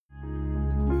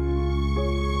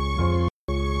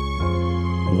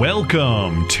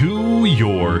Welcome to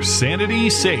your Sanity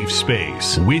Safe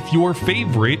Space with your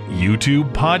favorite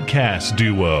YouTube podcast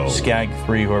duo.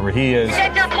 Skag3, whoever he is.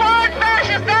 Get your plug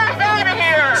fascist ass out of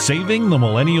here! Saving the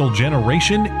millennial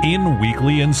generation in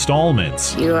weekly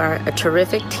installments. You are a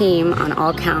terrific team on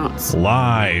all counts.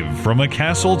 Live from a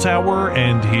castle tower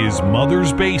and his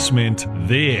mother's basement,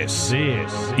 this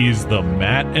is the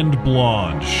Matt and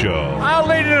Blonde Show. I'll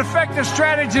lead an effective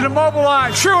strategy to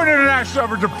mobilize true international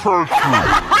effort to pursue.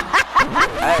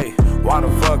 Hey, why the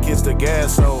fuck is the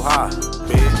gas so high,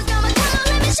 bitch?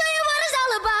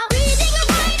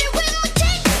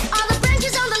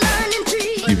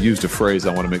 You've used a phrase,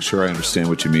 I want to make sure I understand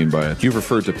what you mean by it. You've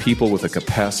referred to people with a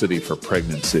capacity for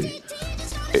pregnancy.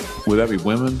 Would that be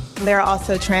women? There are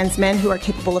also trans men who are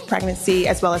capable of pregnancy,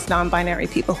 as well as non-binary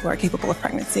people who are capable of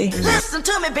pregnancy. Listen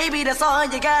to me, baby, that's all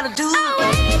you gotta do.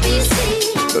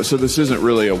 So this isn't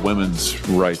really a women's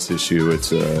rights issue.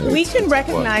 We can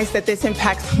recognize that this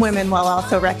impacts women while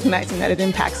also recognizing that it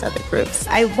impacts other groups.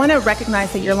 I want to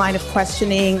recognize that your line of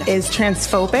questioning is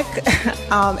transphobic,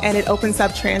 and it opens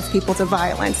up trans people to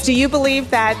violence. Do you believe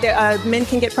that men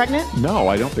can get pregnant? No,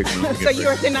 I don't think men can get pregnant. So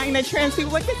you're denying that trans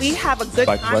people look at? We have a good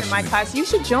time in my class. You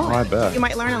should join. I bet. You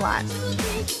might learn a lot.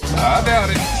 I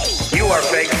doubt it. You are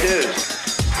fake news.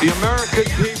 The American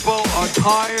people are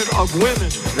tired of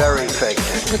women. Very fake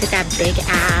news. Look at that big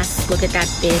ass. Look at that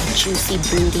big juicy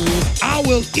booty. I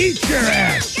will eat your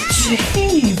ass.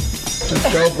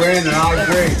 Let's go, Brandon. I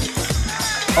agree.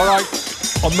 All right,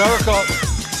 America,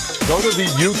 go to the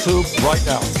YouTube right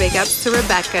now. Big ups to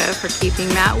Rebecca for keeping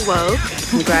that woke.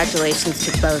 Congratulations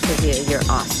to both of you. You're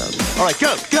awesome. All right,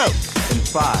 go. In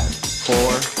 5, 4,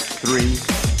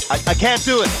 3. I can't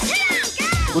do it.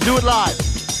 We'll do it live.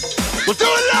 We'll do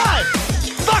it live.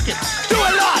 Fuck it. Do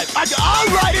it live. I'll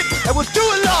write it and we'll do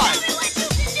it live.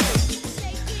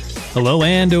 Hello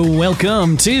and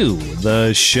welcome to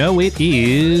the show. It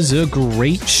is a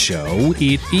great show.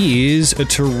 It is a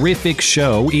terrific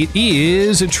show. It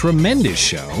is a tremendous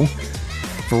show.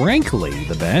 Frankly,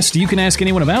 the best. You can ask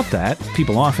anyone about that.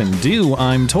 People often do.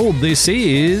 I'm told this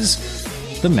is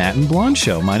the Matt and Blonde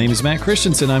Show. My name is Matt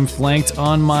Christensen. I'm flanked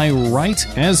on my right,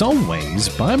 as always,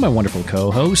 by my wonderful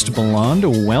co-host, Blonde.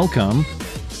 Welcome.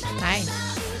 Hi.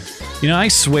 You know, I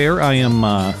swear I'm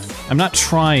not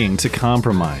trying to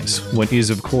compromise what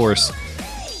is, of course,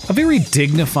 a very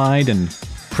dignified and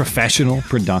professional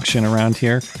production around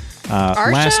here.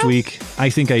 Last week, I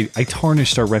think I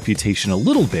tarnished our reputation a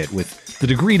little bit with the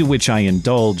degree to which I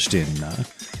indulged in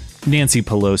Nancy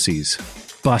Pelosi's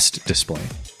bust display.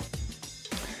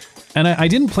 And I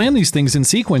didn't plan these things in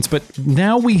sequence, but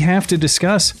now we have to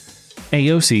discuss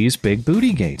AOC's big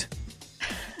booty gate.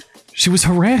 She was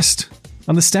harassed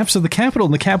on the steps of the Capitol,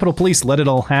 and the Capitol Police let it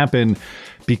all happen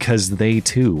because they,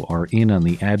 too, are in on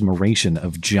the admiration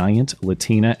of giant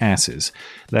Latina asses.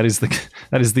 That is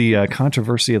the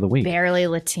controversy of the week. Barely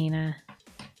Latina.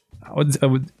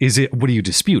 Is it? What do you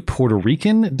dispute? Puerto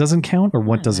Rican doesn't count, or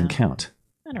what doesn't count?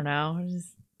 I don't know.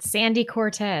 Sandy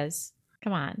Cortez.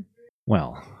 Come on.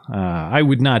 Well, I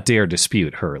would not dare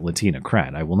dispute her Latina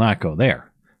cred. I will not go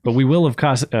there. But we will, of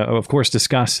course,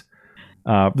 discuss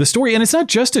the story. And it's not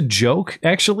just a joke,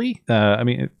 actually. I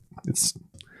mean, it's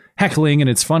heckling and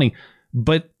it's funny.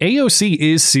 But AOC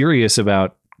is serious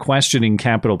about questioning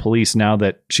Capitol Police now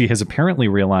that she has apparently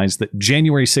realized that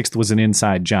January 6th was an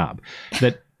inside job.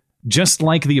 That just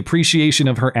like the appreciation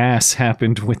of her ass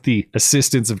happened with the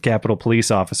assistance of Capitol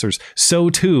Police officers, so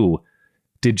too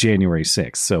did January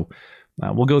 6th. So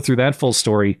we'll go through that full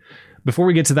story. Before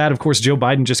we get to that, of course, Joe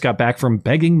Biden just got back from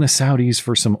begging the Saudis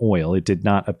for some oil. It did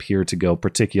not appear to go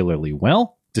particularly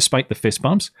well, despite the fist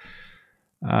bumps.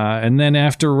 And then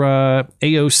after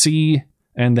AOC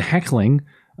and the heckling,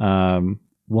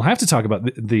 we'll have to talk about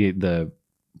the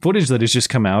footage that has just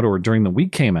come out, or during the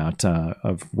week came out,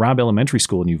 of Robb Elementary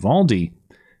School in Uvalde.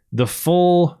 The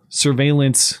full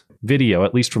surveillance video,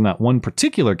 at least from that one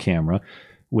particular camera,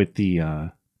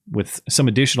 with some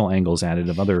additional angles added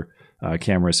of other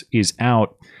cameras, is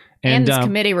out. And this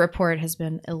committee report has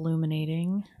been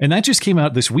illuminating. And that just came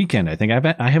out this weekend, I think.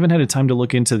 I haven't had a time to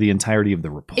look into the entirety of the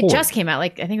report. It just came out, I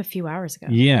think, a few hours ago.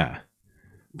 Yeah.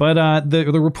 But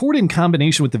the report in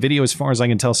combination with the video, as far as I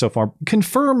can tell so far,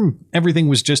 confirm everything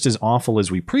was just as awful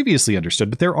as we previously understood.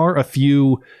 But there are a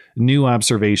few new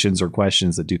observations or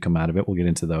questions that do come out of it. We'll get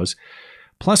into those.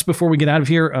 Plus, before we get out of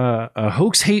here, a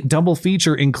hoax hate double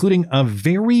feature, including a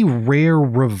very rare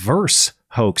reverse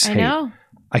hoax hate. I know.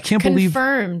 I can't believe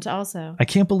confirmed also. I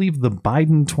can't believe the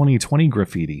Biden 2020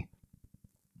 graffiti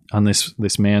on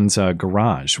this man's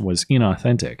garage was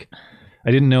inauthentic.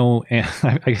 I didn't know.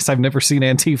 I guess I've never seen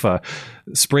Antifa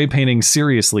spray painting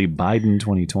seriously Biden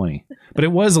 2020. But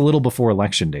it was a little before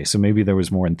Election Day, so maybe there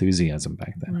was more enthusiasm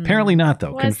back then. Apparently not,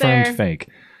 though. Confirmed fake.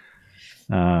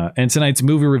 And tonight's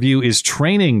movie review is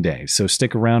Training Day, so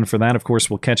stick around for that. Of course,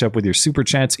 we'll catch up with your super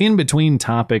chats in between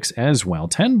topics as well.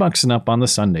 $10 and up on the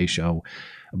Sunday show,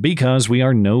 because we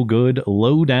are no good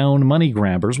low-down money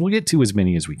grabbers. We'll get to as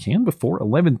many as we can before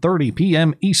 11:30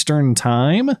 p.m. Eastern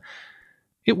Time.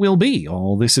 It will be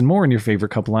all this and more in your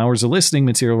favorite couple hours of listening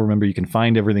material. Remember, you can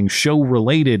find everything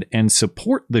show-related and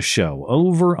support the show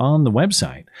over on the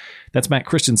website. That's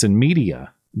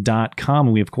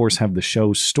MattChristiansenMedia.com. We, of course, have the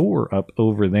show store up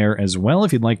over there as well.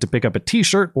 If you'd like to pick up a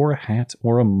t-shirt or a hat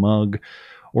or a mug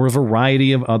or a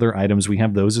variety of other items, we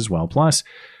have those as well. Plus,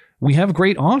 we have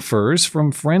great offers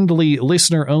from friendly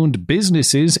listener-owned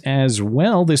businesses as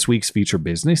well. This week's feature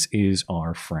business is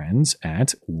our friends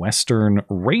at Western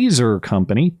Razor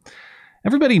Company.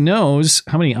 Everybody knows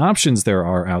how many options there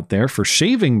are out there for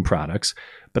shaving products,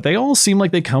 but they all seem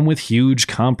like they come with huge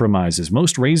compromises.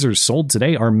 Most razors sold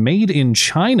today are made in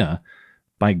China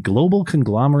by global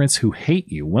conglomerates who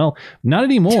hate you. Well, not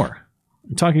anymore.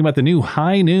 I'm talking about the new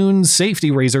High Noon Safety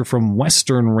Razor from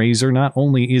Western Razor. Not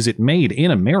only is it made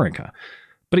in America,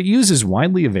 but it uses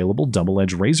widely available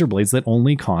double-edged razor blades that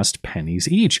only cost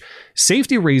pennies each.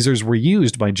 Safety razors were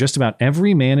used by just about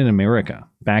every man in America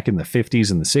back in the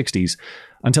 50s and the 60s,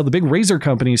 until the big razor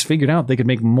companies figured out they could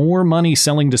make more money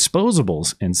selling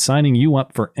disposables and signing you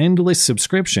up for endless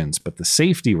subscriptions. But the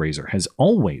safety razor has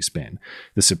always been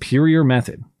the superior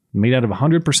method. Made out of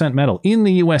 100% metal in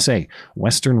the USA,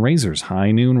 Western Razor's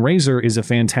High Noon Razor is a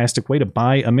fantastic way to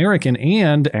buy American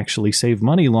and actually save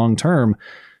money long term.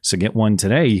 So get one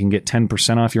today. You can get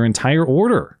 10% off your entire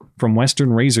order from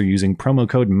Western Razor using promo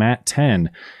code MATT10.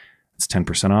 It's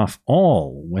 10% off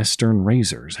all Western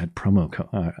Razors at promo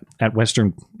code at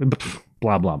Western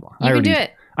blah blah blah. You can do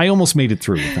it. I almost made it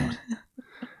through without.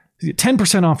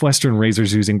 10% off Western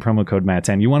Razors using promo code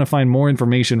MATT10. You want to find more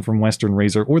information from Western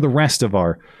Razor or the rest of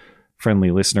our friendly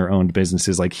listener-owned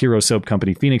businesses like Hero Soap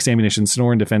Company, Phoenix Ammunition,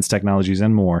 Sonoran Defense Technologies,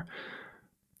 and more.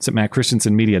 It's at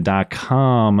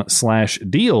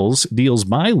mattchristiansenmedia.com/deals. Deals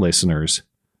by listeners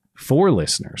for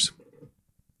listeners.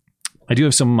 I do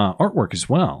have some artwork as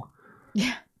well.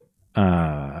 Yeah.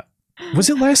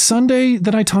 Was it last Sunday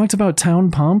that I talked about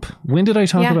Town Pump? When did I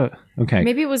talk about? Okay.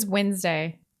 Maybe it was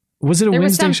Wednesday. Was it a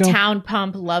Wednesday show? There was some Town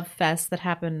Pump Love Fest that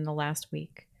happened in the last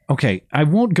week. Okay, I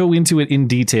won't go into it in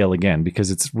detail again because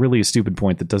it's really a stupid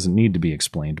point that doesn't need to be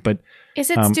explained. But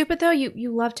is it stupid though?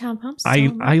 You love Town Pump so I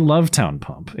much? love Town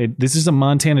Pump. This is a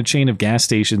Montana chain of gas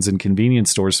stations and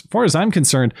convenience stores. As far as I'm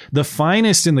concerned, the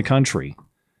finest in the country,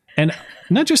 and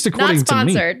not just according to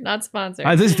me. Not sponsored.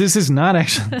 This is not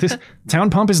actually. Town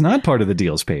Pump is not part of the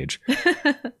deals page.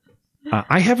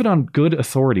 I have it on good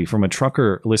authority from a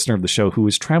trucker listener of the show who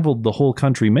has traveled the whole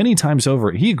country many times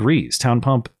over. He agrees. Town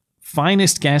Pump,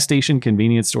 finest gas station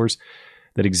convenience stores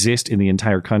that exist in the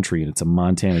entire country, and it's a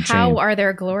Montana chain. How are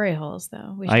there glory holes,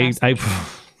 though?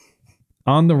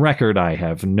 On the record, I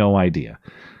have no idea.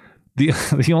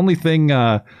 The only thing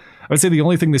I would say the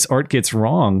only thing this art gets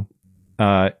wrong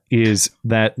is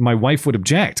that my wife would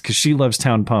object because she loves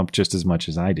Town Pump just as much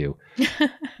as I do.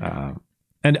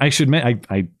 And I should admit,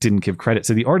 I didn't give credit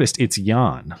to the artist. It's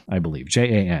Jan, I believe.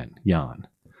 Jan. Jan.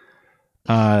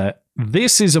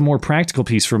 This is a more practical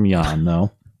piece from Jan,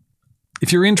 though.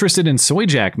 If you're interested in soy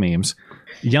jack memes,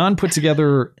 Jan put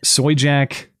together soy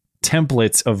jack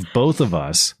templates of both of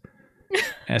us.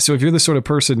 So if you're the sort of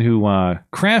person who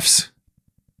crafts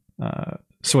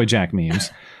soy jack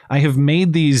memes, I have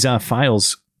made these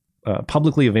files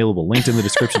publicly available, linked in the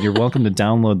description. You're welcome to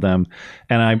download them.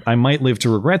 And I might live to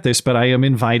regret this, but I am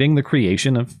inviting the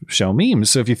creation of show memes.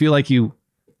 So if you feel like you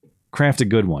craft a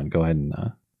good one, go ahead and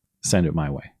send it my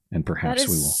way. And perhaps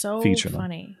we will feature them.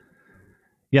 Funny.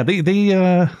 Yeah, they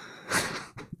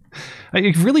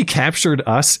it really captured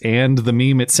us and the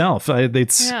meme itself.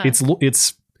 It's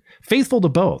faithful to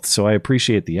both. So I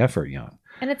appreciate the effort, Jan.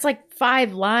 And it's like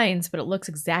 5 lines, but it looks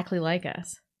exactly like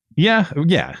us. Yeah,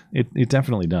 it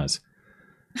definitely does.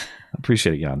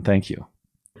 Appreciate it, Jan. Thank you.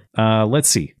 Let's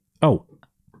see. Oh,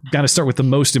 got to start with the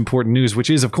most important news, which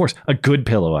is, of course, a Good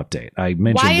Pillow update. I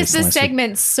mentioned Why is this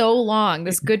segment so long?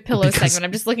 This Good Pillow segment.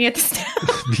 I'm just looking at this now.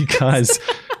 Because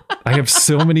I have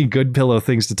so many Good Pillow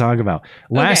things to talk about.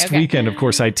 Last weekend, of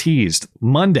course, I teased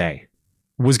Monday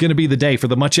was going to be the day for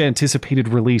the much anticipated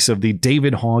release of the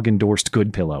David Hogg endorsed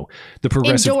Good Pillow. The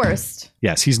progressive endorsed.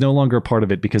 Yes, he's no longer a part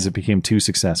of it because it became too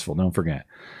successful. Don't forget.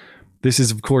 This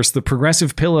is, of course, the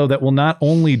progressive pillow that will not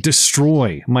only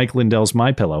destroy Mike Lindell's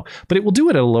MyPillow, but it will do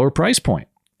it at a lower price point.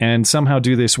 and somehow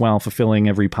do this while fulfilling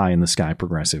every pie in the sky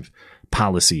progressive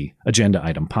policy agenda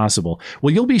item possible.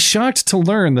 Well, you'll be shocked to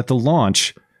learn that the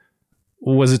launch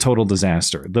was a total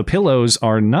disaster. The pillows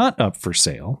are not up for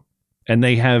sale, and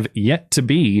they have yet to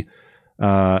be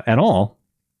at all.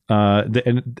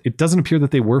 And it doesn't appear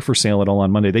that they were for sale at all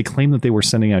on Monday. They claim that they were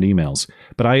sending out emails,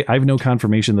 but I have no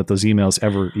confirmation that those emails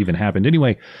ever even happened.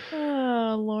 Anyway,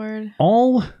 oh Lord,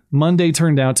 all Monday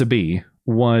turned out to be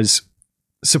was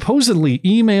supposedly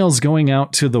emails going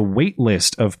out to the wait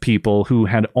list of people who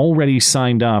had already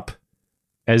signed up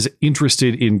as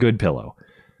interested in Good Pillow.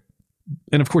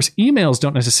 And of course, emails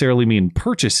don't necessarily mean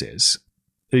purchases.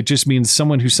 It just means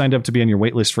someone who signed up to be on your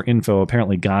wait list for info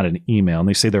apparently got an email. And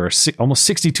they say there are almost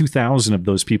 62,000 of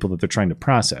those people that they're trying to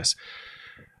process.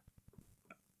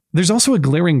 There's also a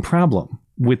glaring problem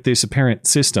with this apparent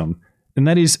system. And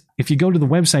that is, if you go to the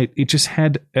website, it just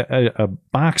had a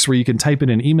box where you can type in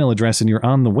an email address and you're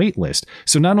on the wait list.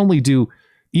 So not only do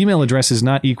email addresses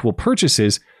not equal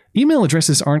purchases, email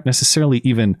addresses aren't necessarily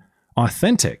even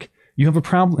authentic. You have a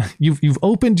problem. You've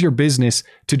opened your business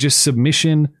to just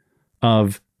submission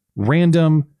of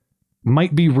random,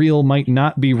 might be real, might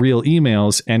not be real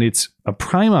emails, and it's a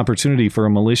prime opportunity for a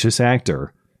malicious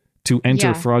actor to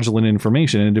enter fraudulent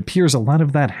information. And it appears a lot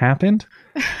of that happened.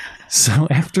 So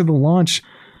after the launch,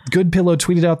 Good Pillow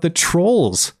tweeted out that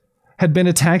trolls had been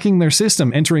attacking their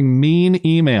system, entering mean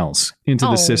emails into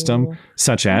the system,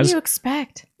 such as, what do you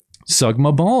expect? Sug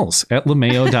my balls at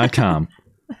lameo.com.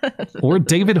 Or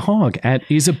David Hogg at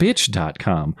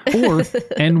isabitch.com, or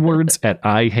nwords at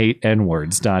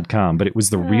ihatenwords.com. But it was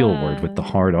the real word with the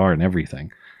hard R and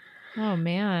everything. Oh,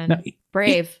 man. Now,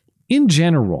 brave. In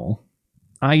general,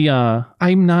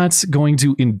 I'm not going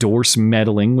to endorse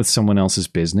meddling with someone else's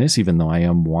business, even though I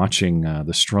am watching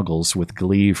the struggles with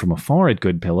glee from afar at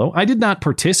Good Pillow. I did not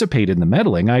participate in the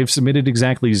meddling. I have submitted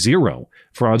exactly 0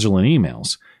 fraudulent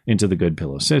emails into the Good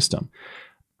Pillow system.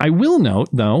 I will note,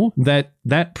 though,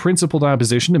 that principled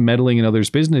opposition to meddling in others'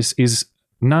 business is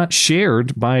not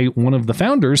shared by one of the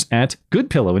founders at Good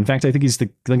Pillow. In fact, I think he's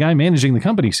the guy managing the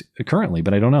company currently,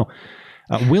 but I don't know.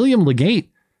 William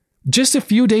Legate, just a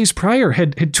few days prior,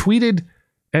 had tweeted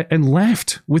and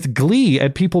laughed with glee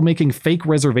at people making fake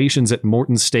reservations at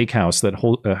Morton's Steakhouse that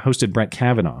hosted Brett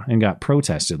Kavanaugh and got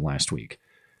protested last week.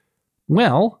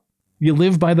 Well, you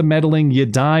live by the meddling, you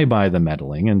die by the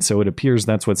meddling, and so it appears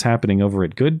that's what's happening over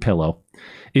at Good Pillow.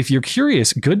 If you're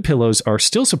curious, Good Pillows are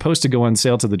still supposed to go on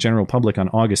sale to the general public on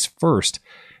August 1st.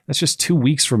 That's just 2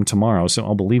 weeks from tomorrow, so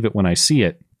I'll believe it when I see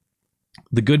it.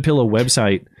 The Good Pillow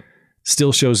website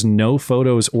still shows no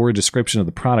photos or a description of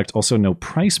the product, also no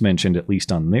price mentioned, at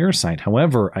least on their site.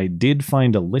 However, I did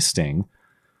find a listing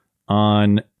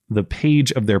on the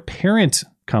page of their parent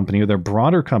company, or their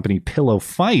broader company, Pillow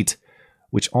Fight,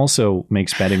 which also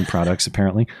makes bedding products,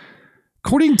 apparently.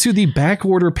 According to the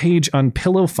backorder page on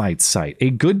Pillow Fight's site, a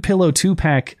Good Pillow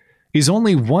 2-pack is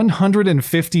only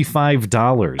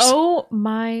 $155. Oh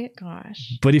my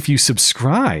gosh. But if you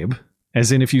subscribe,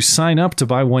 as in if you sign up to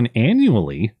buy one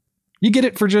annually, you get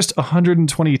it for just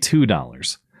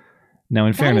 $122. Now,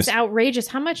 in fairness, that is outrageous.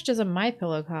 How much does a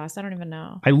MyPillow cost? I don't even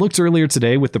know. I looked earlier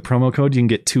today with the promo code, you can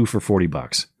get 2 for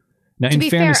 $40. Now, to in be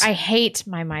fairness, fair, I hate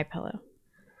my MyPillow.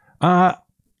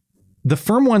 The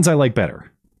firm ones I like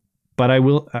better, but I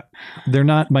will. They're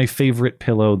not my favorite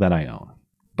pillow that I own,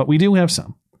 but we do have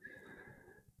some.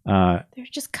 They're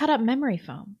just cut up memory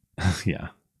foam. Yeah.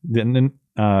 Then,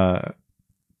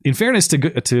 in fairness to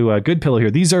Good Pillow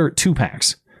here, these are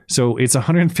 2-packs, so it's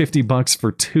 $150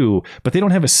 for 2, but they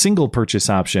don't have a single purchase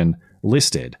option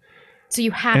listed. So you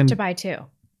have to buy 2.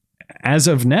 As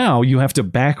of now, you have to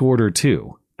back order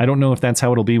 2. I don't know if that's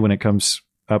how it'll be when it comes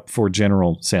up for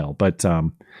general sale, but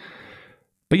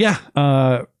yeah,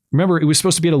 remember, it was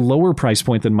supposed to be at a lower price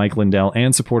point than Mike Lindell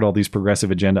and support all these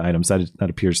progressive agenda items. That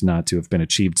appears not to have been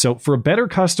achieved. So for a better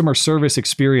customer service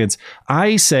experience,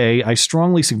 I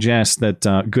strongly suggest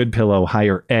that Good Pillow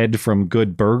hire Ed from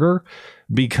Good Burger,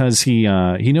 because he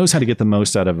knows how to get the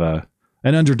most out of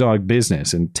an underdog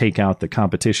business and take out the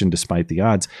competition despite the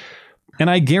odds. And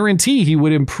I guarantee he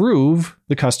would improve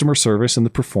the customer service and the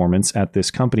performance at this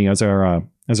company. As our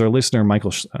listener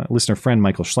friend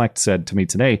Michael Schlecht said to me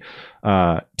today,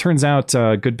 turns out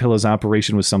Good Pillow's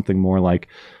operation was something more like,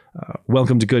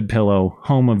 "Welcome to Good Pillow,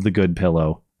 home of the Good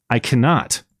Pillow. I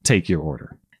cannot take your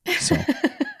order." So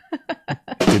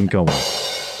didn't go well.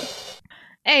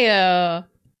 Ayo.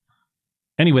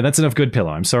 Anyway, that's enough Good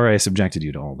Pillow. I'm sorry I subjected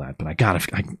you to all that, but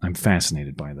I'm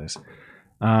fascinated by this.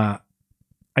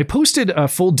 I posted a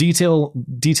full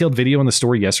detailed video on the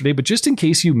story yesterday, but just in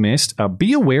case you missed,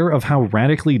 be aware of how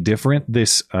radically different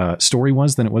this story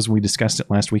was than it was when we discussed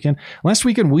it last weekend. Last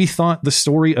weekend, we thought the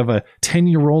story of a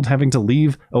 10-year-old having to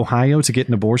leave Ohio to get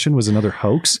an abortion was another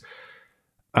hoax.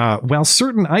 While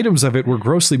certain items of it were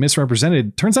grossly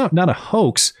misrepresented, turns out not a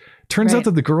hoax. Turns out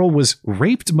that the girl was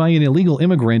raped by an illegal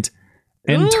immigrant,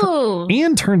 and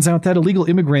turns out that illegal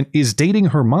immigrant is dating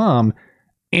her mom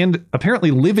and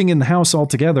apparently living in the house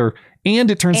altogether.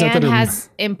 And it turns out that has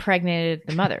impregnated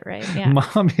the mother, right? Yeah.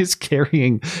 Mom is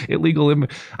carrying illegal.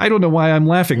 I don't know why I'm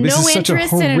laughing. This is such a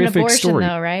horrific in an abortion, story,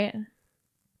 though, right?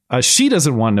 She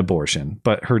doesn't want an abortion,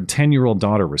 but her 10-year-old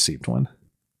daughter received one.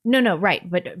 No, right.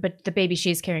 But the baby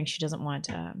she's carrying, she doesn't want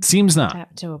Seems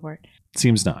not to abort.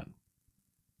 Seems not.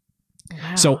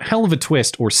 Wow. So hell of a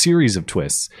twist or series of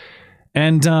twists.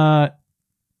 And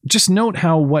just note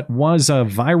how what was a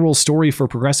viral story for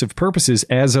progressive purposes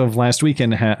as of last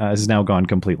weekend has now gone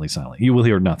completely silent. You will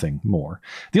hear nothing more.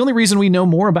 The only reason we know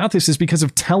more about this is because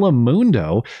of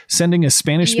Telemundo sending a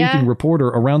Spanish-speaking reporter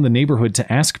around the neighborhood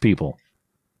to ask people.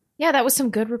 Yeah, that was some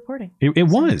good reporting. It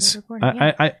was.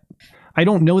 I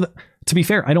don't know that. To be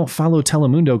fair, I don't follow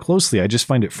Telemundo closely. I just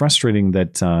find it frustrating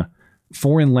that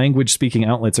foreign language speaking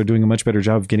outlets are doing a much better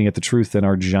job of getting at the truth than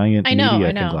our giant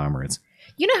media conglomerates.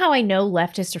 You know how I know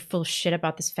leftists are full of shit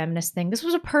about this feminist thing? This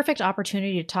was a perfect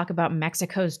opportunity to talk about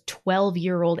Mexico's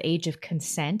 12-year-old age of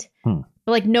consent. But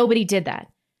like nobody did that.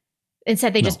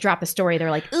 Instead, they just dropped the story. They're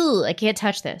like, ooh, I can't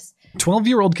touch this.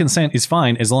 12-year-old consent is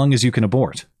fine as long as you can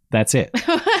abort. That's it.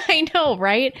 I know,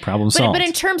 right? Problem solved. But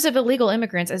in terms of illegal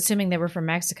immigrants, assuming they were from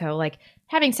Mexico, like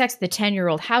having sex with a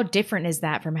 10-year-old, how different is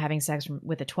that from having sex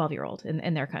with a 12-year-old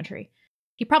in their country?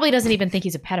 He probably doesn't even think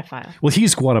he's a pedophile. Well,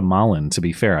 he's Guatemalan, to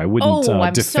be fair. I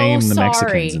wouldn't defame the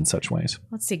Mexicans in such ways.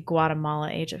 Let's see, Guatemala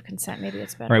age of consent. Maybe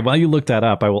it's better. All right, while you look that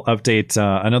up, I will update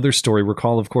another story.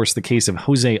 Recall, of course, the case of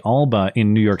Jose Alba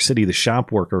in New York City, the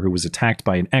shop worker who was attacked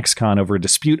by an ex-con over a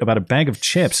dispute about a bag of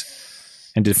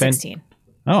chips. And 16.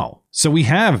 Oh, so we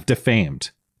have defamed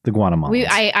the Guatemalans.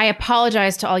 I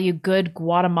apologize to all you good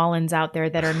Guatemalans out there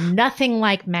that are nothing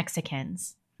like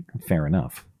Mexicans. Fair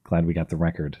enough. Glad we got the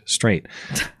record straight.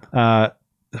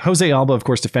 Jose Alba, of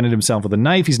course, defended himself with a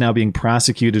knife. He's now being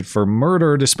prosecuted for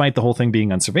murder, despite the whole thing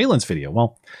being on surveillance video.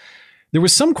 Well, there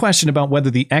was some question about whether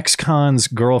the ex-con's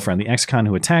girlfriend, the ex-con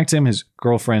who attacked him, his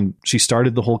girlfriend, she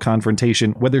started the whole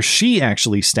confrontation, whether she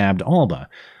actually stabbed Alba.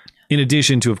 In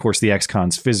addition to, of course, the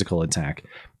ex-con's physical attack.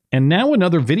 And now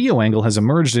another video angle has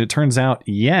emerged, and it turns out,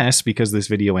 yes, because this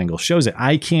video angle shows it.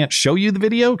 I can't show you the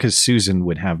video because Susan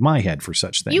would have my head for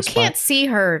such things. You can't see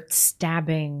her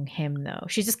stabbing him, though.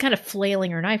 She's just kind of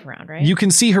flailing her knife around, right? You can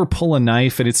see her pull a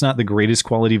knife, and it's not the greatest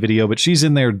quality video, but she's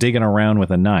in there digging around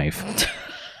with a knife.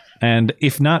 And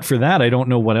if not for that, I don't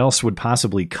know what else would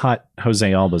possibly cut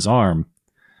Jose Alba's arm.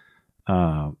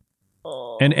 And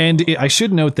I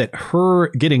should note that her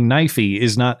getting knifey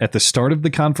is not at the start of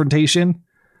the confrontation.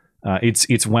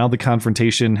 It's while the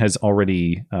confrontation has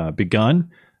already begun,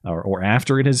 or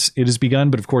after it has begun.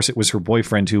 But of course, it was her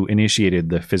boyfriend who initiated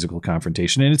the physical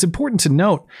confrontation. And it's important to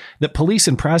note that police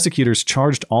and prosecutors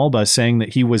charged Alba, saying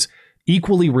that he was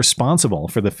equally responsible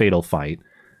for the fatal fight.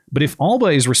 But if Alba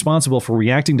is responsible for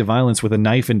reacting to violence with a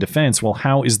knife in defense, well,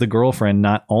 how is the girlfriend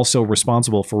not also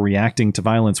responsible for reacting to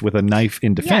violence with a knife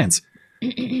in defense? Yeah.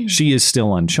 She is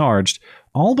still uncharged.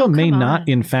 Alba may not,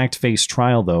 in fact, face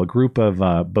trial, though. A group of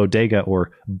Bogada,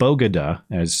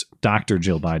 as Dr.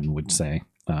 Jill Biden would say,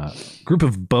 group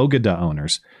of Bogada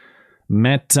owners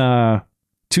met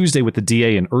Tuesday with the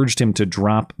DA and urged him to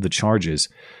drop the charges.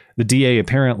 The DA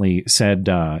apparently said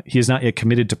he is not yet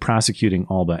committed to prosecuting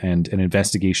Alba, and an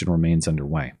investigation remains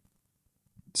underway.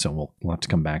 So we'll have to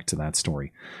come back to that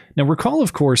story. Now, recall,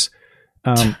 of course...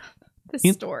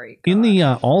 In the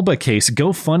Alba case,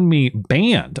 GoFundMe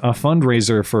banned a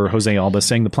fundraiser for Jose Alba,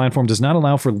 saying the platform does not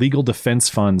allow for legal defense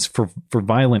funds for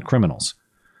violent criminals.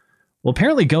 Well,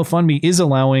 apparently GoFundMe is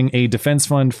allowing a defense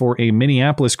fund for a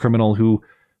Minneapolis criminal who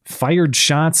fired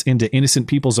shots into innocent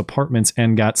people's apartments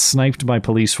and got sniped by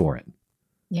police for it.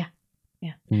 Yeah.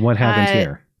 What happened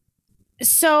here?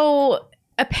 So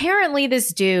apparently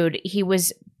this dude, he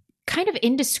was kind of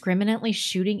indiscriminately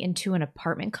shooting into an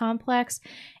apartment complex.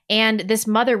 And this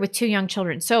mother with 2 young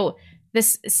children. So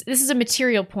this is a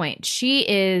material point. She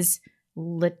is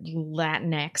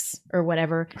Latinx or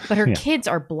whatever, but her kids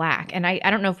are black. And I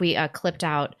don't know if we clipped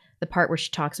out the part where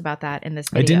she talks about that in this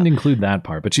video. I didn't include that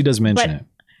part, but she does mention it.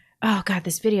 Oh, God,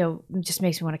 this video just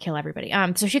makes me want to kill everybody.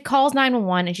 So she calls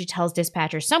 911 and she tells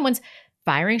dispatchers someone's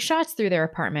firing shots through their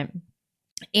apartment.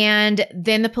 And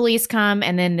then the police come,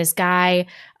 and then this guy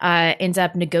ends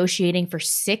up negotiating for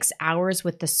 6 hours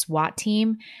with the SWAT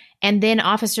team. And then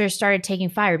officers started taking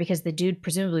fire because the dude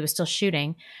presumably was still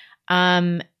shooting.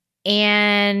 And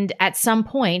at some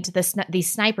point,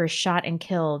 these snipers shot and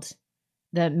killed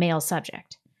the male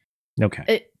subject.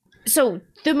 Okay. So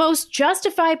the most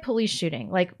justified police shooting,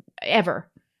 like ever,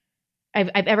 I've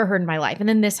ever heard in my life. And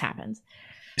then this happens.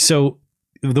 So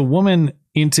the woman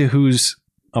into whose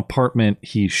apartment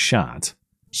he shot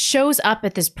shows up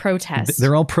at this protest.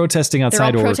 They're all protesting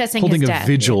outside or holding a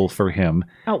vigil for him.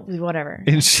 Oh, whatever.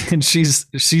 And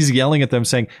she's yelling at them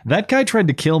saying, that guy tried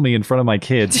to kill me in front of my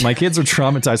kids. My kids are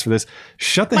traumatized for this.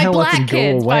 Shut the hell up and go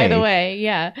kids, away. By the way,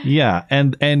 yeah. Yeah,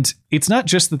 and it's not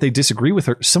just that they disagree with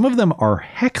her. Some of them are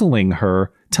heckling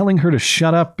her, telling her to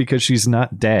shut up because she's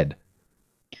not dead.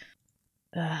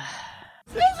 This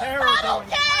is not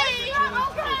okay.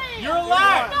 You're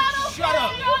alive. Shut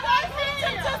up. You guys need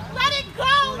to just let it go.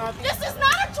 This is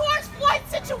not a George Floyd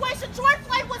situation. George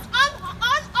Floyd was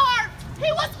unarmed. He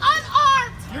was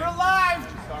unarmed. You're alive.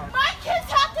 My kids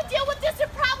have to deal with this and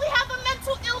probably have a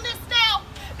mental illness now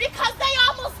because they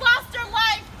almost lost their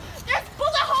life. There's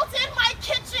bullet holes in my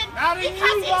kitchen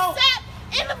because he sat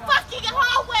in the fucking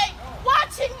hallway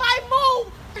watching my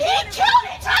move. He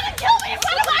tried to kill me in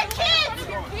front of my kids.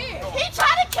 He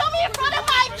tried to kill me in front of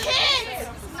my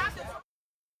kids.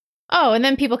 Oh, and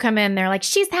then people come in, they're like,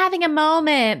 she's having a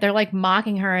moment. They're like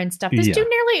mocking her and stuff. This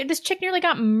chick nearly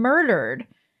got murdered.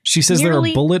 She says there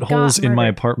are bullet holes in my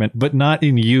apartment, but not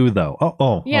in you,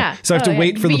 though. Yeah. So I have to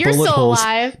wait for the bullet holes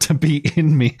to be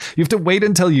in me. You have to wait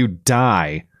until you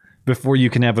die before you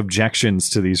can have objections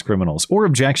to these criminals or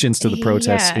objections to the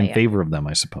protests in favor of them,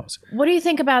 I suppose. What do you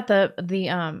think about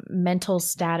the mental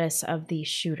status of the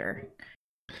shooter?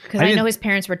 Because I know his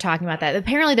parents were talking about that.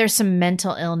 Apparently there's some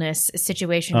mental illness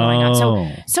situation going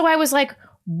on. So I was like,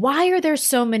 why are there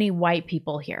so many white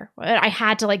people here? I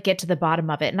had to get to the bottom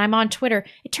of it. And I'm on Twitter.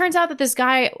 It turns out that this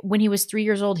guy, when he was 3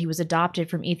 years old, he was adopted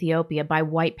from Ethiopia by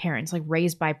white parents,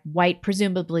 raised by white,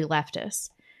 presumably leftists.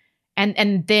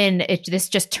 And then this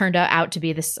just turned out to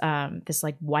be this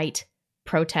white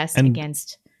protest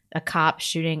against a cop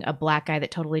shooting a black guy that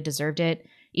totally deserved it,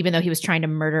 even though he was trying to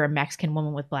murder a Mexican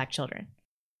woman with black children.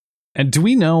 And do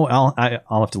we know,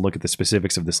 I'll have to look at the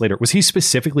specifics of this later. Was he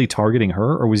specifically targeting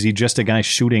her, or was he just a guy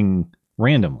shooting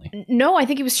randomly? No, I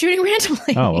think he was shooting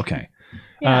randomly. Oh, okay.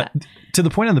 Yeah. To the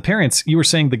point on the parents, you were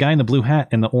saying the guy in the blue hat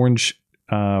and the orange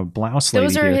blouse lady.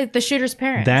 Those are the shooter's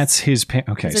parents. That's his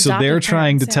parents. Okay, so they're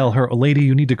trying to tell her, lady,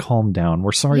 you need to calm down.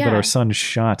 We're sorry that our son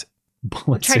shot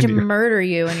bullets. Tried to murder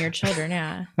you and your children,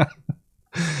 yeah.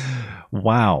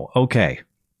 Wow, okay.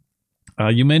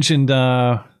 You mentioned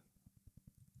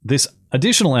this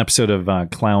additional episode of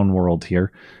Clown World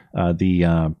here. We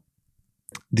talked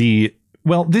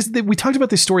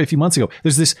about this story a few months ago.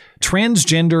 There's this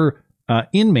transgender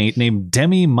inmate named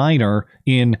Demi Minor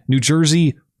in New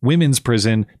Jersey women's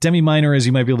prison. Demi Minor, as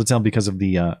you might be able to tell because of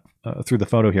the through the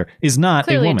photo here, is not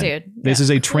clearly a woman. Dude. This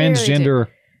is a transgender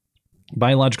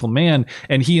biological man,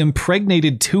 and he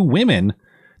impregnated 2 women.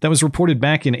 That was reported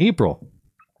back in April.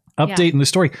 Update in the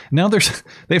story. Now they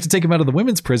have to take him out of the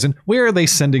women's prison. Where are they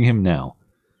sending him now?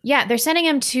 Yeah, they're sending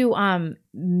him to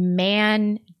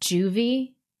man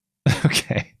juvie.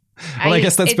 Okay. Well, I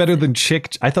guess that's better than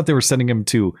chick. I thought they were sending him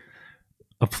to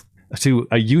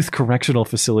a youth correctional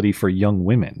facility for young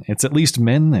women. It's at least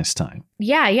men this time.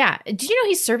 Yeah. Did you know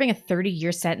he's serving a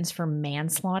 30-year sentence for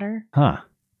manslaughter? Huh.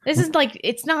 This is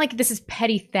it's not like this is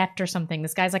petty theft or something.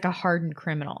 This guy's like a hardened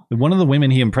criminal. One of the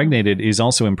women he impregnated is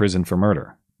also in prison for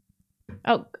murder.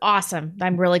 Oh, awesome.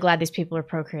 I'm really glad these people are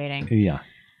procreating. Yeah.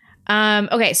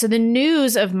 Okay, so the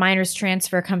news of Minor's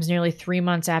transfer comes nearly 3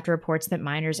 months after reports that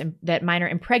Minor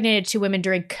impregnated 2 women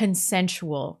during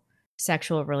consensual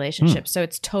sexual relationships. So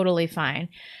it's totally fine.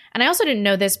 And I also didn't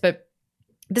know this, but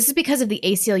this is because of the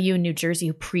ACLU in New Jersey,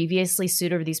 who previously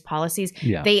sued over these policies.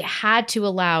 Yeah. They had to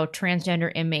allow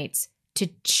transgender inmates to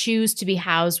choose to be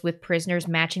housed with prisoners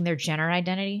matching their gender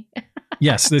identity.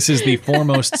 Yes, this is the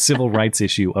foremost civil rights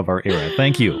issue of our era.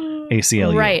 Thank you,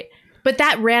 ACLU. Right. But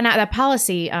that ran out. That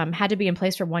policy had to be in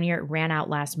place for 1 year. It ran out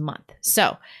last month.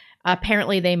 So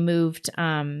apparently they moved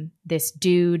this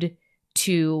dude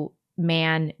to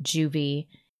man juvie.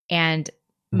 And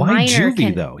why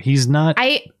juvie though? He's not.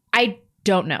 I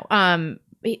don't know.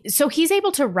 So he's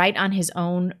able to write on his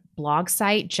own blog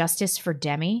site, Justice for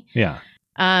Demi. Yeah.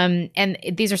 And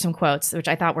these are some quotes, which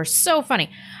I thought were so funny.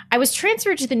 I was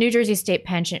transferred to the New Jersey State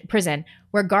Prison,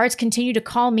 where guards continue to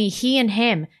call me he and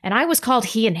him, and I was called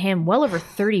he and him well over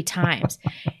 30 times.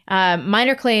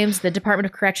 Minor claims the Department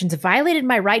of Corrections violated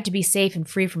my right to be safe and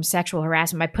free from sexual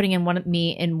harassment by putting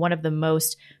me in one of the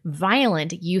most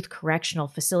violent youth correctional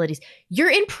facilities. You're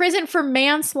in prison for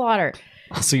manslaughter.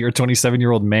 So you're a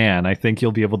 27-year-old man. I think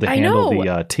you'll be able to handle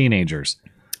the teenagers.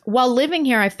 While living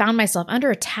here, I found myself under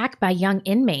attack by young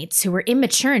inmates who were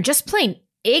immature and just plain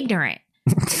ignorant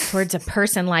towards a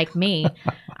person like me.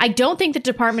 I don't think the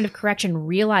Department of Correction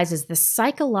realizes the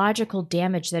psychological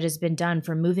damage that has been done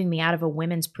for moving me out of a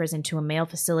women's prison to a male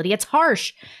facility. It's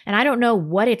harsh, and I don't know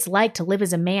what it's like to live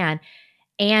as a man.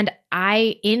 And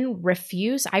I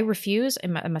refuse, it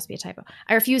must be a typo.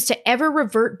 I refuse to ever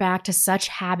revert back to such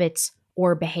habits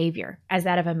or behavior as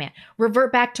that of a man.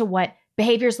 Revert back to what?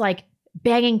 Behaviors like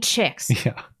banging chicks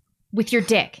with your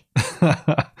dick.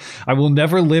 I will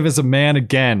never live as a man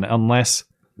again unless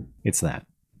it's that.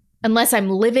 Unless I'm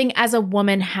living as a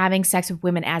woman, having sex with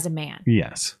women as a man.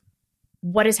 Yes.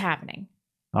 What is happening?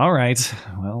 All right.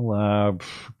 Well,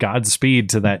 Godspeed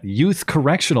to that youth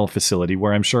correctional facility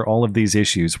where I'm sure all of these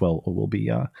issues will be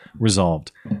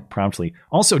resolved promptly.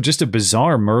 Also, just a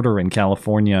bizarre murder in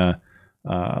California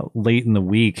late in the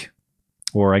week.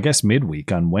 Or I guess midweek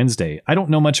on Wednesday. I don't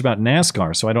know much about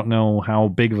NASCAR, so I don't know how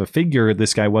big of a figure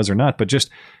this guy was or not, but just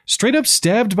straight up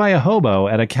stabbed by a hobo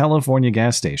at a California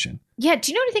gas station. Yeah,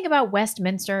 do you know anything about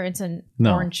Westminster? It's in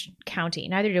Orange County.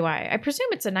 Neither do I. I presume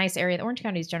it's a nice area. The Orange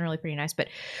County is generally pretty nice, but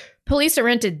police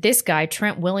arrested this guy,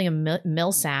 Trent William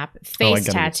Millsap, face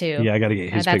tattoo. I got to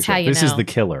get his that's picture. How you this know. is the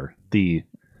killer, the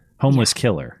homeless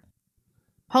killer.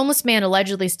 Homeless man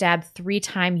allegedly stabbed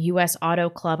 3-time U.S. Auto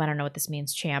Club, I don't know what this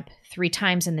means, champ, 3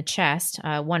 times in the chest,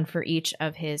 one for each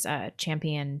of his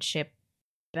championship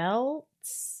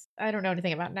belts. I don't know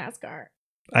anything about NASCAR.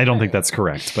 I don't think that's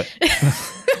correct, but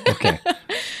okay.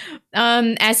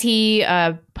 As he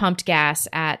pumped gas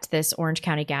at this Orange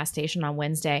County gas station on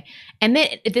Wednesday. And then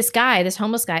this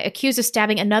homeless guy, accused of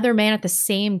stabbing another man at the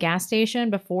same gas station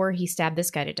before he stabbed this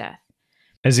guy to death.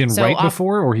 As in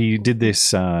before, or he did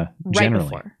this generally? Right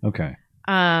before. Okay.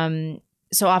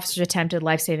 So officers attempted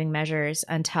life-saving measures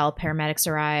until paramedics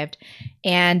arrived,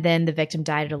 and then the victim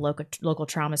died at a local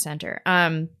trauma center.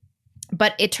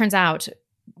 But it turns out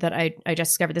that I just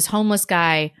discovered this homeless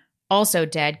guy also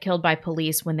dead, killed by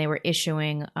police when they were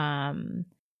issuing a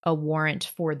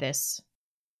warrant for this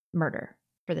murder,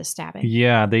 for this stabbing.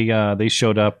 Yeah, they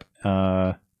showed up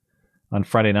on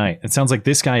Friday night. It sounds like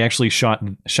this guy actually shot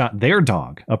their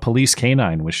dog. A police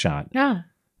canine was shot. Yeah.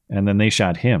 And then they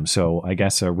shot him. So I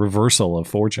guess a reversal of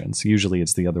fortunes. Usually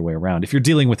it's the other way around. If you're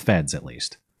dealing with feds, at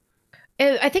least.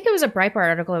 I think it was a Breitbart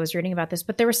article I was reading about this,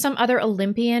 but there was some other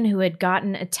Olympian who had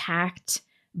gotten attacked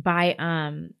by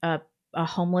a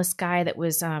homeless guy that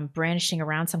was brandishing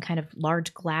around some kind of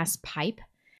large glass pipe.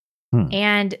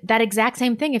 And that exact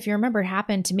same thing, if you remember,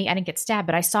 happened to me. I didn't get stabbed,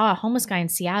 but I saw a homeless guy in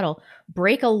Seattle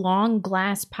break a long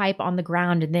glass pipe on the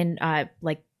ground and then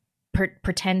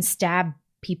pretend stab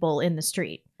people in the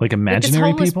street. Like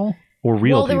imaginary people or real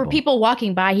people? Well, there were people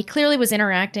walking by. He clearly was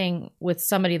interacting with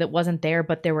somebody that wasn't there,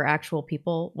 but there were actual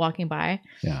people walking by.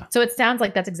 Yeah. So it sounds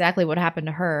like that's exactly what happened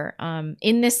to her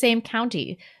in this same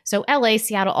county. So LA,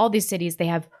 Seattle, all these cities, they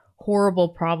have horrible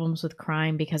problems with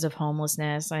crime because of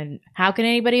homelessness. And how can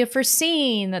anybody have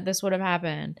foreseen that this would have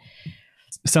happened?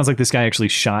 It sounds like this guy actually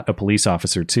shot a police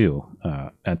officer too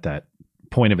at that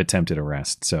point of attempted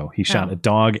arrest. So he shot a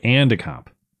dog and a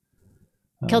cop.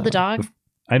 Killed the dog?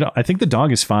 I think the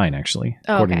dog is fine, actually,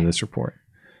 according to this report.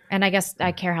 And I guess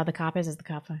I care how the cop is the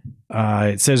cop fine?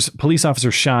 It says police officer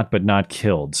shot but not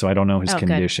killed. So I don't know his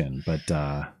condition. Good.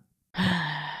 But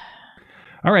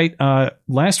all right.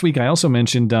 Last week, I also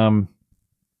mentioned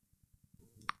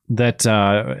that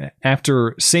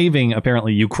after saving,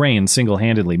 apparently, Ukraine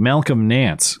single-handedly, Malcolm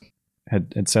Nance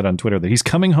had said on Twitter that he's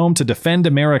coming home to defend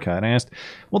America. And I asked,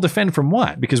 well, defend from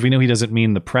what? Because we know he doesn't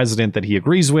mean the president that he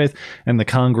agrees with and the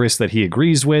Congress that he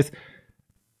agrees with.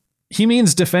 He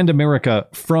means defend America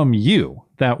from you.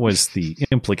 That was the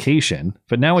implication.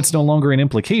 But now it's no longer an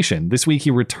implication. This week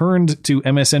he returned to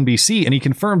MSNBC and he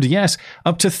confirmed, yes,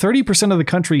 up to 30% of the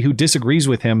country who disagrees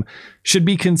with him should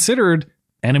be considered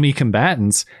enemy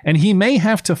combatants, and he may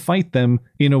have to fight them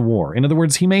in a war. In other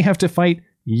words, he may have to fight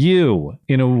you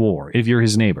in a war if you're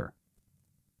his neighbor.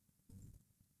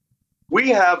 We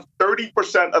have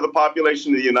 30% of the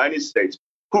population of the United States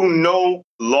who no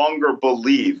longer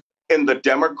believe in the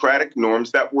democratic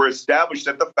norms that were established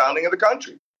at the founding of the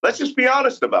country. Let's just be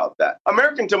honest about that.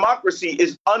 American democracy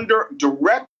is under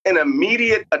direct and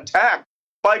immediate attack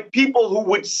by people who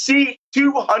would see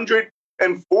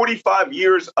 245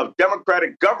 years of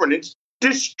democratic governance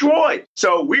destroyed.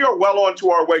 So we are well on to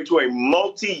our way to a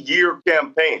multi-year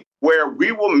campaign where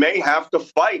may have to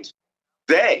fight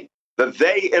the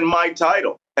they in my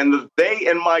title. And the they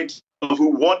in my title who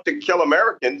want to kill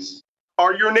Americans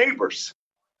are your neighbors.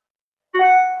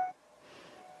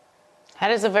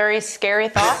 That is a very scary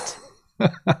thought.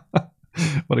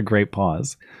 What a great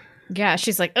pause. Yeah,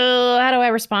 she's like, oh, how do I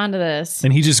respond to this?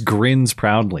 And he just grins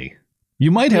proudly.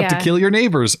 You might have to kill your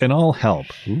neighbors and I'll help.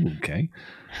 Ooh, okay.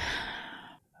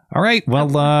 All right.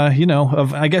 Well,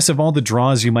 I guess of all the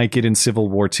draws you might get in Civil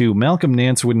War II, Malcolm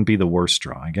Nance wouldn't be the worst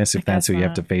draw. I guess if that's who you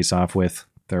have to face off with,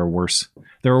 there are worse.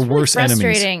 There are worse enemies. It's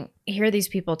frustrating. Hear these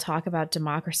people talk about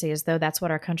democracy as though that's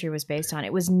what our country was based on.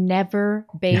 It was never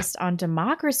based on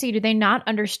democracy. Do they not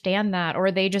understand that, or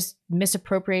are they just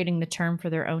misappropriating the term for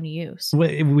their own use?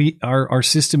 Our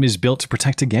system is built to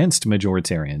protect against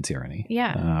majoritarian tyranny.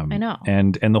 Yeah, I know.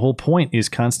 And the whole point is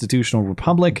constitutional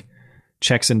republic,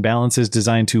 checks and balances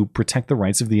designed to protect the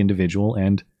rights of the individual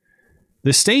and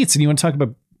the states. And you want to talk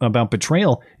about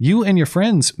betrayal? You and your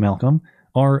friends, Malcolm,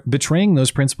 are betraying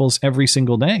those principles every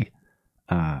single day.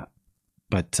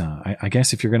 But I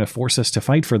guess if you're going to force us to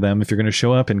fight for them, if you're going to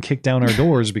show up and kick down our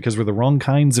doors because we're the wrong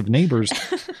kinds of neighbors,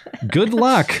 good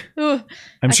luck. Ooh,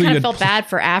 I kind of felt bad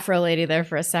for Afro Lady there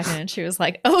for a second, and she was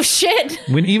like, "Oh shit!"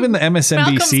 When even the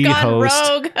MSNBC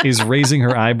host is raising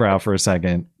her eyebrow for a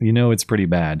second, it's pretty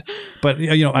bad. But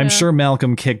I'm sure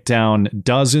Malcolm kicked down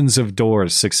dozens of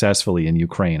doors successfully in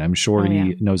Ukraine. I'm sure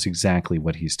he knows exactly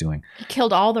what he's doing. He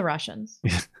killed all the Russians.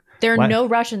 There are no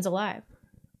Russians alive.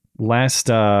 Last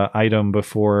item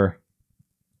before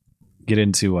get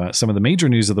into some of the major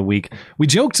news of the week. We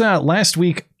joked last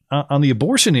week on the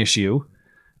abortion issue.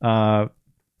 Now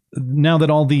that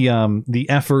all the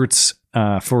efforts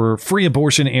for free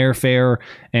abortion airfare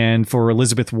and for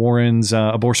Elizabeth Warren's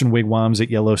abortion wigwams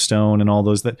at Yellowstone and all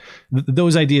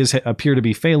those ideas appear to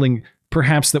be failing.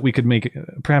 Perhaps we could make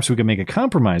a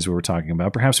compromise. We were talking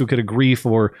about. Perhaps we could agree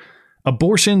for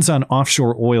abortions on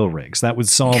offshore oil rigs. That would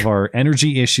solve our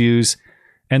energy issues.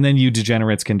 And then you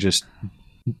degenerates can just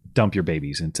dump your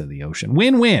babies into the ocean.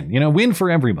 Win-win, win for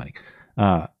everybody.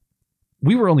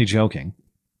 We were only joking.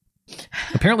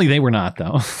 Apparently they were not,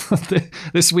 though.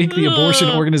 This week, the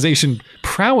abortion organization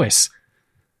Prowess,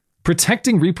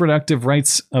 protecting reproductive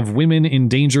rights of women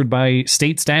endangered by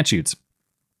state statutes,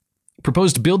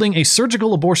 proposed building a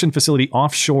surgical abortion facility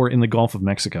offshore in the Gulf of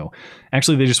Mexico.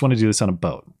 Actually, they just want to do this on a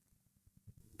boat.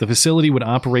 The facility would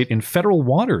operate in federal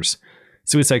waters,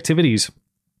 so its activities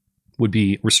would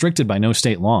be restricted by no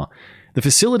state law. The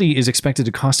facility is expected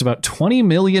to cost about $20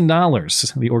 million.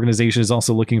 The organization is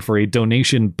also looking for a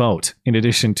donation boat in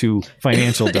addition to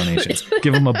financial donations.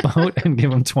 Give them a boat and give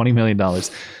them $20 million.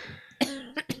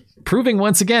 Proving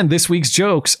once again, this week's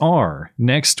jokes are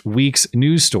next week's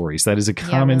news stories. That is a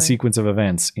common sequence of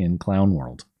events in Clown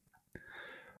World.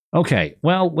 Okay,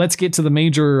 well, let's get to the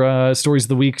major stories of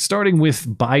the week, starting with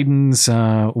Biden's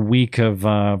week of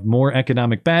more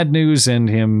economic bad news and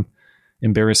him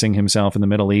embarrassing himself in the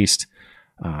Middle East.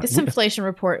 This inflation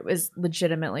report was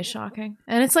legitimately shocking.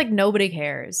 And it's like nobody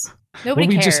cares.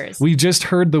 Nobody cares. We just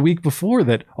heard the week before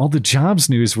that all the jobs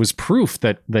news was proof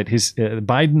that his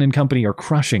Biden and company are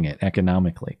crushing it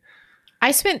economically. I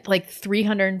spent like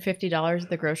 $350 at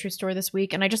the grocery store this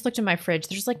week, and I just looked in my fridge.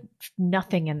 There's like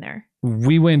nothing in there.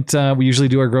 We usually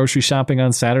do our grocery shopping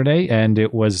on Saturday, and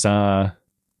it was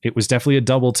definitely a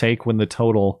double take when the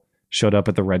total showed up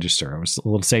at the register. I was a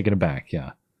little taken aback.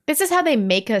 Yeah. This is how they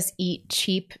make us eat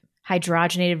cheap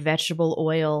hydrogenated vegetable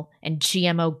oil and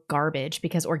GMO garbage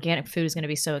because organic food is going to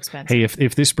be so expensive. Hey,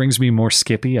 if this brings me more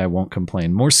Skippy, I won't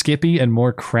complain. More Skippy and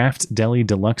more Kraft Deli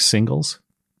Deluxe singles.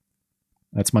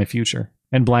 That's my future.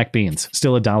 And black beans,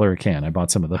 still $1 a can. I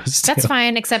bought some of those too. That's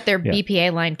fine, except they're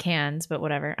BPA line cans, but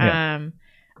whatever. Yeah.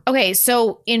 Okay,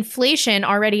 so inflation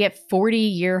already at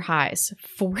 40-year highs.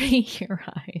 40-year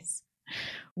highs.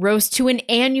 Rose to an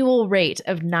annual rate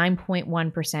of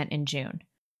 9.1% in June.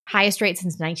 Highest rate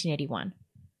since 1981.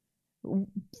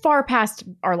 Far past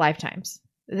our lifetimes.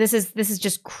 This is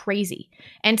just crazy.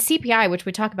 And CPI, which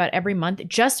we talk about every month,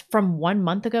 just from 1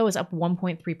 month ago is up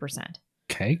 1.3%.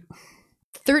 Okay.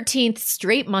 13th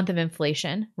straight month of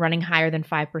inflation, running higher than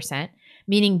 5%,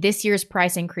 meaning this year's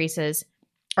price increases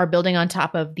are building on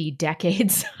top of the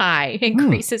decades high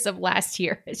increases of last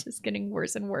year. It's just getting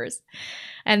worse and worse.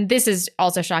 And this is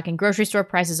also shocking. Grocery store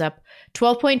prices up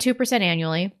 12.2%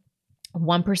 annually,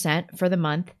 1% for the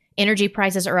month. Energy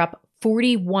prices are up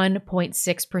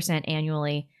 41.6%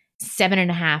 annually,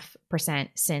 7.5%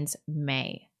 since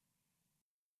May.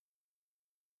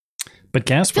 But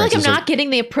gas I feel like prices I'm not getting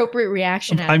the appropriate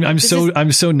reaction. I'm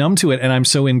so numb to it, and I'm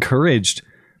so encouraged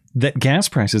that gas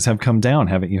prices have come down.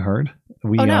 Haven't you heard?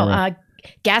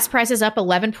 Gas prices up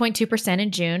 11.2%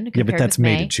 in June. Yeah, but that's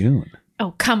May to June.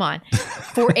 Oh, come on.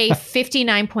 For a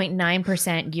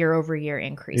 59.9% year over year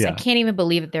increase. Yeah. I can't even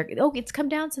believe that it's come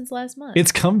down since last month.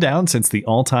 It's come down since the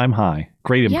all-time high.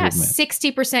 Great improvement. Yeah,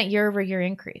 60% year over year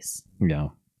increase. Yeah.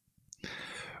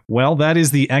 Well, that is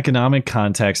the economic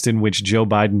context in which Joe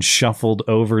Biden shuffled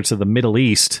over to the Middle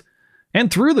East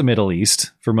and through the Middle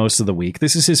East for most of the week.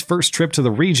 This is his first trip to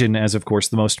the region as, of course,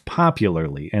 the most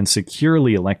popularly and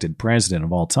securely elected president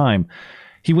of all time.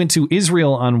 He went to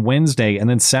Israel on Wednesday and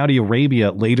then Saudi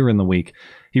Arabia later in the week.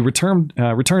 He returned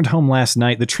home last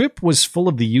night. The trip was full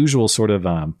of the usual sort of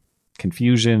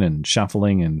confusion and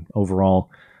shuffling and overall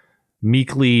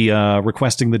meekly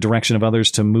requesting the direction of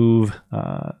others to move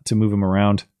him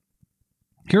around.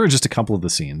 Here are just a couple of the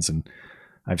scenes, and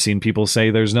I've seen people say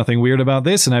there's nothing weird about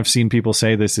this, and I've seen people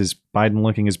say this is Biden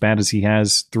looking as bad as he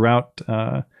has throughout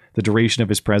the duration of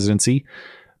his presidency.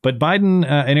 But Biden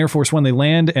and Air Force One, they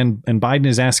land, and Biden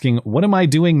is asking, "What am I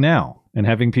doing now?" and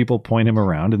having people point him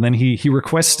around. And then he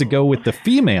requests to go with the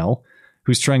female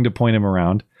who's trying to point him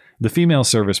around, the female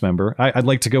service member. I'd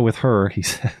like to go with her, he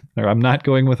said. Or, "I'm not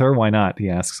going with her. Why not?" he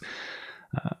asks.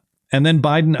 And then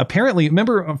Biden apparently,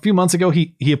 remember a few months ago,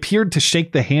 he appeared to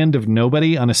shake the hand of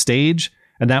nobody on a stage,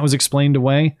 and that was explained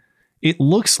away. It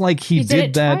looks like he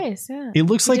did that. Twice, yeah. It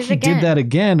looks like he did that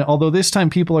again, although this time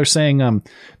people are saying,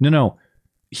 no.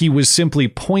 He was simply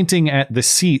pointing at the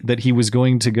seat that he was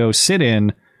going to go sit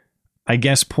in, I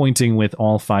guess pointing with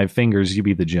all 5 fingers. You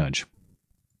be the judge.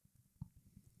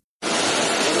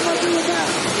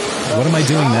 What am I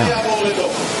doing now?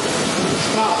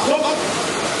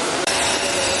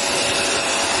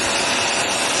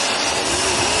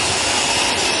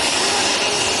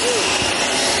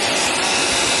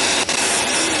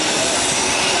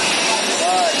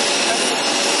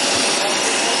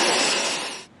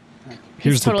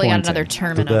 Here's He's totally the got another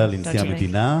term in him, don't you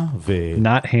think?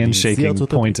 Not handshaking,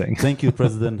 pointing. Thank you,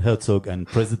 President Herzog and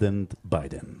President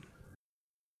Biden.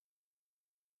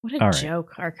 What a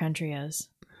joke our country is.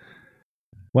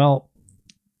 Well,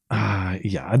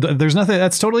 yeah, there's nothing.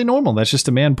 That's totally normal. That's just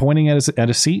a man pointing at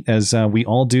a seat, as we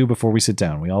all do before we sit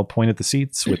down. We all point at the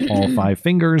seats with all 5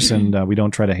 fingers, and we don't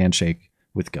try to handshake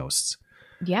with ghosts.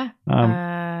 Yeah.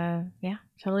 Yeah.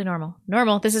 Totally normal.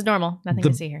 This is normal. Nothing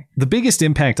to see here. The biggest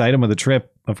impact item of the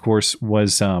trip, of course,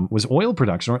 was oil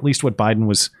production, or at least what Biden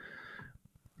was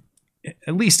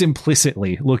at least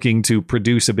implicitly looking to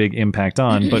produce a big impact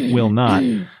on, but will not.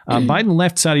 Biden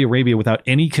left Saudi Arabia without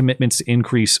any commitments to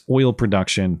increase oil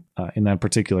production in that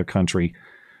particular country.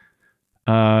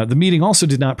 The meeting also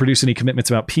did not produce any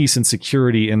commitments about peace and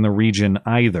security in the region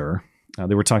either.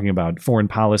 They were talking about foreign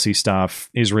policy stuff,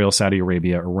 Israel, Saudi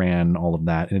Arabia, Iran, all of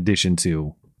that, in addition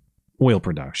to oil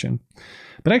production.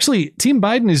 But actually, Team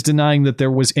Biden is denying that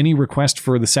there was any request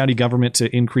for the Saudi government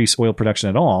to increase oil production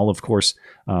at all. Of course,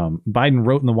 Biden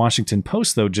wrote in the Washington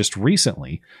Post, though, just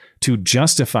recently, to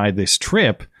justify this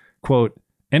trip, quote,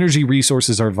 "Energy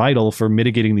resources are vital for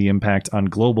mitigating the impact on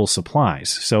global supplies."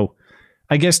 So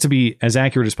I guess to be as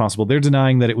accurate as possible, they're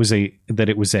denying that it was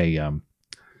a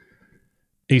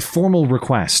formal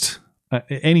request,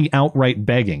 any outright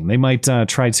begging. They might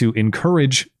try to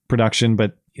encourage production,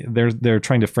 but they're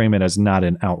trying to frame it as not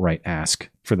an outright ask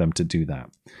for them to do that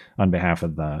on behalf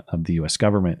of the U.S.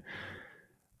 government.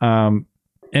 And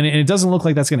it doesn't look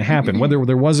like that's going to happen. Whether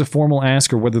there was a formal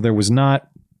ask or whether there was not,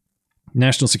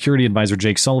 National Security Advisor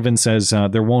Jake Sullivan says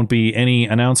there won't be any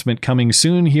announcement coming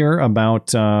soon here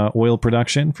about oil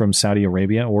production from Saudi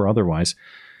Arabia or otherwise.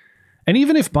 And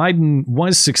even if Biden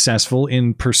was successful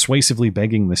in persuasively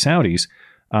begging the Saudis,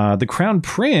 the Crown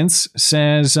Prince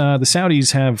says the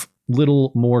Saudis have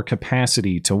little more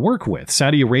capacity to work with.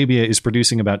 Saudi Arabia is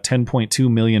producing about 10.2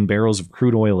 million barrels of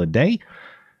crude oil a day,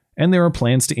 and there are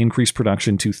plans to increase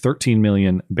production to 13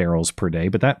 million barrels per day.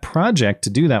 But that project to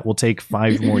do that will take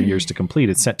 5 more years to complete.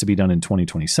 It's set to be done in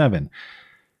 2027.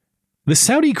 The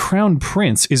Saudi Crown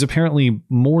Prince is apparently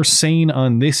more sane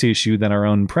on this issue than our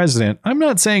own president. I'm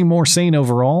not saying more sane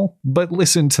overall, but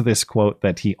listen to this quote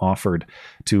that he offered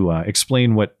to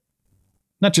explain what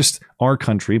not just our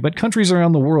country, but countries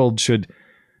around the world should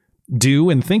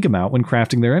do and think about when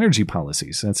crafting their energy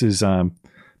policies. This is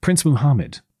Prince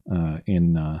Mohammed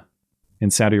in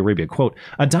Saudi Arabia. Quote,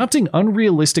 "Adopting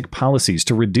unrealistic policies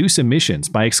to reduce emissions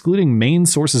by excluding main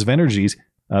sources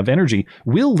of energy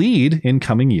will lead in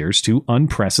coming years to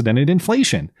unprecedented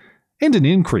inflation and an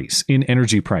increase in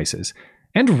energy prices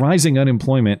and rising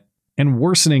unemployment and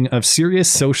worsening of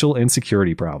serious social and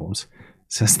security problems,"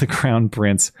 says the Crown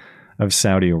Prince of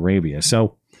Saudi Arabia.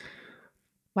 So,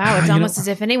 wow, it's almost as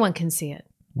if anyone can see it.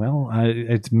 Well,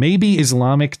 maybe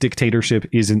Islamic dictatorship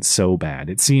isn't so bad.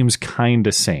 It seems kind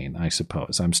of sane, I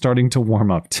suppose. I'm starting to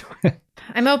warm up to it.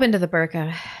 I'm open to the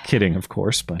burqa. Kidding, of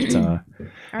course, but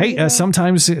hey,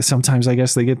 sometimes I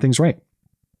guess they get things right.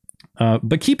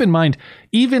 But keep in mind,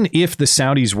 even if the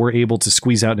Saudis were able to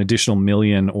squeeze out an additional 1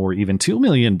 million or even 2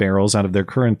 million barrels out of their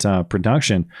current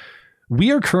production, we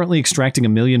are currently extracting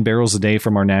 1 million barrels a day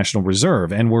from our national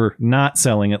reserve, and we're not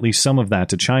selling at least some of that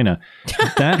to China.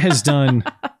 That has done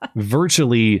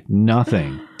virtually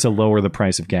nothing to lower the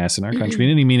price of gas in our country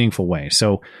in any meaningful way.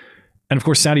 So, and of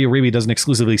course, Saudi Arabia doesn't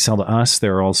exclusively sell to us.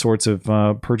 There are all sorts of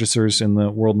purchasers in the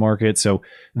world market. So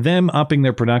them upping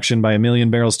their production by 1 million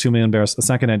barrels, 2 million barrels, that's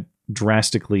not going to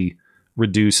drastically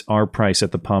reduce our price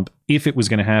at the pump if it was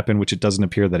going to happen, which it doesn't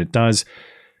appear that it does.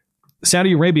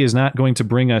 Saudi Arabia is not going to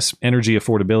bring us energy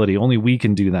affordability. Only we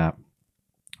can do that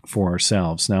for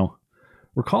ourselves. Now,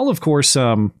 recall, of course,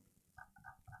 that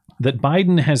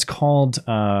Biden has called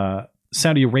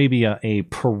Saudi Arabia a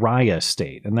pariah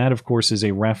state. And that, of course, is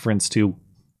a reference to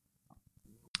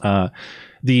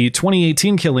the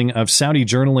 2018 killing of Saudi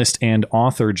journalist and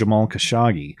author Jamal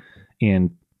Khashoggi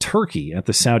in Turkey at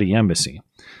the Saudi embassy.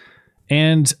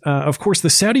 And, of course, the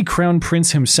Saudi crown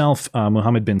prince himself,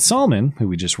 Mohammed bin Salman, who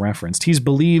we just referenced, he's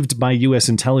believed by U.S.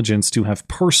 intelligence to have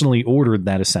personally ordered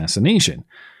that assassination.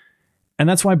 And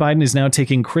that's why Biden is now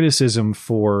taking criticism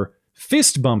for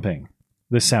fist bumping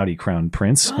the Saudi crown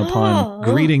prince upon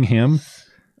greeting him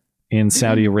in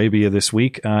Saudi Arabia this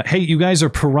week. Hey, you guys are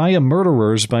pariah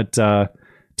murderers, but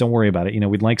don't worry about it. You know,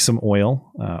 we'd like some oil.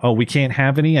 We can't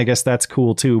have any? I guess that's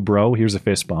cool too, bro. Here's a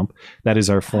fist bump. That is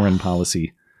our foreign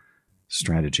policy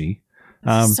strategy.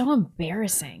 So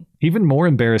embarrassing. Even more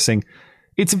embarrassing.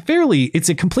 It's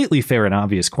a completely fair and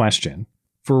obvious question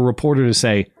for a reporter to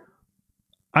say,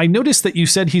 I noticed that you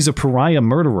said he's a pariah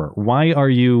murderer. Why are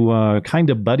you kind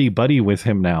of buddy-buddy with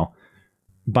him now?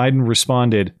 Biden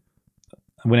responded,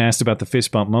 when asked about the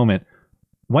fist bump moment,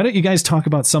 why don't you guys talk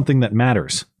about something that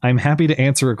matters? I'm happy to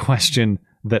answer a question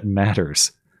that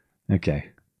matters. Okay.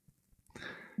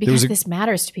 Because this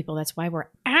matters to people. That's why we're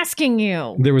asking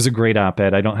you. There was a great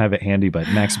op-ed. I don't have it handy, but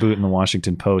Max Boot in the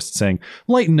Washington Post saying,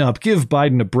 lighten up, give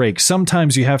Biden a break.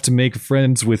 Sometimes you have to make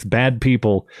friends with bad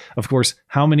people. Of course,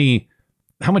 how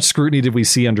much scrutiny did we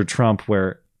see under Trump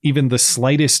where even the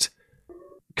slightest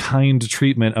kind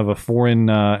treatment of a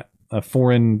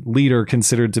foreign leader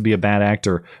considered to be a bad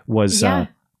actor was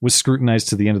scrutinized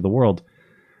to the end of the world?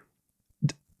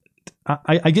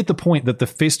 I get the point that the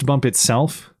fist bump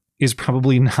itself is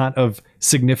probably not of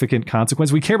significant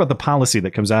consequence. We care about the policy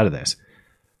that comes out of this.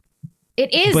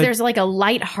 It is. There's like a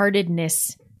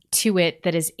lightheartedness to it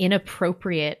that is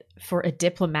inappropriate for a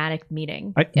diplomatic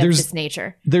meeting of this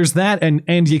nature. There's that,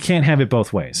 and you can't have it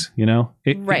both ways, you know?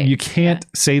 Right. You can't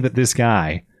say that this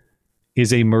guy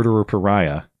is a murderer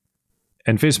pariah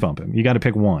and fist bump him. You got to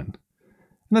pick one. And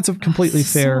that's a completely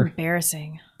fair... So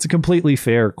embarrassing. It's a completely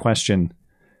fair question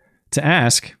to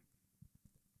ask.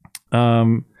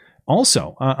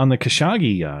 Also, on the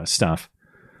Khashoggi stuff,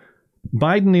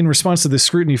 Biden, in response to this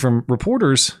scrutiny from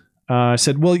reporters,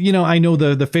 said, well, you know, I know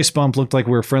the fist bump looked like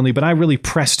we were friendly, but I really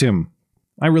pressed him.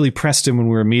 When we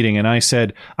were meeting, and I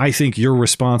said, I think you're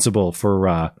responsible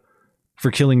for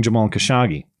killing Jamal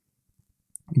Khashoggi.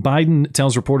 Biden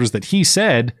tells reporters that he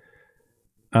said,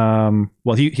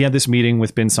 he had this meeting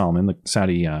with bin Salman, the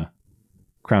Saudi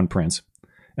crown prince.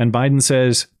 And Biden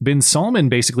says bin Salman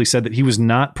basically said that he was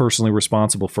not personally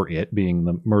responsible for it being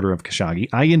the murder of Khashoggi.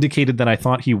 I indicated that I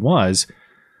thought he was.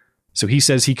 So he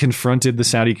says he confronted the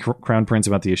Saudi crown prince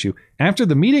about the issue. After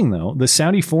the meeting, though, the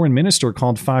Saudi foreign minister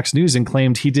called Fox News and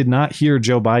claimed he did not hear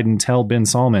Joe Biden tell bin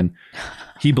Salman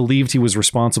he believed he was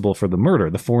responsible for the murder.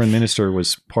 The foreign minister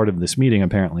was part of this meeting,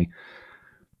 apparently.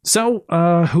 So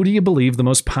who do you believe, the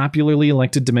most popularly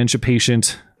elected dementia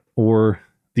patient or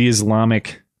the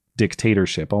Islamic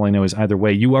dictatorship? All I know is either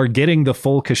way, you are getting the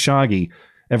full Khashoggi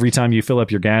every time you fill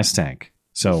up your gas tank.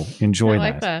 So enjoy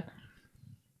that.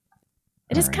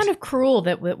 It is kind of cruel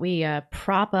that we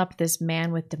prop up this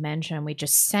man with dementia and we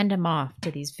just send him off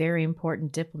to these very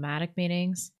important diplomatic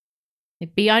meetings.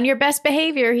 Be on your best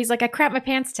behavior. He's like, I crapped my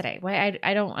pants today. Why?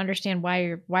 I don't understand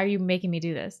why are you making me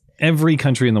do this? Every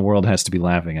country in the world has to be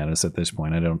laughing at us at this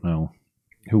point. I don't know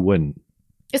who wouldn't.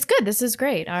 It's good. This is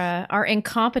great. Our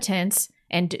incompetence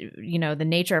and, you know, the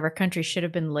nature of our country should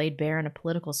have been laid bare on a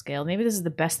political scale. Maybe this is the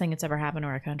best thing that's ever happened to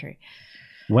our country.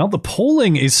 Well, the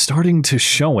polling is starting to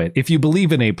show it. If you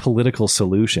believe in a political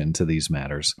solution to these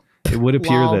matters, It would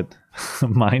appear Lol. that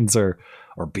minds are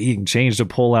being changed. A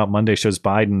poll out Monday shows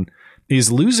Biden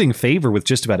is losing favor with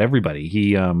just about everybody.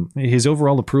 His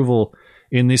overall approval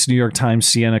in this New York Times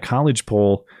Siena College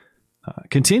poll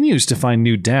continues to find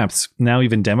new depths. Now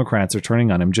even Democrats are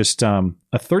turning on him. Just a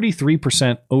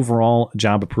 33% overall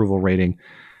job approval rating.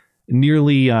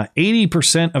 Nearly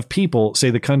 80% of people say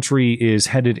the country is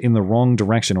headed in the wrong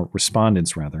direction, or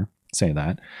respondents rather say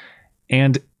that.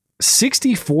 And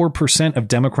 64% of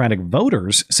Democratic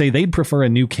voters say they'd prefer a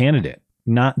new candidate,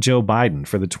 not Joe Biden,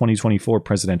 for the 2024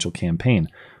 presidential campaign.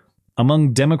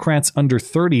 Among Democrats under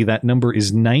 30, that number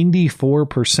is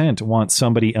 94% want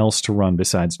somebody else to run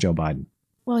besides Joe Biden.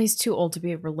 Well, he's too old to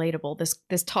be relatable.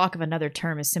 This talk of another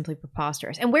term is simply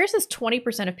preposterous. And where's this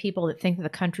 20% of people that think that the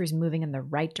country's moving in the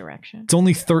right direction? It's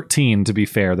only 13, to be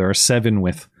fair. There are 7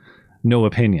 with no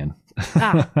opinion.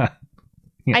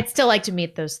 Yeah. I'd still like to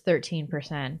meet those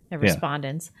 13% of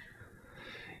respondents.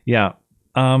 Yeah.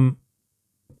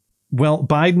 Well,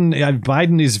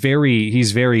 Biden is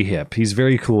he's very hip. He's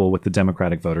very cool with the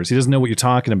Democratic voters. He doesn't know what you're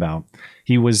talking about.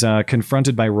 He was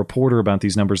confronted by a reporter about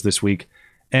these numbers this week.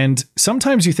 And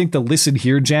sometimes you think the listen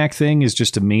here, Jack thing is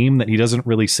just a meme, that he doesn't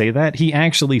really say that. He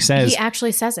actually says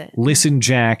it. Listen,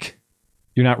 Jack,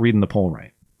 you're not reading the poll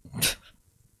right.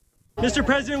 Mr.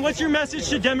 President, what's your message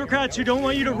to Democrats who don't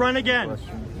want you to run again?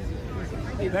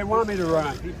 They want me to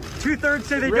run. 2/3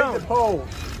 say they don't. Read the polls.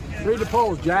 Read the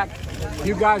polls, Jack.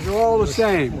 You guys are all the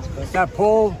same. That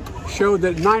poll showed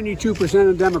that 92%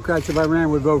 of Democrats, if I ran,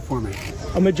 would vote for me.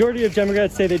 A majority of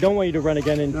Democrats say they don't want you to run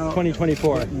again in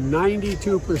 2024.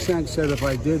 92% said if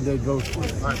I did, they'd vote for me.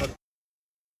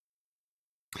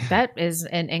 That is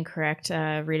an incorrect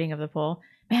reading of the poll.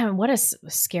 Man, what a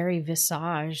scary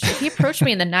visage. If he approached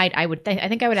me in the night, I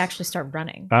think I would actually start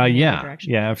running.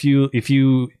 Yeah.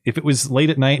 If it was late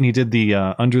at night and he did the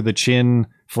under the chin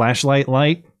flashlight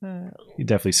light, you'd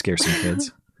definitely scare some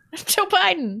kids. Joe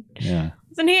Biden. Yeah.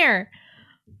 Isn't here.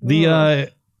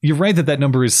 You're right that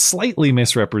number is slightly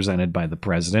misrepresented by the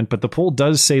president, but the poll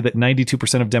does say that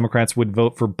 92% of Democrats would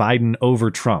vote for Biden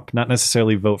over Trump. Not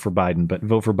necessarily vote for Biden, but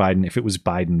vote for Biden if it was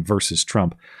Biden versus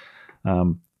Trump.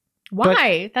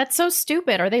 Why? That's so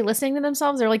stupid. Are they listening to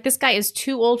themselves? They're like, this guy is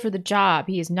too old for the job.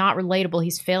 He is not relatable.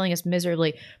 He's failing us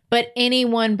miserably. But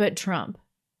anyone but Trump.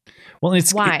 Well,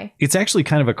 why? It's actually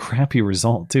kind of a crappy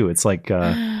result, too. It's like,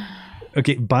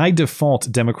 okay, by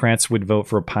default, Democrats would vote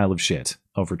for a pile of shit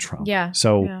over Trump. Yeah.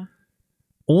 So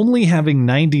only having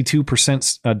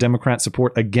 92% Democrat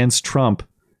support against Trump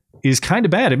is kind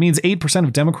of bad. It means 8%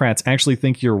 of Democrats actually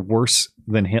think you're worse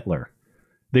than Hitler.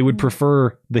 They would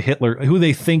prefer the Hitler, who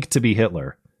they think to be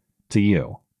Hitler, to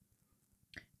you.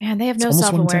 Man, they have no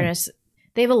self-awareness.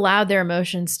 They've allowed their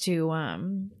emotions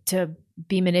to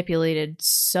be manipulated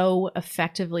so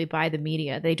effectively by the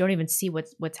media. They don't even see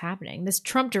what's happening. This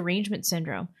Trump derangement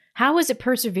syndrome. How has it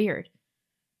persevered?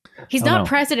 He's not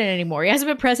president anymore. He hasn't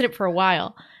been president for a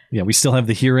while. Yeah, we still have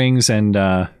the hearings and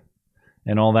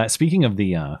all that. Speaking of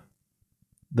the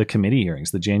committee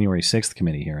hearings, the January 6th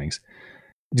committee hearings.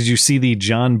 Did you see the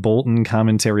John Bolton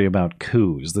commentary about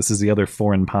coups? This is the other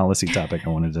foreign policy topic I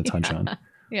wanted to touch on.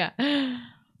 Yeah.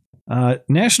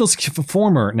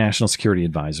 Former National Security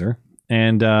Advisor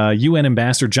and UN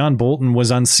Ambassador John Bolton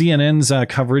was on CNN's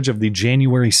coverage of the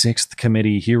January 6th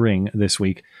committee hearing this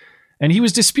week. And he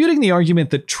was disputing the argument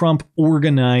that Trump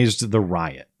organized the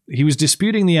riot. He was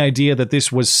disputing the idea that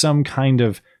this was some kind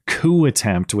of coup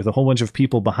attempt with a whole bunch of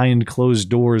people behind closed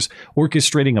doors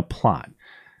orchestrating a plot.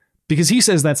 Because he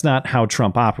says that's not how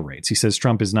Trump operates. He says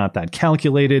Trump is not that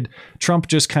calculated. Trump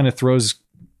just kind of throws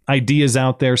ideas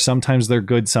out there. Sometimes they're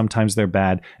good, sometimes they're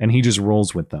bad, and he just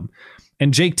rolls with them.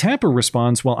 And Jake Tapper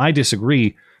responds, well, I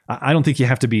disagree. I don't think you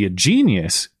have to be a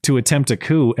genius to attempt a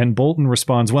coup. And Bolton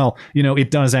responds, well, it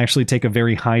does actually take a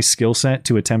very high skill set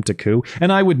to attempt a coup.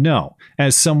 And I would know,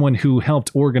 as someone who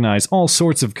helped organize all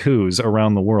sorts of coups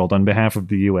around the world on behalf of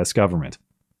the U.S. government.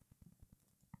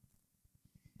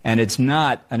 And it's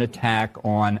not an attack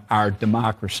on our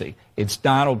democracy. It's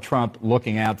Donald Trump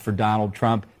looking out for Donald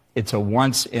Trump. It's a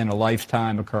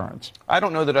once-in-a-lifetime occurrence. I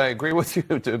don't know that I agree with you.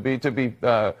 To be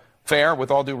fair, with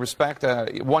all due respect,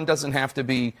 one doesn't have to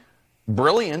be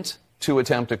brilliant to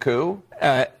attempt a coup.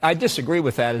 I disagree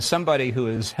with that. As somebody who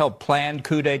has helped plan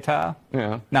coup d'etat,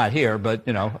 not here, but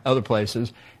other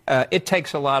places, it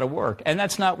takes a lot of work, and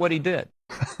that's not what he did.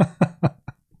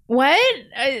 What?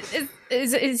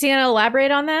 Is he going to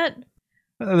elaborate on that?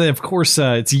 Of course,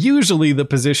 it's usually the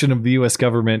position of the U.S.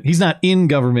 government. He's not in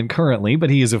government currently, but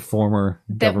he is a former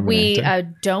government. That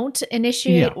we don't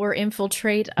initiate or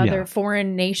infiltrate other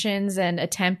foreign nations and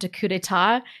attempt a coup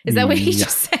d'etat? Is that what he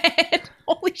just said?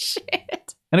 Holy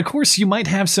shit. And of course, you might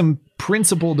have some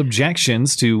principled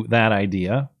objections to that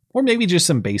idea, or maybe just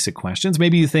some basic questions.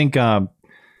 Maybe you think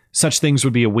such things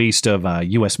would be a waste of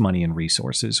U.S. money and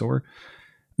resources, or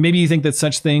maybe you think that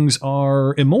such things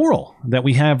are immoral, that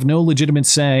we have no legitimate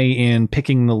say in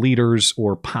picking the leaders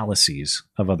or policies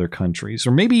of other countries.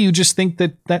 Or maybe you just think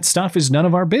that that stuff is none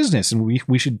of our business and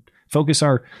we should focus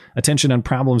our attention on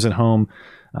problems at home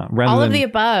rather all than... of the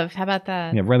above. How about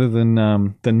that? Yeah, rather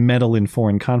than meddle in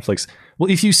foreign conflicts. Well,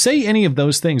 if you say any of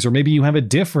those things, or maybe you have a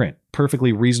different,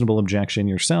 perfectly reasonable objection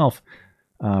yourself,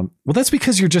 well, that's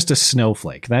because you're just a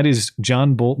snowflake. That is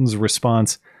John Bolton's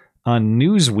response on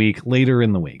Newsweek later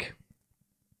in the week.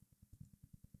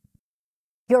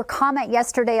 Your comment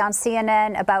yesterday on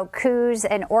CNN about coups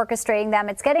and orchestrating them,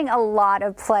 it's getting a lot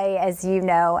of play, as you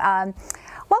know.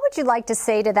 What would you like to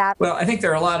say to that? Well, I think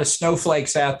there are a lot of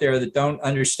snowflakes out there that don't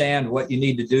understand what you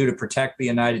need to do to protect the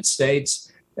United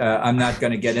States. I'm not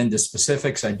going to get into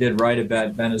specifics. I did write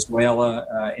about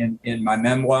Venezuela in my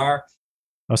memoir.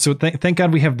 Oh, so thank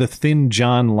God we have the Thin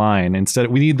John line instead.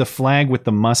 We need the flag with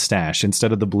the mustache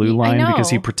instead of the blue line because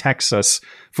he protects us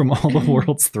from all the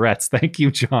world's threats. Thank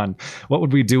you, John. What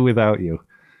would we do without you?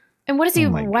 And what is he?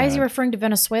 Why is he referring to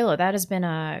Venezuela? That has been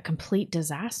a complete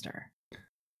disaster.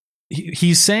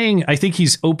 He's saying, I think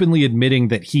he's openly admitting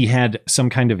that he had some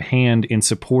kind of hand in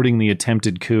supporting the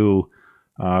attempted coup,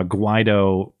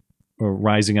 Guaido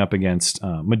rising up against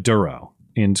Maduro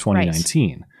in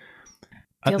 2019. Right.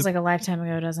 Feels like a lifetime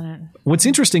ago, doesn't it? What's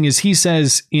interesting is he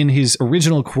says in his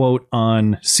original quote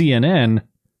on CNN,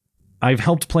 I've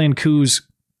helped plan coups,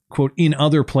 quote, in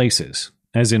other places,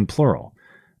 as in plural.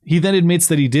 He then admits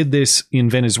that he did this in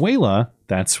Venezuela.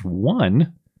 That's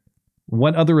one.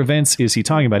 What other events is he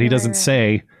talking about? He doesn't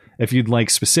say. If you'd like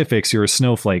specifics, you're a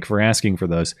snowflake for asking for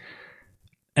those.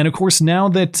 And of course, now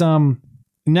that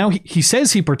now he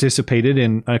says he participated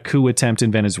in a coup attempt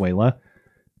in Venezuela,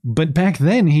 but back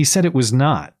then he said it was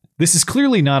not. This is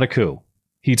clearly not a coup,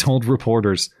 he told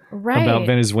reporters about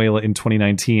Venezuela in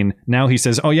 2019. Now he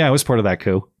says, oh yeah, I was part of that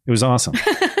coup. It was awesome.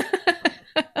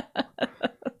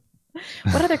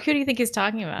 What other coup do you think he's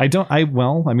talking about?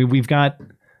 I mean, we've got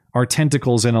our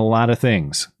tentacles in a lot of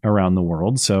things around the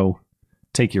world, so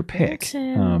take your pick.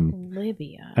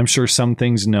 Libya. I'm sure some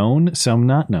things known, some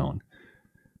not known.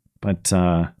 But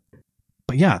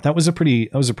yeah, that was a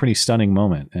pretty stunning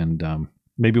moment, and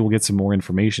maybe we'll get some more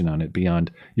information on it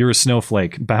beyond you're a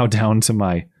snowflake, bow down to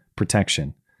my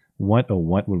protection. What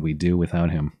would we do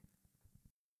without him?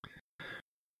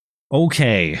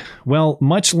 Okay, well,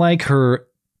 much like her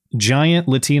giant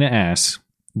Latina ass,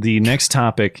 the next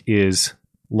topic is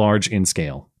large in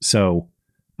scale. So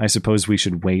I suppose we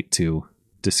should wait to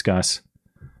discuss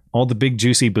all the big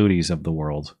juicy booties of the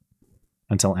world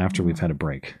until after we've had a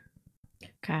break.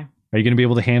 Okay. Are you going to be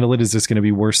able to handle it? Is this going to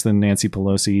be worse than Nancy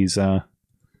Pelosi's?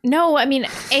 No, I mean,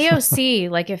 AOC,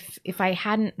 like if I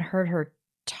hadn't heard her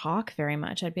talk very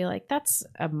much, I'd be like, that's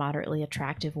a moderately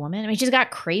attractive woman. I mean, she's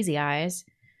got crazy eyes,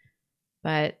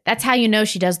 but that's how you know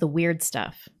she does the weird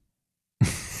stuff.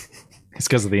 It's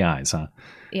because of the eyes, huh?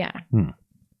 Yeah.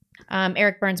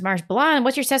 Eric Burns Marsh, Blonde,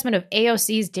 what's your assessment of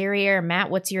AOC's derriere? Matt,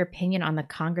 what's your opinion on the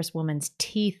Congresswoman's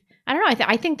teeth? I don't know.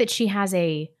 I think that she has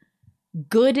a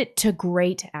good to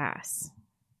great ass.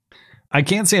 I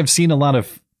can't say I've seen a lot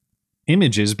of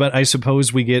images, but I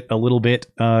suppose we get a little bit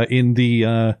in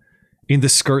the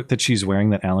skirt that she's wearing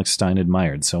that Alex Stein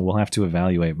admired. So we'll have to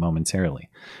evaluate momentarily.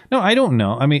 No, I don't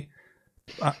know. I mean,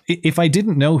 if I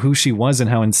didn't know who she was and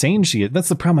how insane she is, that's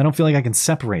the problem. I don't feel like I can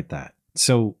separate that.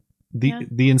 So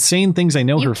the insane things I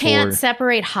know her for. You can't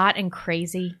separate hot and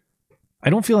crazy. I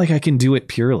don't feel like I can do it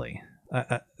purely.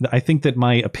 I think that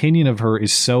my opinion of her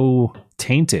is so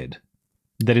tainted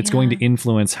that it's going to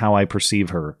influence how I perceive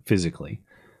her physically.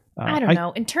 I don't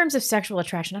know. In terms of sexual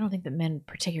attraction, I don't think that men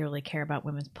particularly care about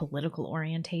women's political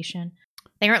orientation.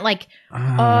 They aren't like,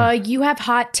 you have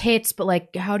hot tits, but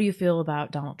like, how do you feel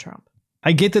about Donald Trump?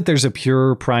 I get that there's a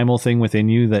pure primal thing within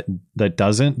you that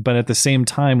doesn't, but at the same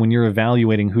time, when you're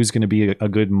evaluating who's going to be a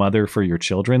good mother for your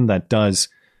children, that does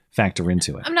factor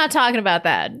into it. I'm not talking about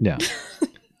that. Yeah.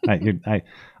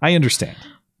 I understand.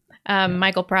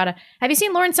 Michael Prada. Have you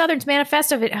seen Lauren Southern's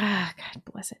manifesto? God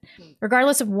bless it.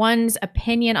 Regardless of one's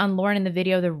opinion on Lauren in the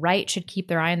video, the right should keep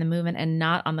their eye on the movement and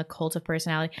not on the cult of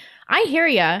personality. I hear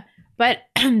ya, but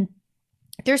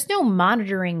there's no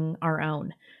monitoring our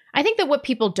own. I think that what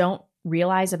people don't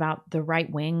realize about the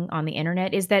right wing on the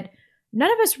internet is that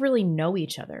none of us really know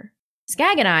each other.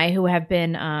 Skag and I, who have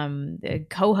been the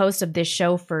co-hosts of this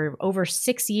show for over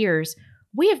 6 years,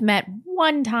 we have met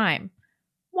one time.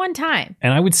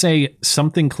 And I would say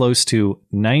something close to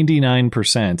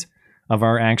 99% of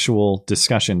our actual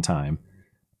discussion time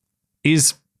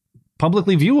is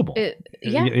publicly viewable.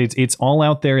 Yeah. It's all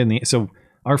out there so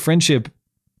our friendship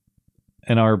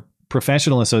and our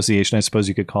professional association, I suppose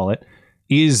you could call it,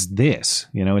 is this.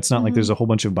 It's not like there's a whole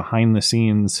bunch of behind the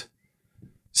scenes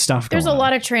stuff There's going a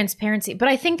lot of transparency, but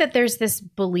I think that there's this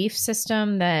belief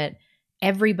system that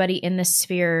everybody in this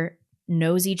sphere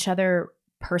knows each other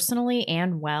personally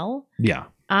and well. Yeah.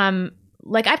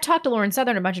 Like I've talked to Lauren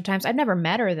Southern a bunch of times. I've never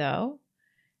met her though.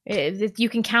 You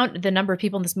can count the number of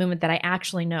people in this movement that I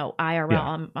actually know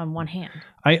IRL on one hand.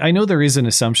 I know there is an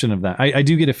assumption of that. I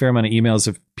do get a fair amount of emails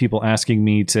of people asking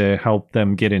me to help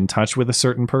them get in touch with a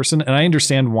certain person. And I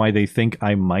understand why they think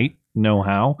I might know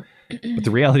how. But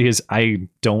the reality is I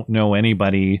don't know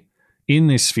anybody in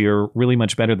this sphere really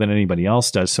much better than anybody else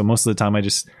does. So most of the time I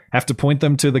just have to point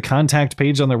them to the contact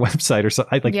page on their website or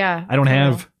something. I don't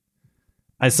have,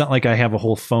 it's not like I have a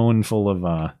whole phone full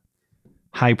of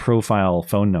high profile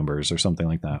phone numbers or something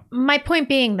like that. My point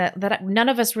being that none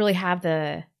of us really have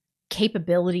the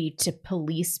capability to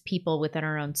police people within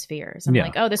our own spheres. I'm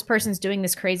like, oh, this person's doing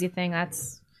this crazy thing. I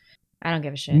don't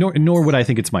give a shit. Nor would I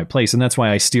think it's my place. And that's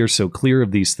why I steer so clear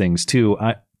of these things too.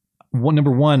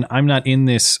 Number one, I'm not in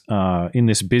this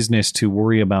business to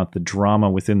worry about the drama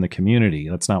within the community.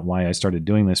 That's not why I started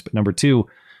doing this. But number two,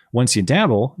 once you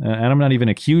dabble, and I'm not even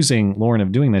accusing Lauren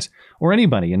of doing this or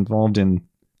anybody involved in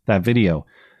that video,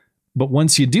 but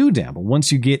once you do dabble,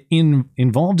 once you get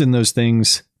involved in those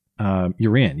things,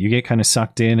 you're in. You get kind of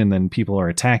sucked in, and then people are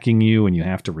attacking you, and you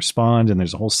have to respond, and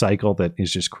there's a whole cycle that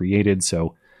is just created.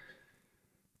 So,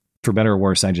 for better or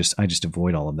worse, I just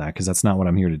avoid all of that because that's not what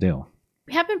I'm here to do.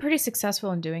 We have been pretty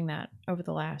successful in doing that over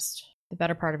the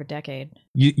better part of a decade.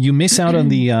 You miss out on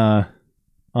the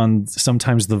on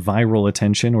sometimes the viral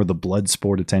attention or the blood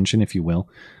sport attention, if you will.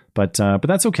 But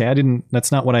that's okay.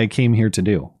 That's not what I came here to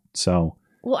do. So.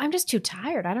 Well, I'm just too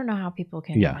tired. I don't know how people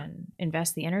can even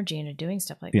invest the energy into doing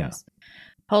stuff like this.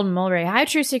 Holden Mulray. Hi,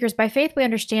 Truth Seekers. By faith, we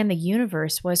understand the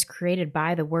universe was created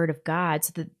by the word of God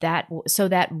so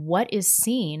that what is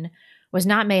seen was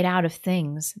not made out of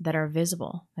things that are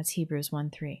visible. That's Hebrews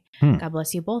 1:3. God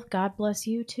bless you both. God bless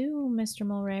you too, Mr.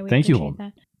 Mulray. Thank you.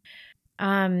 That.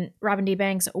 Robin D.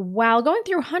 Banks, while going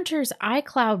through Hunter's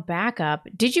iCloud backup,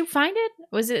 did you find it?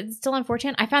 Was it still on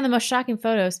 4chan? I found the most shocking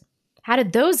photos. How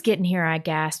did those get in here? I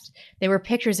gasped. They were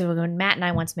pictures of when Matt and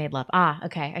I once made love.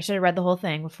 Okay. I should have read the whole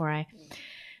thing before I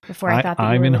thought that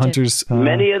I'm in Hunter's.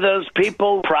 Many of those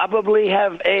people probably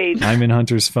have AIDS. I'm in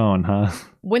Hunter's phone, huh?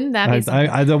 Wouldn't that be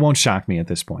that won't shock me at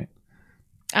this point.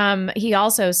 He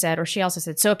also said, or she also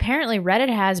said, so apparently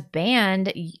Reddit has banned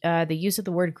the use of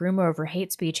the word groomer over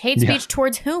hate speech. Hate speech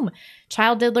towards whom?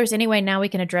 Child diddlers. Anyway, now we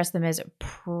can address them as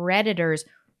predators.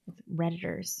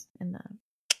 Redditors in the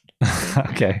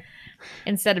okay.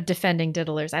 Instead of defending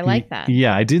diddlers. I like that.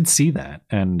 Yeah, I did see that.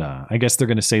 And I guess they're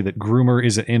going to say that groomer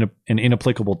is an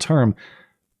inapplicable term.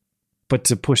 But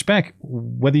to push back,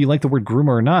 whether you like the word groomer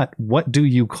or not, what do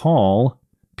you call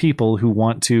people who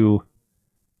want to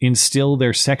instill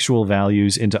their sexual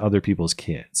values into other people's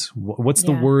kids? What's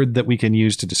the word that we can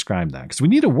use to describe that? Because we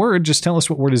need a word. Just tell us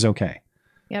what word is okay.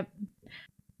 Yep.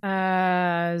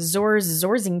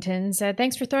 Zorzington said,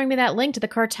 thanks for throwing me that link to the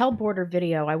cartel border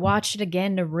video. I watched it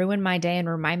again to ruin my day and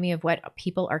remind me of what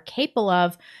people are capable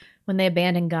of when they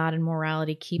abandon God and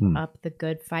morality. Keep up the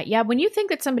good fight. Yeah, when you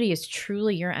think that somebody is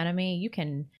truly your enemy, you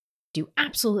can do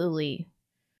absolutely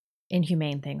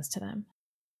inhumane things to them.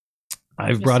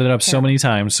 I've brought it up so many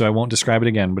times, so I won't describe it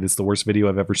again, but it's the worst video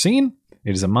I've ever seen.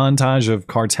 It is a montage of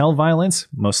cartel violence,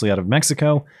 mostly out of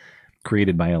Mexico,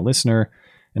 created by a listener.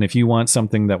 And if you want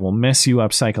something that will mess you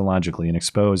up psychologically and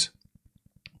expose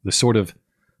the sort of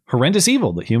horrendous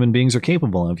evil that human beings are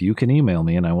capable of, you can email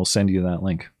me and I will send you that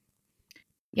link.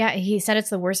 Yeah, he said it's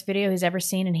the worst video he's ever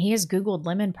seen, and he has Googled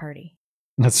Lemon Party.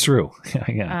 That's true.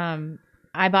 Yeah.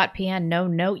 iBot PN,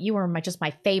 no, you were just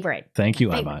my favorite. Thank you,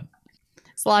 iBot.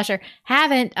 Slosher,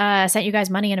 haven't sent you guys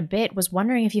money in a bit. Was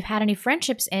wondering if you've had any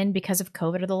friendships end because of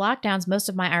COVID or the lockdowns. Most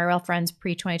of my IRL friends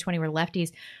pre-2020 were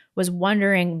lefties. Was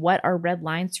wondering what are red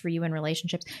lines for you in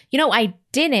relationships. I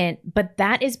didn't, but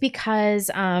that is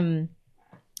because I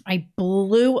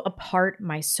blew apart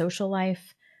my social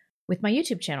life with my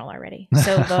YouTube channel already.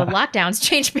 So the lockdowns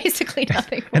changed basically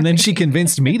nothing. And then she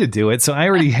convinced me to do it. So I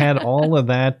already had all of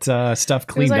that stuff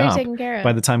cleaned up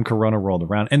by the time Corona rolled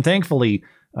around. And thankfully,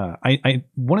 I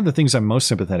one of the things I'm most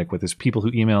sympathetic with is people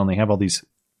who email and they have all these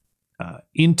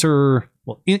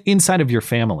inside of your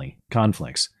family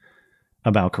conflicts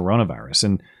about coronavirus.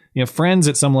 And friends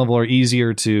at some level are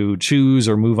easier to choose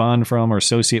or move on from or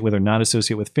associate with or not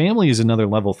associate with. Family is another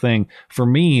level thing. For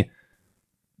me,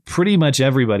 pretty much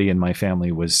everybody in my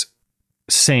family was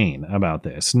sane about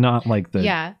this, not like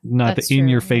the in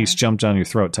your face jumped down your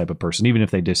throat type of person, even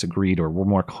if they disagreed or were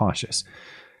more cautious.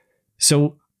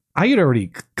 So I had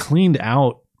already cleaned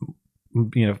out,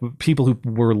 people who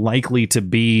were likely to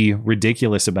be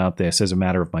ridiculous about this as a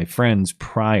matter of my friends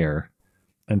prior.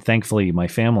 And thankfully my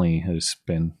family has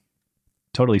been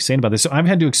totally sane about this. So I've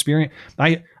had to experience,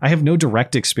 I have no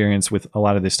direct experience with a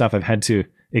lot of this stuff. I've had to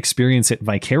experience it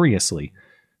vicariously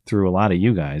through a lot of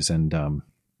you guys. And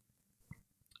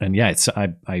yeah, it's,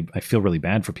 I feel really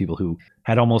bad for people who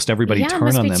had almost everybody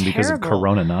turn on them because of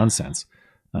Corona nonsense.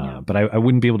 But I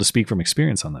wouldn't be able to speak from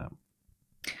experience on that.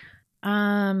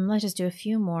 Let's just do a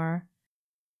few more.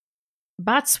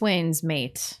 Botswain's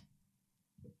mate.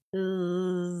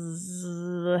 How's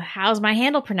my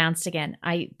handle pronounced again?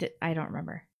 I don't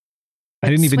remember. I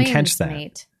didn't even catch that.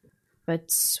 Mate,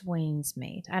 but Swain's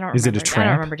mate. I don't remember. Is it a trap? I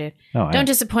don't remember, dude. Don't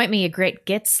disappoint me, you great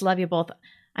gits. Love you both.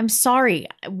 I'm sorry.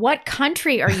 What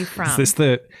country are you from? Is this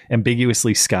the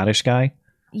ambiguously Scottish guy?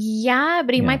 Yeah,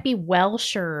 but he might be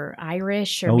Welsh or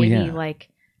Irish or maybe like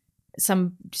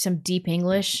some deep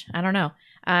English. I don't know.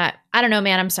 I don't know,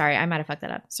 man. I'm sorry. I might have fucked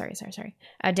that up. Sorry.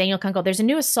 Daniel Kunkel, there's a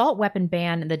new assault weapon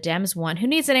ban the Dems want. Who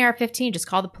needs an AR-15? Just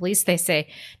call the police, they say.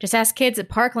 Just ask kids at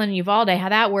Parkland and Uvalde how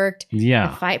that worked. Yeah.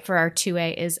 The fight for our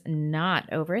 2A is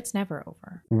not over. It's never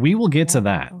over. We will get to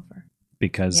that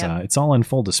because it's all on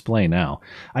full display now.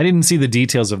 I didn't see the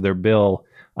details of their bill.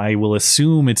 I will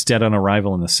assume it's dead on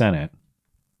arrival in the Senate.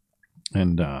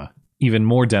 And even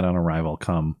more dead on arrival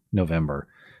come November.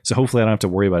 So hopefully I don't have to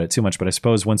worry about it too much. But I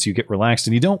suppose once you get relaxed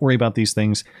and you don't worry about these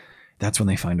things, that's when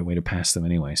they find a way to pass them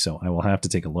anyway. So I will have to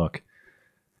take a look.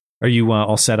 Are you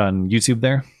all set on YouTube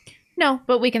there? No,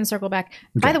 but we can circle back.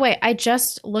 Okay. By the way, I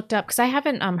just looked up because I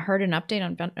haven't heard an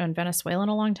update on Venezuela in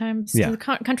a long time. So the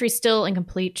country's still in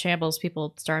complete shambles.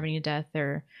 People starving to death. There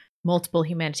are multiple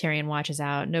humanitarian watches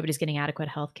out. Nobody's getting adequate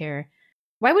health care.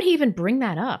 Why would he even bring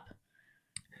that up?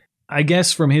 I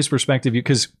guess from his perspective,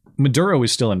 because Maduro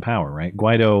is still in power, right?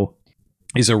 Guaido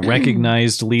is a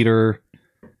recognized leader,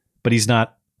 but he's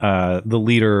not the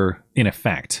leader in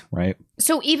effect, right?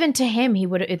 So even to him,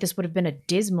 this would have been a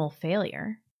dismal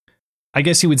failure. I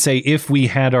guess he would say if we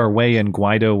had our way and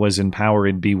Guaido was in power,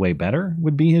 it'd be way better,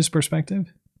 would be his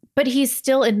perspective. But he's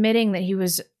still admitting that he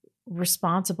was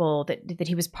responsible, that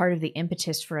he was part of the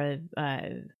impetus for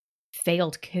a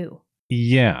failed coup.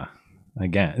 Yeah.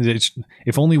 Again,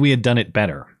 if only we had done it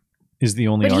better is the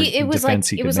only defense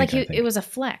he could make. It was a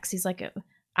flex. He's like,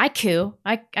 I coup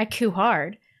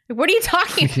hard. What are you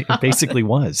talking about? It basically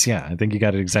was. Yeah, I think you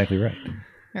got it exactly right.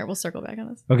 All right, we'll circle back on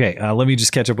this. Okay, let me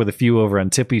just catch up with a few over on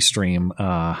Tippy Stream.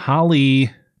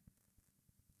 Holly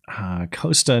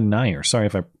Costa Nair, sorry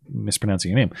if I'm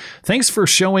mispronouncing your name. Thanks for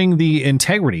showing the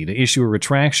integrity to issue a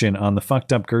retraction on the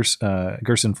fucked up Gerson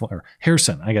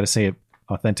I got to say it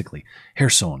authentically,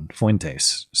 Gerson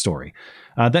Fuentes story.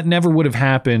 That never would have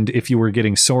happened if you were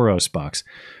getting Soros bucks.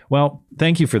 Well,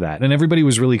 thank you for that. And everybody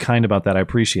was really kind about that. I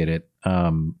appreciate it.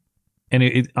 And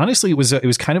honestly, it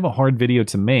was kind of a hard video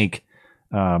to make.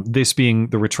 This being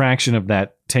the retraction of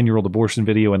that 10-year-old abortion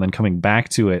video and then coming back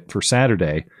to it for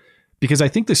Saturday, because I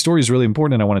think the story is really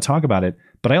important and I want to talk about it,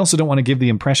 but I also don't want to give the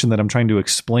impression that I'm trying to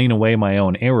explain away my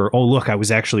own error. Oh, look, I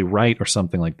was actually right or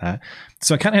something like that.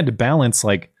 So I kind of had to balance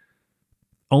like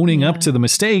owning up to the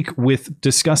mistake with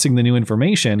discussing the new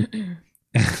information.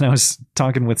 And I was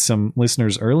talking with some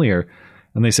listeners earlier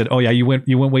and they said, oh yeah, you went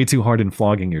way too hard in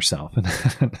flogging yourself.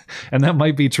 And that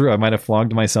might be true. I might have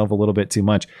flogged myself a little bit too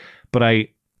much, but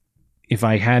if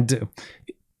I had to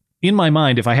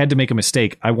make a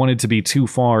mistake, I wanted to be too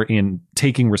far in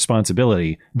taking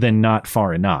responsibility than not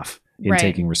far enough in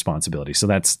taking responsibility. So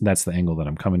that's the angle that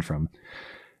I'm coming from.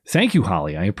 Thank you,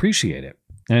 Holly. I appreciate it.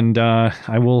 And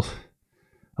I'll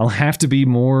have to be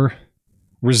more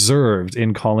reserved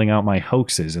in calling out my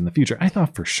hoaxes in the future. I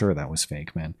thought for sure that was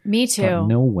fake, man. Me too. But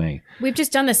no way. We've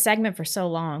just done this segment for so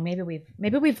long. Maybe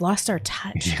we've lost our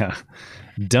touch. Yeah.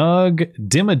 Doug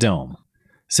Dimmadome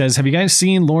says, have you guys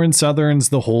seen Lauren Southern's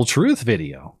The Whole Truth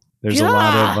video? There's a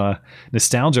lot of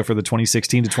nostalgia for the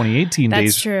 2016 to 2018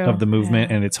 days of the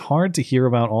movement, and it's hard to hear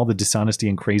about all the dishonesty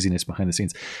and craziness behind the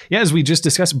scenes. Yeah, as we just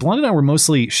discussed, Blunt and I were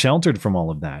mostly sheltered from all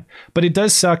of that, but it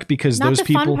does suck because not those the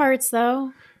people. Fun parts,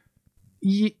 though.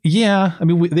 Yeah, I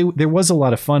mean, there was a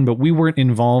lot of fun, but we weren't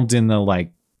involved in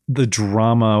the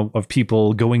drama of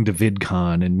people going to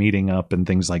VidCon and meeting up and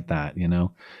things like that. You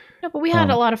know. No, but we had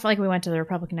a lot of we went to the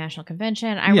Republican National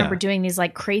Convention. I remember doing these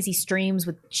crazy streams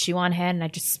with shoe on head, and I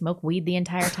just smoked weed the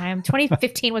entire time.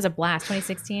 2015 was a blast.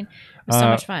 2016 was so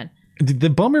much fun. The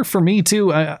bummer for me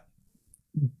too.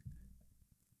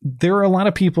 There are a lot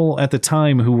of people at the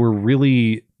time who were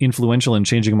really influential in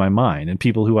changing my mind, and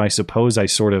people who I suppose I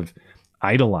sort of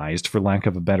idolized, for lack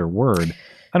of a better word.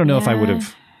 I don't know if I would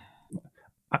have.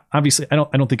 Obviously, I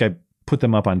don't think I put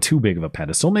them up on too big of a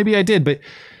pedestal. Maybe I did, but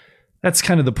that's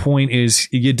kind of the point. Is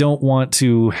you don't want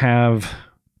to have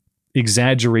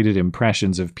exaggerated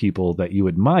impressions of people that you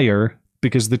admire,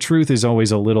 because the truth is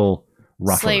always a little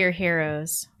rougher. Slay your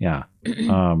heroes. Yeah,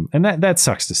 and that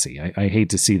sucks to see. I hate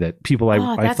to see that people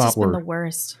I thought were the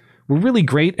worst. Were really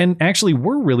great, and actually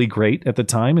were really great at the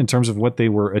time in terms of what they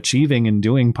were achieving and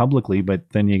doing publicly, but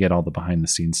then you get all the behind the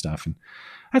scenes stuff, and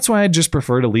that's why I just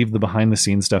prefer to leave the behind the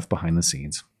scenes stuff behind the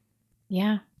scenes.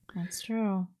 Yeah, that's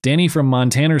true. Danny from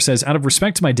Montana says, out of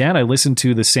respect to my dad, I listened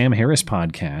to the Sam Harris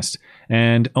podcast,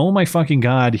 and oh my fucking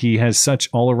God, he has such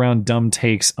all-around dumb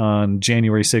takes on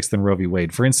January 6th and Roe v.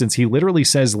 Wade. For instance, he literally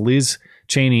says Liz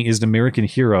Cheney is an American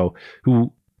hero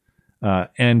who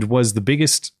and was the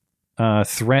biggest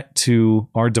threat to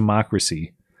our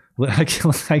democracy. I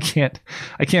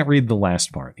can't read the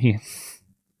last part. He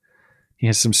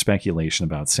has some speculation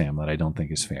about Sam that I don't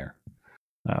think is fair.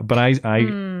 But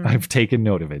I've taken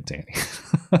note of it, Danny.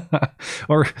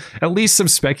 Or at least some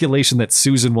speculation that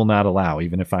Susan will not allow,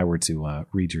 even if I were to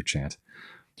read your chat.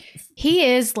 He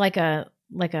is like a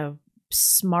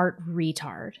smart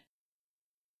retard.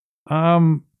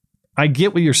 I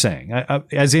get what you're saying,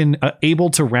 as in able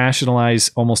to rationalize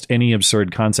almost any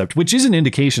absurd concept, which is an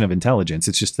indication of intelligence.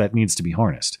 It's just that needs to be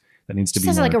harnessed. That needs to be. He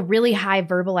has like a really high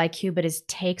verbal IQ, but his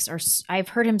takes are. I've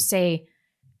heard him say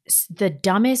the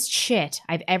dumbest shit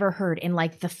I've ever heard in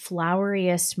like the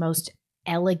floweriest, most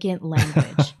elegant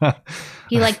language.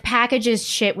 He like packages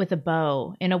shit with a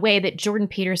bow in a way that Jordan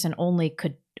Peterson only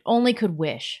could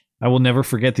wish. I will never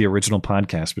forget the original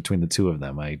podcast between the two of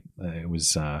them. It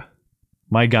was.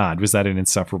 My God, was that an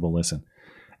insufferable listen?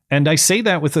 And I say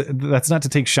that that's not to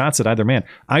take shots at either man.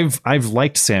 I've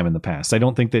liked Sam in the past. I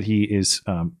don't think that he is.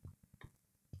 I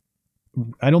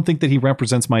don't think that he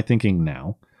represents my thinking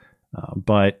now.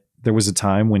 But there was a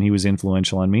time when he was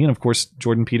influential on me, and of course,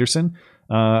 Jordan Peterson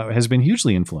has been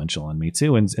hugely influential on me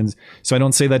too. And so I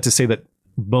don't say that to say that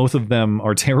both of them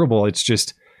are terrible. It's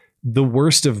just the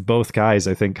worst of both guys,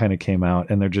 I think, kind of came out,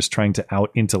 and they're just trying to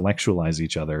out intellectualize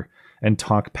each other and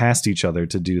talk past each other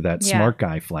to do that smart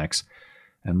guy flex.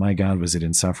 And my God, was it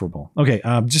insufferable. Okay,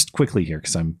 just quickly here,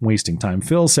 because I'm wasting time.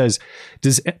 Phil says,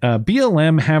 does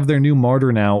BLM have their new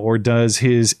martyr now, or does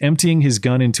his emptying his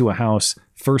gun into a house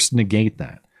first negate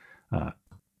that?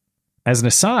 As an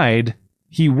aside,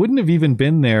 he wouldn't have even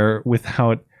been there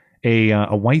without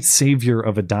a white savior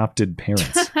of adopted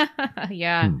parents.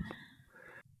 Yeah.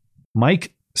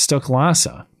 Mike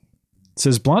Stoklasa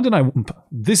says, Blonde and I,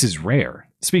 this is rare.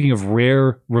 Speaking of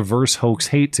rare reverse hoax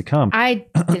hate to come. I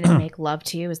didn't make love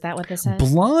to you. Is that what this says?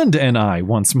 Blonde and I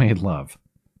once made love.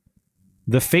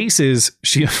 The faces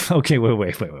she. Okay,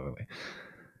 wait.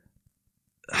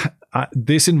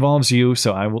 This involves you,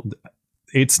 so I will.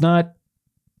 It's not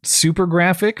super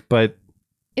graphic, but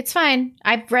it's fine.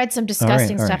 I've read some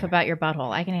disgusting stuff about your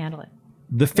butthole. I can handle it.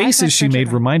 The faces she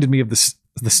made reminded me of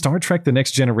the Star Trek: The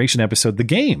Next Generation episode, The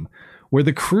Game, where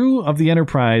the crew of the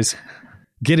Enterprise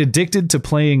get addicted to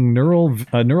playing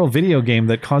a neural video game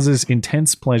that causes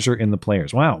intense pleasure in the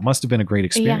players. Wow, must have been a great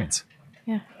experience.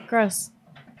 Yeah, gross.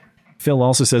 Phil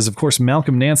also says, of course,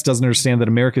 Malcolm Nance doesn't understand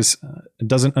America's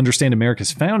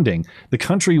founding. The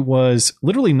country was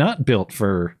literally not built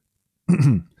for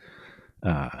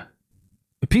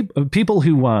people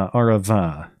who are of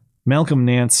Malcolm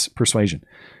Nance persuasion.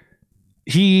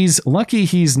 He's lucky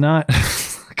he's not.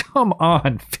 Come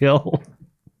on, Phil.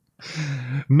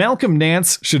 Malcolm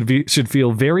Nance should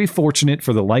feel very fortunate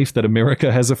for the life that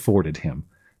America has afforded him.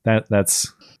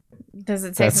 That's. Does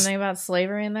it say something about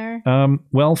slavery in there?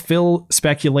 Well, Phil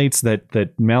speculates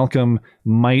that Malcolm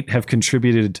might have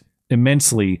contributed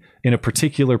immensely in a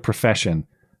particular profession,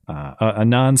 a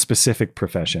non-specific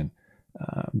profession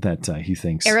that he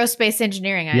thinks. Aerospace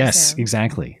engineering, I assume.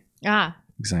 Exactly.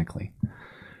 Exactly.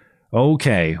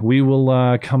 Okay, we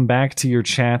will come back to your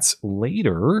chats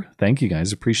later. Thank you,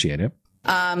 guys. Appreciate it.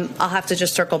 I'll have to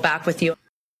just circle back with you.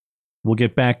 We'll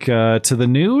get back to the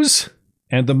news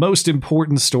and the most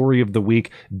important story of the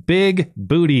week, Big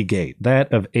Booty Gate,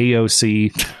 that of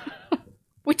AOC.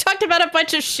 We talked about a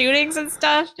bunch of shootings and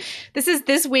stuff. This is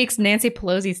this week's Nancy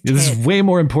Pelosi's This is way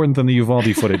more important than the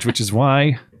Uvalde footage, which is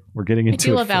why we're getting into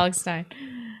it. I do love Alex Stein.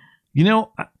 You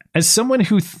know, as someone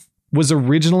who was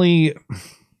originally...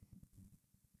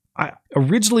 I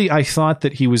thought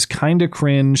that he was kind of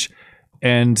cringe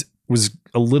and was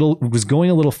going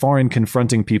a little far in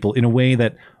confronting people in a way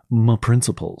that my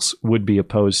principles would be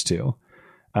opposed to.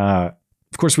 Of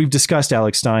course, we've discussed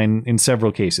Alex Stein in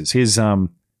several cases. His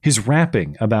his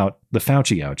rapping about the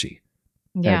Fauci ouchie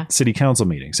at city council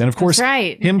meetings. And of course,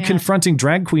 him confronting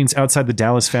drag queens outside the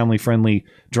Dallas family-friendly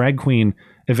drag queen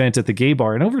event at the gay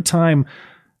bar. And over time,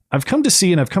 I've come to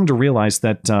see and I've come to realize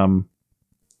that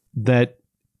that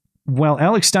while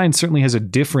Alex Stein certainly has a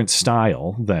different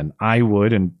style than I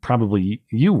would and probably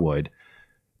you would,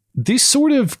 this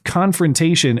sort of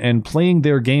confrontation and playing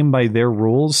their game by their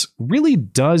rules really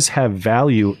does have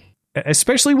value,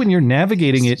 especially when you're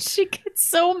navigating it. She gets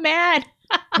so mad.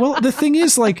 Well, the thing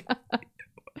is, like,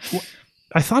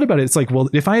 I thought about it. It's like, well,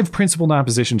 if I have principled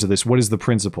opposition to this, what is the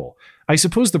principle? I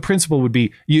suppose the principle would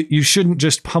be you shouldn't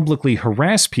just publicly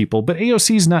harass people, but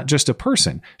AOC is not just a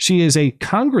person. She is a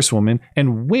congresswoman,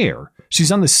 and where?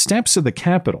 She's on the steps of the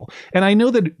Capitol. And I know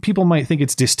that people might think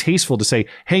it's distasteful to say,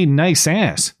 hey, nice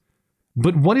ass.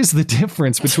 But what is the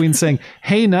difference between saying,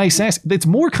 hey, nice ass? It's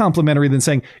more complimentary than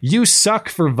saying, you suck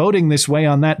for voting this way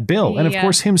on that bill. And of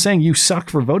course, him saying you suck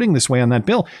for voting this way on that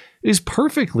bill is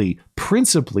perfectly,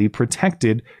 principally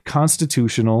protected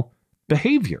constitutional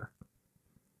behavior.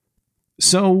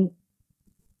 So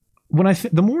when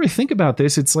the more I think about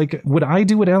this, it's like, would I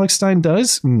do what Alex Stein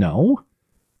does? No.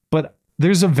 But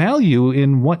there's a value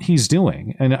in what he's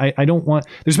doing. And I don't want,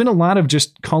 there's been a lot of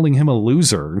just calling him a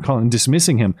loser and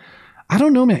dismissing him. I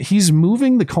don't know, man. He's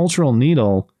moving the cultural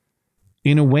needle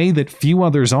in a way that few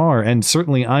others are, and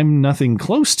certainly I'm nothing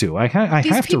close to. I have to respect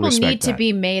that. These people need to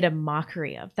be made a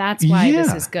mockery of. That's why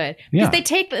this is good. Because they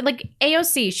take, like,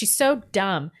 AOC, she's so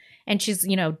dumb, and she's,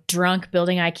 drunk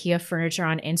building IKEA furniture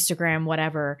on Instagram,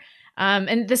 whatever.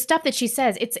 And the stuff that she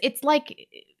says, it's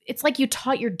like you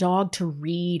taught your dog to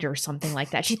read or something like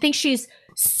that. She thinks she's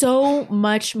so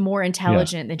much more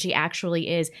intelligent than she actually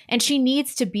is. And she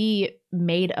needs to be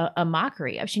made a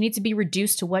mockery of. She needs to be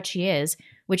reduced to what she is,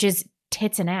 which is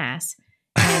tits and ass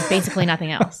and basically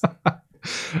nothing else.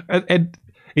 And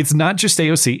it's not just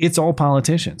AOC, it's all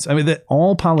politicians. I mean,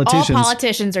 all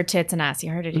politicians are tits and ass.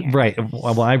 You heard it here. Right.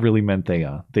 Well, I really meant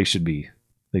they should be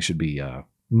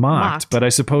mocked. But I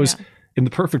suppose in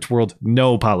the perfect world,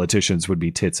 no politicians would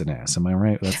be tits and ass. Am I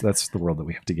right? That's the world that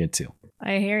we have to get to.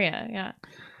 I hear you. Yeah.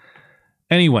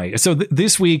 Anyway, so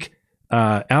this week,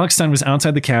 Alex Stein was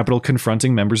outside the Capitol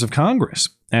confronting members of Congress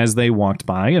as they walked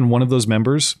by. And one of those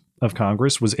members of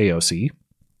Congress was AOC.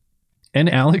 And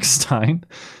Alex Stein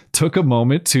took a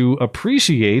moment to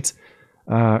appreciate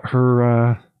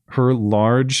her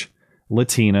large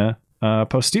Latina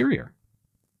posterior.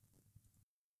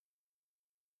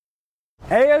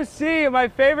 AOC, my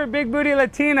favorite big booty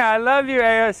Latina. I love you,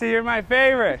 AOC. You're my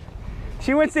favorite.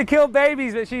 She wants to kill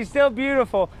babies, but she's still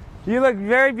beautiful. You look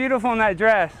very beautiful in that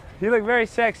dress. You look very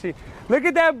sexy. Look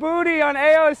at that booty on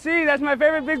AOC. That's my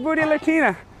favorite big booty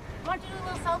Latina. I want to do a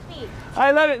little selfie.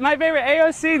 I love it. My favorite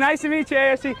AOC. Nice to meet you,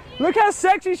 AOC. Look how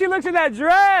sexy she looks in that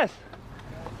dress.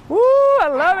 Woo, I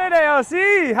love it,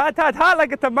 AOC. Hot, hot, hot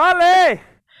like a tamale.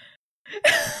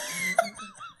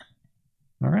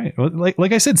 All right. Well,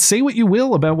 like I said, say what you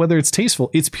will about whether it's tasteful.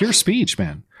 It's pure speech,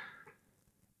 man.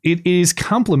 It is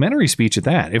complimentary speech at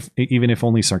that, even if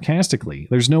only sarcastically.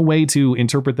 There's no way to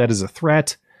interpret that as a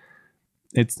threat.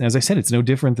 It's, as I said, it's no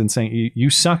different than saying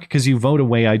you suck because you vote a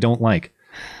way I don't like.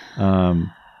 And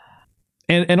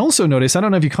also notice, I don't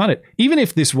know if you caught it, even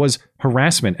if this was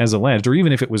harassment as alleged, or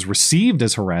even if it was received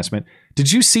as harassment,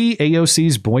 did you see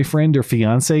AOC's boyfriend or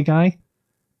fiance guy?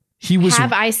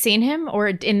 Have I seen him or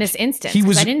in this instance?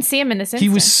 I didn't see him in this instance.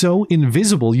 He was so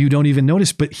invisible you don't even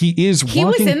notice, but he is walking. He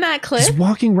was in that clip? He's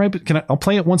walking right. I'll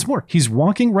play it once more. He's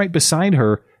walking right beside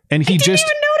her, and he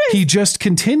just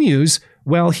continues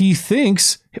while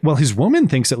his woman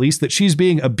thinks at least that she's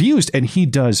being abused, and he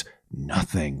does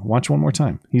nothing. Watch one more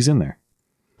time. He's in there.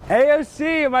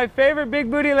 AOC, my favorite big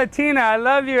booty Latina. I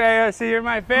love you, AOC. You're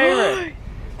my favorite.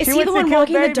 Is he the one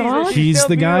walking the dog? He's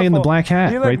the guy in the black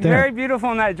hat right there. You look very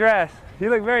beautiful in that dress.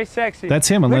 You look very sexy. That's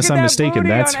him, unless I'm mistaken.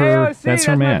 That's her. AOC. That's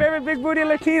her man. My favorite big booty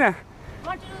Latina. I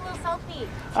want to do a little selfie.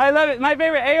 I love it. My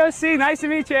favorite AOC. Nice to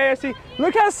meet you, AOC.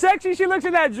 Look how sexy she looks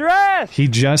in that dress. He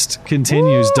just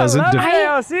continues. I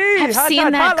have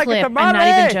seen that clip. I'm not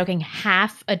even joking.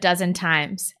 Half a dozen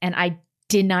times, and I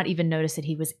did not even notice that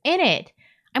he was in it.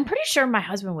 I'm pretty sure my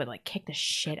husband would kick the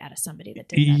shit out of somebody that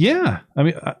did that. Yeah. I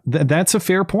mean, that's a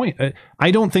fair point. I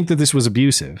don't think that this was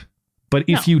abusive, but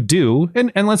if you do,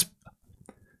 and let's,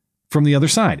 from the other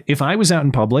side, if I was out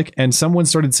in public and someone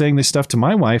started saying this stuff to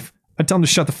my wife, I'd tell him to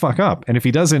shut the fuck up. And if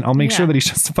he doesn't, I'll make sure that he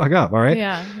shuts the fuck up. All right.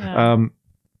 Yeah.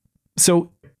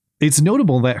 So it's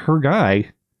notable that her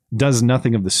guy does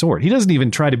nothing of the sort. He doesn't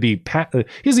even try to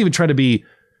be,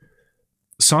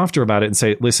 softer about it and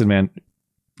say, listen, man,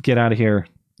 get out of here.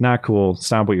 Not cool.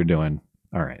 Stop what you're doing.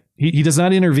 All right. He does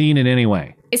not intervene in any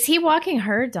way. Is he walking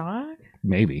her dog?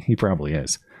 Maybe. He probably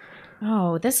is.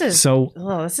 Oh, this is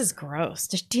gross.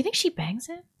 Do you think she bangs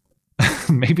it?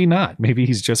 Maybe not. Maybe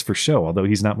he's just for show, although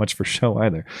he's not much for show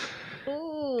either.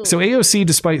 Ooh. So AOC,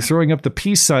 despite throwing up the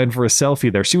peace sign for a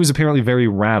selfie there, she was apparently very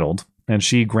rattled, and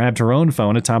she grabbed her own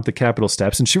phone atop the Capitol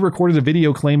steps, and she recorded a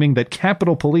video claiming that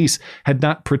Capitol Police had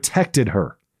not protected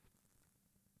her.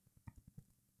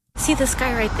 See this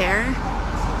guy right there?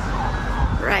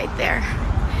 Right there.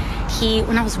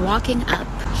 When I was walking up,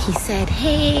 he said,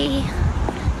 hey,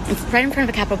 right in front of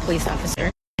a Capitol Police officer.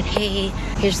 Hey,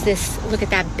 here's this, look at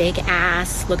that big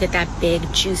ass, look at that big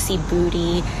juicy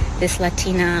booty, this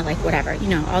Latina, like whatever,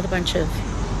 all the bunch of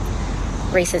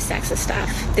racist, sexist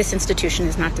stuff. This institution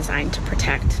is not designed to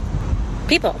protect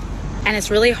people. And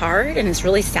it's really hard and it's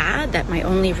really sad that my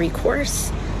only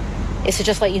recourse is to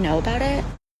just let you know about it.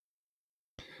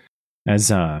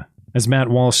 As Matt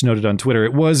Walsh noted on Twitter,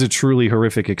 it was a truly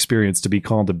horrific experience to be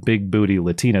called a big booty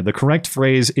Latina. The correct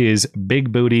phrase is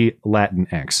big booty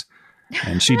Latinx.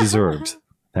 And she deserved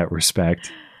that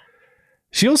respect.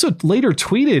 She also later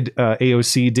tweeted,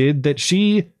 AOC did, that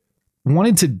she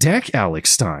wanted to deck Alex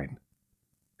Stein.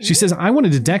 She says, I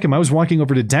wanted to deck him. I was walking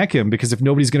over to deck him because if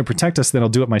nobody's going to protect us, then I'll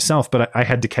do it myself. But I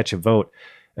had to catch a vote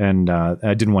and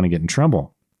I didn't want to get in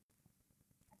trouble.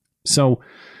 So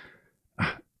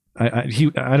she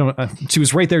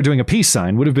was right there doing a peace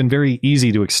sign. Would have been very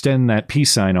easy to extend that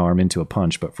peace sign arm into a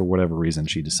punch, but for whatever reason,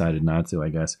 she decided not to, I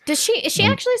guess. Is she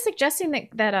actually suggesting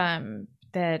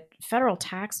that federal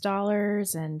tax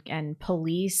dollars and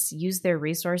police use their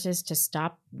resources to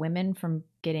stop women from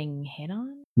getting hit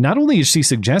on? Not only is she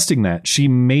suggesting that, she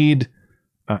made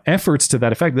efforts to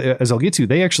that effect. As I'll get to,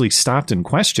 they actually stopped and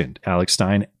questioned Alex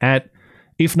Stein at,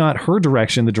 if not her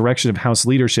direction, the direction of House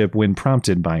leadership when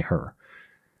prompted by her.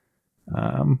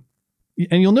 And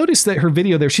you'll notice that her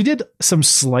video there, she did some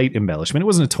slight embellishment. It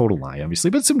wasn't a total lie, obviously,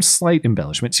 but some slight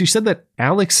embellishment. She said that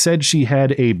Alex said she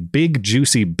had a big,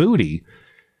 juicy booty,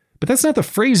 but that's not the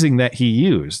phrasing that he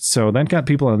used. So that got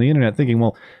people on the internet thinking,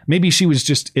 well, maybe she was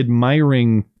just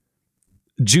admiring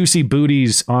juicy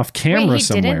booties off camera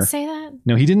somewhere. He didn't say that?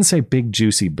 No, he didn't say big,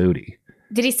 juicy booty.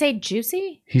 Did he say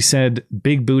juicy? He said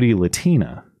big booty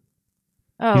Latina.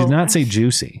 Oh, he did not say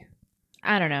juicy.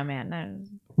 I don't know, man.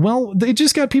 Well, they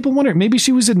just got people wondering. Maybe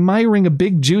she was admiring a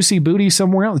big, juicy booty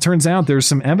somewhere else. It turns out there's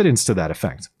some evidence to that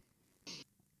effect.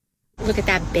 Look at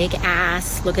that big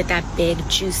ass. Look at that big,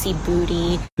 juicy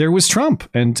booty. There was Trump,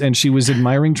 and she was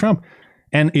admiring Trump.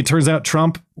 And it turns out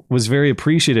Trump was very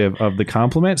appreciative of the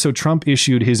compliment, so Trump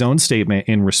issued his own statement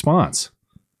in response.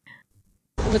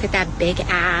 Look at that big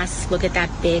ass. Look at that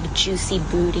big, juicy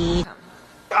booty.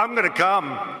 I'm gonna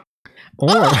come.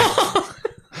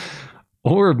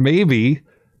 Or maybe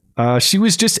she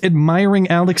was just admiring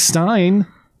Alex Stein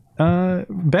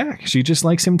back. She just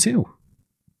likes him too.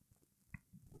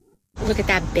 Look at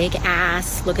that big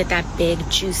ass. Look at that big,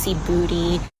 juicy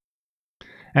booty.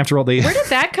 After all, where did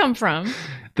that come from?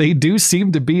 They do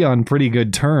seem to be on pretty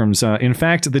good terms. In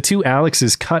fact, the two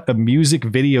Alexes cut a music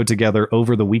video together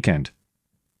over the weekend.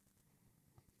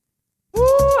 Woo,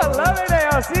 I love it,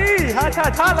 AOC. Hot,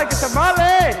 hot, hot like a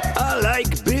tamale. I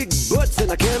like big butts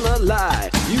and I cannot lie.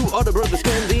 You other brothers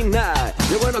can deny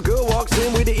that when a girl walks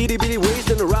in with the itty bitty waist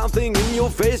and a round thing in your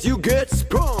face, you get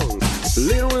sprung.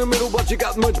 Little in the middle, but you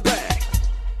got much back.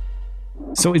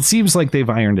 So it seems like they've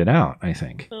ironed it out, I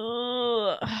think.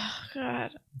 Oh,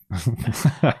 God.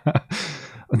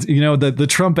 The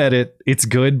Trump edit, it's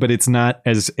good, but it's not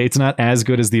as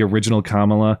good as the original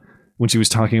Kamala when she was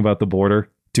talking about the border.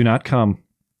 Do not come.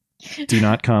 Do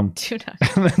not come. Do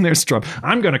not. And then there's Trump.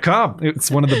 I'm going to come.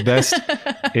 It's one of the best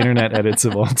internet edits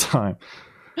of all time.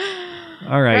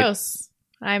 All right. Gross.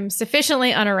 I'm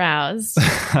sufficiently unaroused.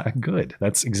 Good.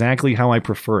 That's exactly how I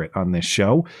prefer it on this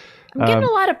show. I'm getting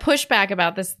a lot of pushback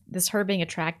about this her being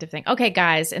attractive thing. Okay,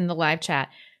 guys, in the live chat,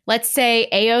 let's say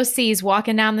AOC's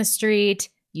walking down the street.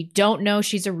 You don't know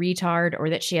she's a retard or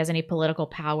that she has any political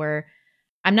power.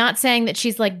 I'm not saying that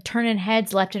she's like turning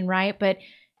heads left and right, but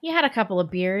you had a couple of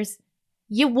beers.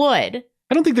 You would.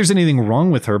 I don't think there's anything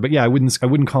wrong with her, but yeah, I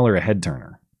wouldn't call her a head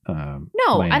turner.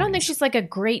 No, I don't think she's like a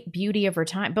great beauty of her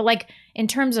time, but like in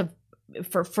terms of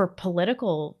for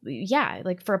political, yeah,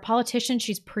 like for a politician,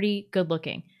 she's pretty good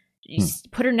looking.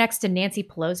 Put her next to Nancy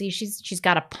Pelosi. She's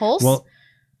got a pulse. Well,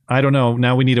 I don't know.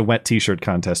 Now we need a wet t-shirt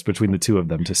contest between the two of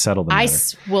them to settle the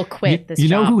matter. I will quit this. You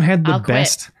know job. who had the I'll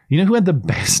best? Quit. You know who had the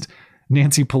best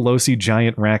Nancy Pelosi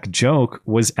giant rack joke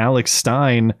was Alex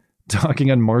Stein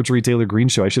talking on Marjorie Taylor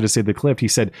Greene's show. I should have said the clip. He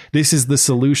said, "This is the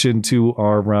solution to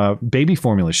our baby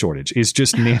formula shortage. Is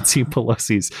just Nancy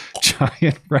Pelosi's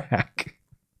giant rack."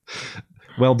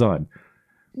 Well done.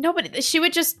 No, but she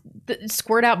would just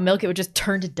squirt out milk. It would just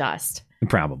turn to dust.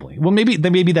 Probably. Well,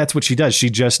 maybe that's what she does. She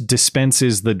just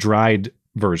dispenses the dried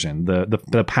version,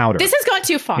 the powder. This has gone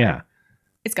too far. Yeah.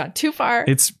 It's gone too far.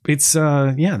 It's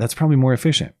that's probably more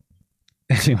efficient.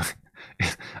 Anyway,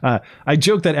 I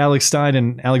joke that Alex Stein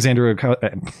and Alexandra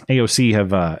AOC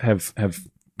have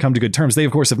come to good terms. They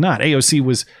of course have not. AOC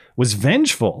was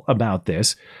vengeful about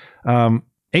this.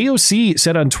 AOC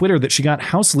said on Twitter that she got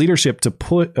House leadership to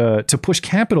push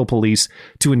Capitol Police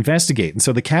to investigate. And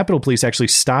so the Capitol Police actually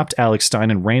stopped Alex Stein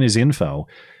and ran his info,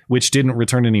 which didn't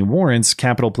return any warrants.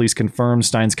 Capitol Police confirmed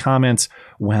Stein's comments,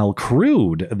 while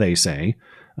crude, they say,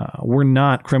 were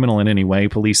not criminal in any way.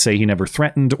 Police say he never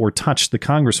threatened or touched the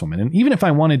Congresswoman. And even if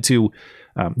I wanted to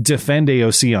defend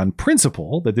AOC on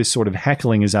principle, that this sort of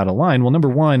heckling is out of line, well, number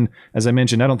one, as I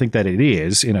mentioned, I don't think that it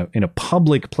is in a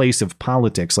public place of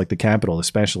politics like the Capitol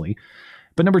especially.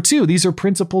 But number two, these are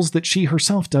principles that she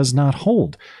herself does not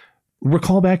hold.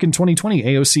 Recall back in 2020,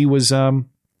 AOC was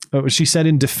she said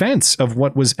in defense of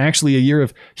what was actually a year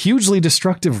of hugely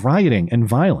destructive rioting and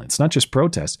violence, not just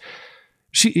protests.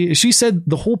 She said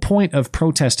the whole point of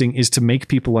protesting is to make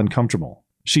people uncomfortable.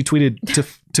 She tweeted,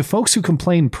 to folks who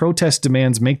complain protest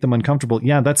demands make them uncomfortable.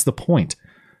 Yeah, that's the point.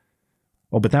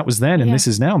 Oh, but that was then and this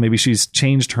is now. Maybe she's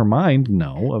changed her mind.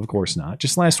 No, of course not.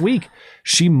 Just last week,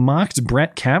 she mocked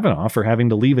Brett Kavanaugh for having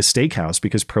to leave a steakhouse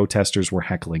because protesters were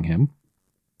heckling him.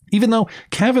 Even though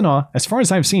Kavanaugh, as far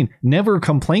as I've seen, never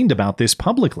complained about this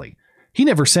publicly. He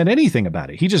never said anything about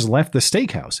it. He just left the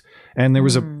steakhouse. And there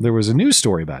was a news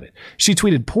story about it. She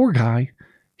tweeted, poor guy.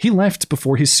 He left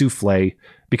before his souffle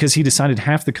because he decided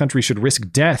half the country should risk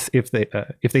death if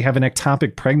they have an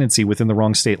ectopic pregnancy within the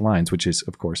wrong state lines, which is,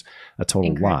 of course, a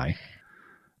total lie.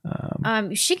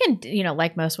 She can,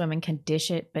 like most women, can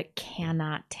dish it, but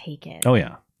cannot take it. Oh,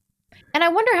 yeah. And I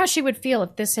wonder how she would feel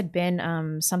if this had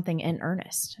been something in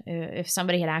earnest, if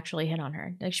somebody had actually hit on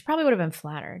her. Like, she probably would have been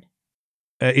flattered.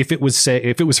 If it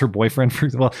was her boyfriend,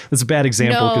 well, that's a bad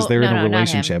example because they're in a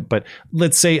relationship. But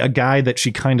let's say a guy that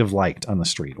she kind of liked on the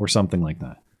street or something like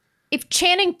that. If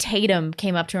Channing Tatum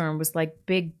came up to her and was like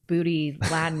big booty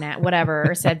Latin whatever,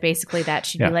 or said basically that,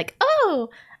 she'd be like, oh,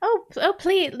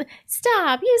 please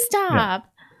stop, you stop. Yeah.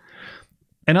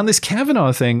 And on this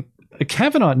Kavanaugh thing,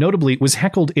 Kavanaugh notably was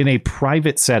heckled in a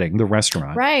private setting, the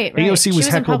restaurant. Right. AOC was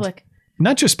heckled, in public.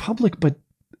 Not just public, but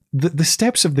the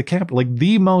steps of the Capitol, like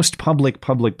the most public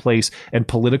place and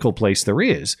political place there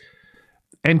is.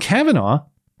 And Kavanaugh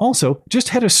also just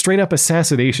had a straight up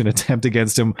assassination attempt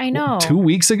against him. I know. 3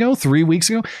 weeks ago.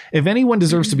 If anyone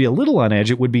deserves to be a little on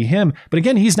edge, it would be him. But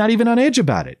again, he's not even on edge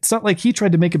about it. It's not like he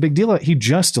tried to make a big deal out. He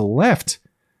just left.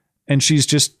 And she's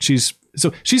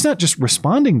not just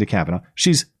responding to Kavanaugh.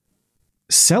 She's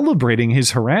celebrating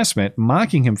his harassment,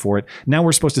 mocking him for it. Now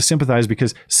we're supposed to sympathize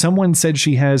because someone said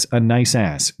she has a nice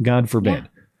ass. God forbid.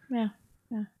 Yeah.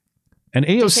 And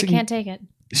AOC can't take it.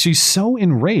 She's so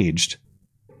enraged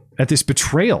at this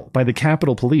betrayal by the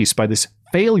Capitol Police, by this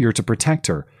failure to protect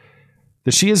her,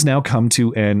 that she has now come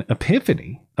to an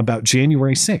epiphany about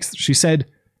January 6th. She said,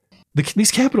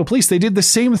 these Capitol Police, they did the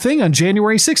same thing on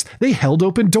January 6th. They held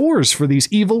open doors for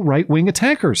these evil right-wing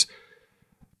attackers.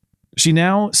 She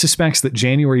now suspects that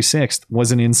January 6th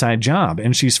was an inside job,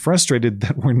 and she's frustrated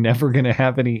that we're never going to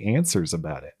have any answers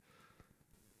about it.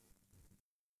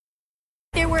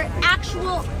 There were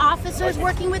actual officers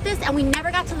working with this, and we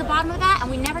never got to the bottom of that,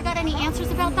 and we never got any answers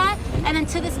about that. And then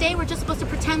to this day, we're just supposed to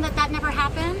pretend that never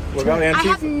happened. I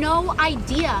have no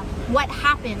idea what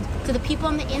happened to the people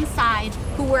on the inside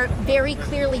who were very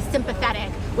clearly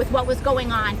sympathetic with what was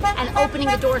going on and opening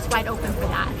the doors wide open for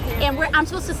that. And I'm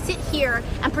supposed to sit here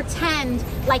and pretend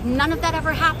like none of that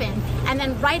ever happened. And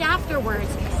then right afterwards,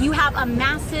 you have a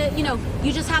massive,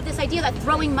 you just have this idea that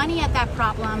throwing money at that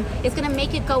problem is going to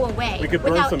make it go away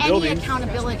without any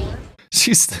accountability.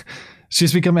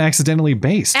 She's become accidentally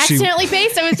based.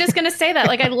 Based. I was just going to say that.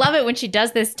 Like, I love it when she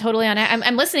does this totally on.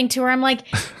 I'm listening to her. I'm like,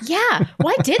 yeah,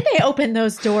 why did they open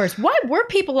those doors? Why were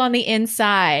people on the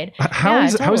inside? How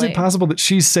is it possible that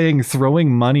she's saying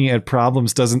throwing money at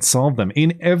problems doesn't solve them?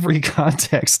 In every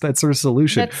context, that's her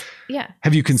solution.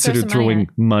 Have you considered throwing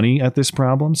money at this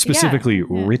problem? Specifically,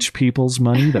 rich people's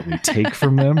money that we take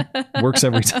from them? Works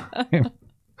every time.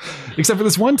 Except for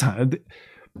this one time.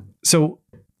 So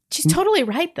she's totally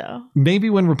right, though. Maybe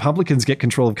when Republicans get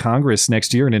control of Congress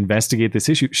next year and investigate this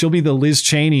issue, she'll be the Liz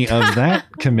Cheney of that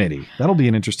committee. That'll be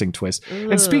an interesting twist.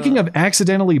 Ugh. And speaking of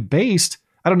accidentally based,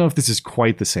 I don't know if this is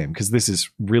quite the same because this is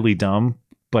really dumb,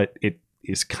 but it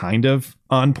is kind of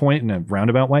on point in a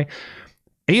roundabout way.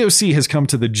 AOC has come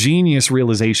to the genius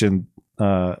realization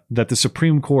that the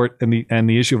Supreme Court and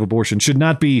the issue of abortion should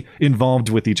not be involved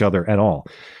with each other at all.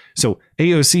 So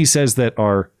AOC says that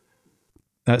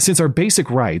since our basic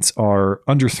rights are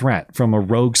under threat from a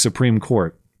rogue Supreme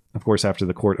Court, of course, after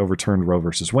the court overturned Roe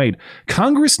versus Wade,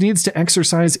 Congress needs to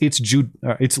exercise its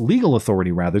legal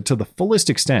authority, to the fullest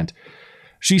extent.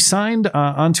 She signed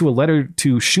onto a letter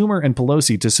to Schumer and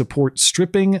Pelosi to support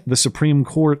stripping the Supreme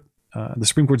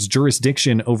Court's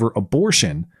jurisdiction over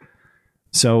abortion.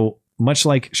 So much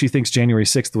like she thinks January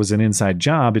 6th was an inside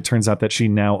job, it turns out that she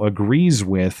now agrees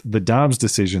with the Dobbs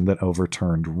decision that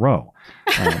overturned Roe.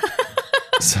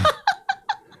 So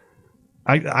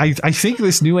I think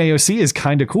this new AOC is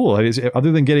kind of cool.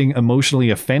 Other than getting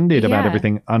emotionally offended about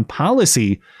everything on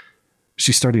policy,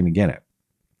 she's starting to get it.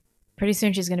 Pretty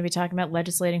soon she's going to be talking about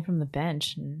legislating from the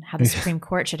bench and how the Supreme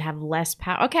Court should have less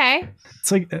power. Okay.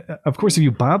 It's like, of course, if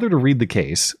you bother to read the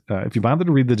case, if you bother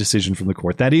to read the decision from the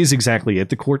court, that is exactly it.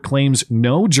 The court claims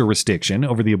no jurisdiction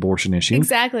over the abortion issue.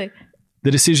 Exactly.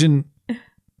 The decision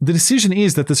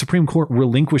is that the Supreme Court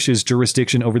relinquishes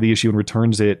jurisdiction over the issue and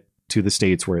returns it to the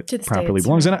states where it properly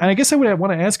belongs. And I guess I would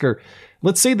want to ask her,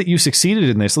 let's say that you succeeded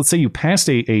in this. Let's say you passed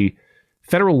a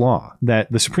federal law that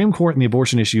the Supreme Court and the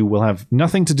abortion issue will have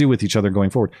nothing to do with each other going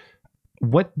forward.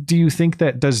 What do you think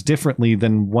that does differently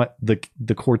than what the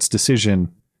court's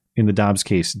decision in the Dobbs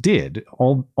case did?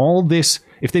 All this,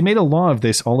 if they made a law of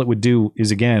this, all it would do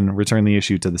is, again, return the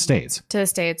issue to the states. To the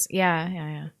states.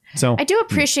 Yeah. So I do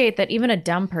appreciate that even a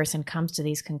dumb person comes to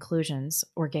these conclusions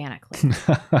organically,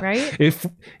 right?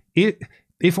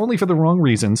 If only for the wrong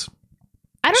reasons.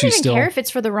 I don't even care if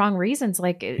it's for the wrong reasons.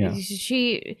 Like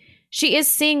she is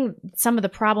seeing some of the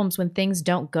problems when things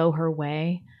don't go her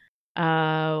way.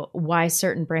 Why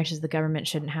certain branches of the government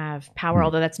shouldn't have power,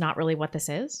 although that's not really what this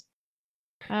is.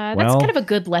 That's kind of a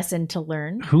good lesson to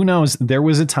learn. Who knows? There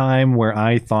was a time where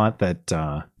I thought that,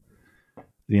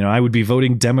 I would be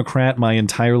voting Democrat my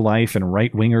entire life and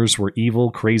right wingers were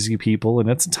evil, crazy people. And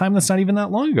that's a time that's not even that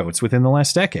long ago. It's within the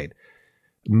last decade.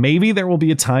 Maybe there will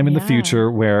be a time in the future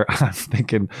where I'm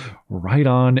thinking, right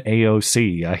on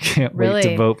AOC. I can't wait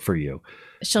to vote for you.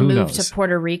 She'll move to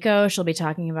Puerto Rico. She'll be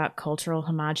talking about cultural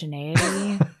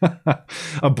homogeneity.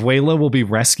 Abuela will be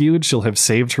rescued. She'll have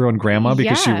saved her own grandma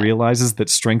because she realizes that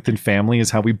strength in family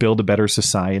is how we build a better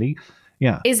society.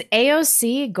 Yeah. Is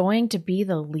AOC going to be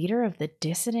the leader of the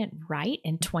dissident right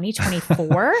in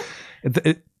 2024?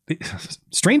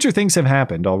 Stranger things have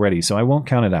happened already, so I won't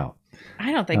count it out.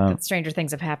 I don't think that stranger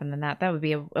things have happened than that. That would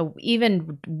be a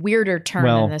even weirder turn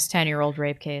than this 10-year-old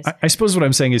rape case. I suppose what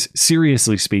I'm saying is,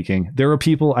 seriously speaking, there are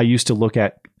people I used to look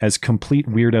at as complete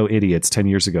weirdo idiots 10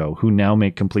 years ago who now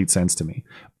make complete sense to me.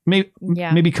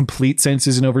 Maybe complete sense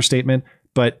is an overstatement,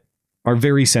 but are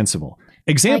very sensible.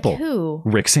 Example, like who?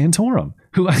 Rick Santorum,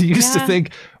 who I used to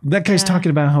think that guy's talking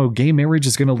about how gay marriage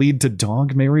is going to lead to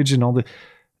dog marriage and all the...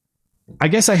 I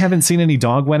guess I haven't seen any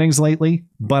dog weddings lately,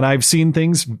 but I've seen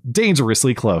things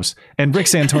dangerously close. And Rick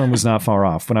Santorum was not far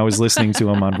off when I was listening to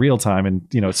him on Real Time and,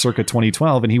 circa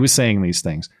 2012, and he was saying these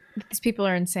things. These people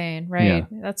are insane, right?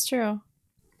 Yeah. That's true.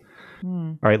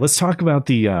 All right, let's talk about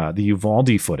the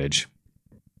Uvalde footage.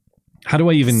 How do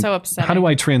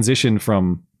I transition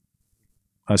from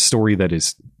a story that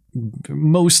is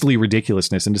mostly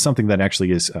ridiculousness into something that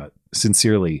actually is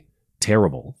sincerely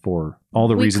terrible for all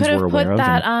the reasons we're aware of?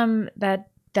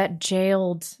 That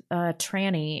jailed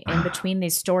tranny in between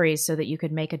these stories so that you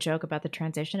could make a joke about the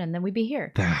transition, and then we'd be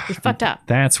here. We fucked up.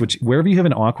 That's what. Wherever you have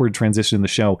an awkward transition in the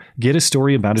show, get a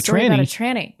story about a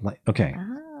tranny. Okay,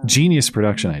 genius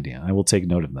production idea. I will take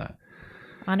note of that.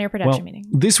 On-air production meeting.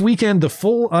 This weekend, the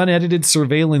full unedited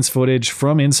surveillance footage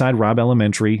from inside Robb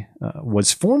Elementary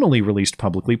was formally released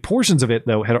publicly. Portions of it,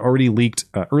 though, had already leaked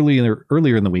earlier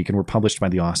in the week and were published by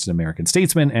the Austin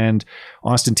American-Statesman and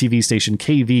Austin TV station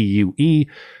KVUE.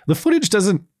 The footage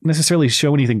doesn't necessarily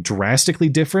show anything drastically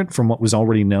different from what was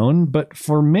already known, but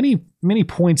for many, many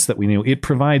points that we knew, it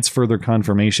provides further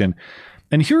confirmation.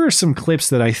 And here are some clips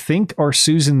that I think are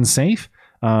Susan safe.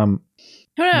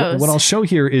 Who knows? What I'll show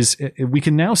here is we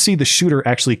can now see the shooter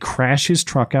actually crash his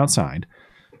truck outside.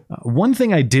 One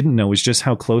thing I didn't know is just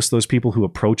how close those people who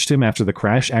approached him after the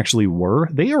crash actually were.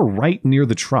 They are right near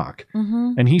the truck.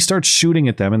 Mm-hmm. And he starts shooting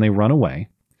at them and they run away.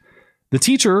 The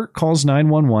teacher calls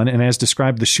 911, and as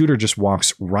described, the shooter just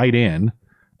walks right in,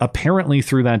 apparently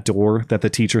through that door that the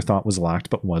teacher thought was locked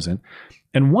but wasn't.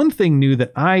 And one thing new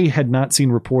that I had not seen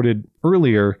reported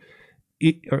earlier,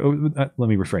 let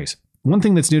me rephrase. One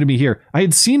thing that's new to me here, I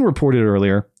had seen reported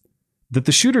earlier that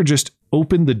the shooter just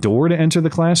opened the door to enter the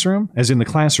classroom, as in the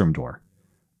classroom door.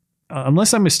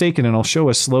 unless I'm mistaken, and I'll show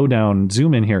a slow down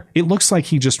zoom in here, it looks like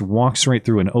he just walks right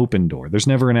through an open door. There's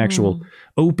never an actual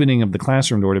opening of the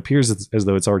classroom door. It appears as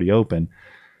though it's already open.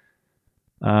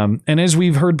 And as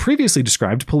we've heard previously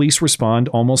described, police respond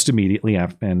almost immediately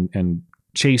and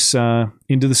chase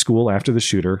into the school after the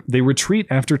shooter. They retreat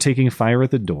after taking fire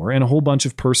at the door, and a whole bunch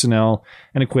of personnel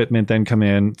and equipment then come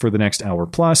in for the next hour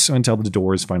plus until the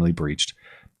door is finally breached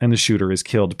and the shooter is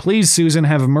killed. Please, Susan,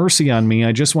 have mercy on me.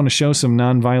 I just want to show some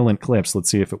non-violent clips.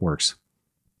 Let's see if it works.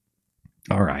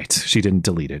 All right. She didn't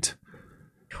delete it.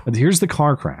 But here's the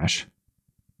car crash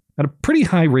at a pretty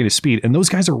high rate of speed, and those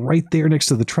guys are right there next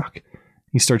to the truck.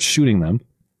 He starts shooting them,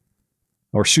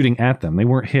 or shooting at them. They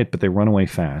weren't hit, but they run away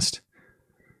fast.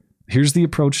 Here's the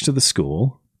approach to the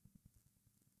school.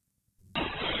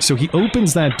 So he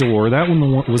opens that door. That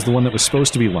one was the one that was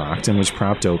supposed to be locked and was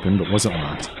propped open, but wasn't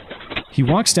locked. He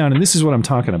walks down, and this is what I'm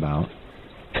talking about.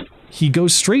 He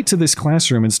goes straight to this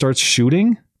classroom and starts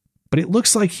shooting, but it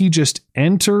looks like he just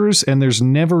enters, and there's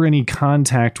never any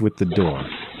contact with the door.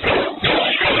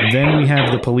 Then we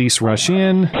have the police rush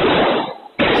in.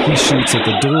 He shoots at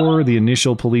the door. The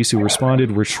initial police who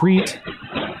responded retreat.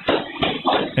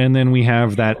 And then we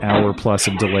have that hour plus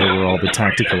of delay where all the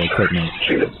tactical equipment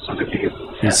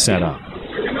is set up.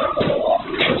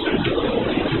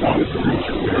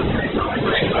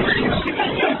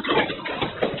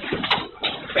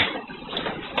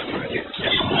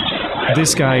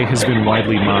 This guy has been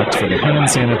widely mocked for the hand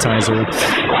sanitizer.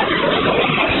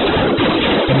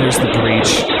 And there's the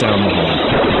breach down the hall.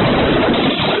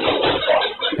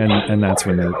 And that's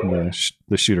when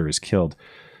the shooter is killed.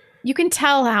 You can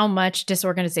tell how much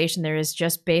disorganization there is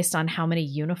just based on how many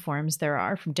uniforms there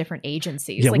are from different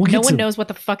agencies. Yeah, like, no one knows what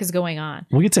the fuck is going on.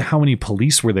 We'll get to how many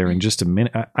police were there in just a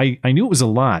minute. I knew it was a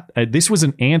lot. This was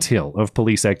an anthill of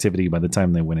police activity by the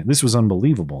time they went in. This was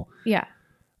unbelievable. Yeah.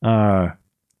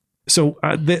 So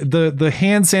the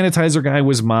hand sanitizer guy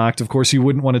was mocked. Of course, you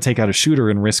wouldn't want to take out a shooter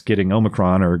and risk getting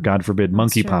Omicron or, God forbid,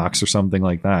 monkeypox or something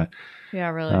like that. Yeah,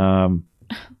 really.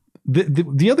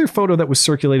 The other photo that was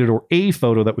circulated, or a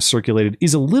photo that was circulated,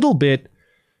 is a little bit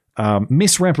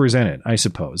misrepresented, I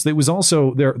suppose. It was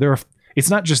also there. It's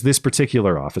not just this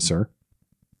particular officer.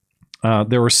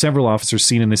 There were several officers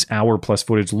seen in this hour plus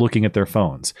footage looking at their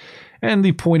phones, and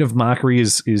the point of mockery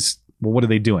is well, what are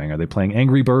they doing? Are they playing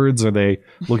Angry Birds? Are they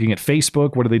looking at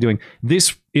Facebook? What are they doing?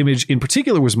 This image in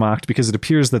particular was mocked because it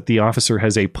appears that the officer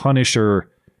has a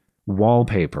Punisher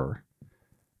wallpaper.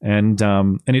 And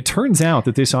it turns out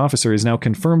that this officer is now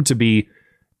confirmed to be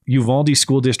Uvalde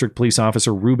School District Police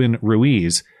Officer Ruben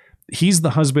Ruiz. He's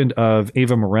the husband of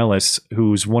Ava Morales,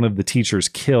 who's one of the teachers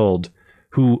killed,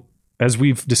 who, as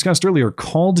we've discussed earlier,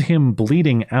 called him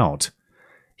bleeding out.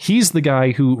 He's the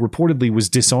guy who reportedly was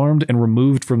disarmed and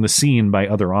removed from the scene by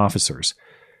other officers.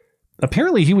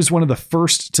 Apparently, he was one of the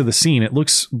first to the scene. It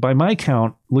looks, by my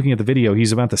count, looking at the video,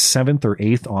 he's about the 7th or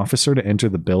 8th officer to enter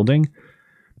the building.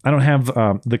 I don't have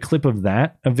the clip of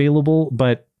that available,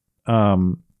 but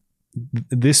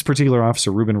this particular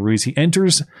officer, Ruben Ruiz, he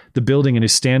enters the building and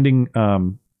is standing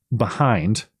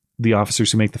behind the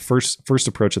officers who make the first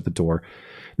approach at the door.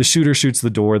 The shooter shoots the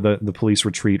door. The police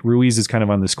retreat. Ruiz is kind of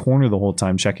on this corner the whole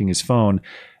time, checking his phone.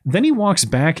 Then he walks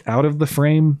back out of the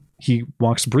frame. He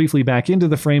walks briefly back into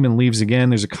the frame and leaves again.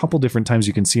 There's a couple different times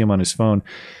you can see him on his phone.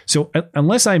 So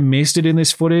unless I missed it in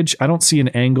this footage, I don't see an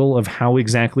angle of how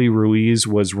exactly Ruiz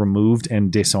was removed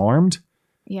and disarmed.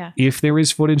 Yeah. If there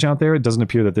is footage out there, it doesn't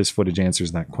appear that this footage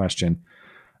answers that question.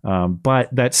 But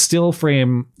that still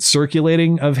frame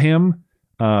circulating of him,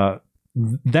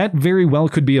 that very well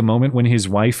could be a moment when his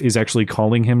wife is actually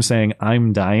calling him saying,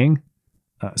 "I'm dying."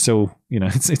 So,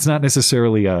 it's not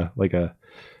necessarily a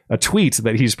tweet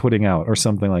that he's putting out or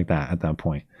something like that at that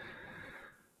point.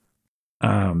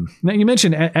 Now, you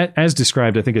mentioned, as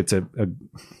described, I think it's a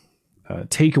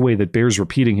takeaway that bears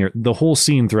repeating here. The whole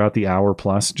scene throughout the hour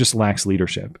plus just lacks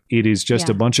leadership. It is just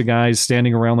a bunch of guys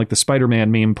standing around like the Spider-Man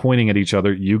meme, pointing at each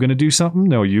other. You going to do something?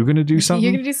 No, you going to do something?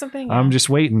 You going to do something? Yeah. I'm just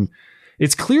waiting.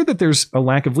 It's clear that there's a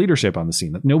lack of leadership on the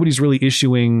scene, that nobody's really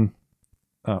issuing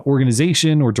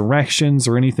organization or directions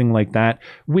or anything like that,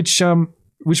 which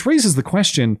raises the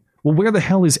question, well, where the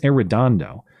hell is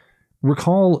Arredondo?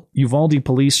 Recall Uvalde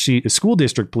School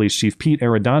District Police Chief Pete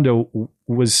Arredondo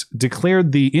was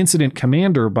declared the incident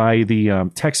commander by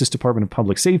the Texas Department of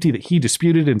Public Safety, that he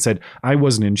disputed and said, I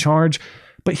wasn't in charge.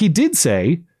 But he did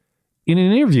say in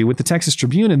an interview with the Texas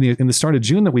Tribune in the start of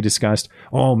June that we discussed,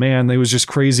 oh man, they was just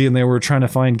crazy and they were trying to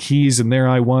find keys, and there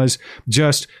I was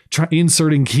just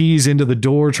inserting keys into the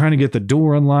door, trying to get the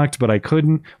door unlocked, but I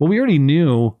couldn't. Well, we already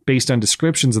knew based on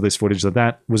descriptions of this footage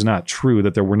that was not true,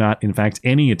 that there were not in fact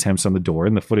any attempts on the door,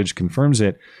 and the footage confirms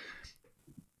it.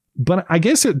 But I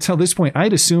guess until this point,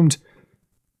 I'd assumed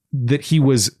that he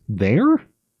was there.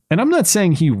 And I'm not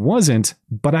saying he wasn't,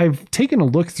 but I've taken a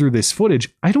look through this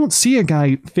footage. I don't see a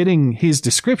guy fitting his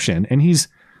description, and he's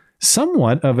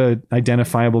somewhat of an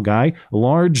identifiable guy.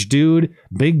 Large dude,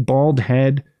 big bald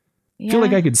head. Yeah. Feel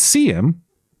like I could see him.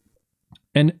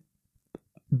 And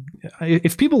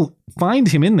if people find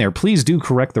him in there, please do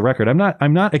correct the record.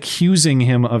 I'm not accusing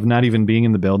him of not even being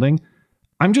in the building.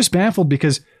 I'm just baffled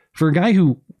because for a guy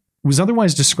who was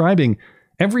otherwise describing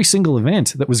every single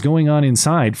event that was going on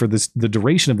inside for the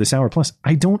duration of this hour plus,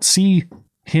 I don't see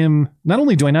him. Not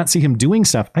only do I not see him doing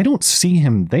stuff, I don't see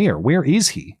him there. Where is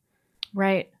he?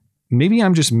 Right. Maybe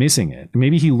I'm just missing it.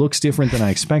 Maybe he looks different than I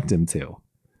expect him to.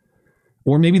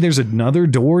 Or maybe there's another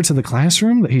door to the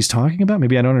classroom that he's talking about.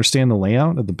 Maybe I don't understand the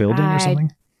layout of the building or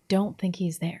something. I don't think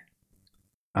he's there.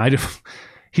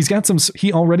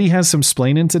 He already has some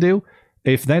splaining to do.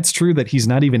 If that's true that he's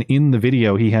not even in the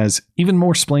video, he has even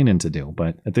more splaining to do.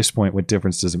 But at this point, what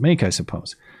difference does it make, I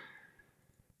suppose?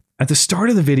 At the start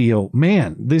of the video,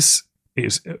 man, this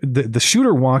is the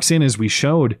shooter walks in as we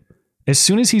showed. As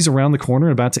soon as he's around the corner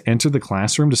and about to enter the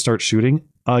classroom to start shooting,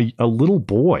 a little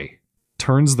boy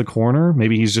turns the corner.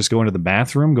 Maybe he's just going to the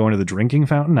bathroom, going to the drinking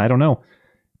fountain. I don't know.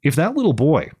 If that little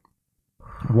boy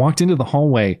walked into the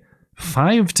hallway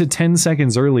 5 to 10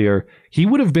 seconds earlier, he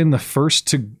would have been the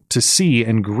first to see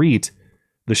and greet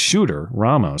the shooter,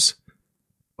 Ramos.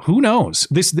 Who knows?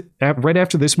 Right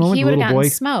after this moment, He the would little have boy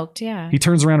gotten smoked, yeah. he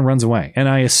turns around and runs away. And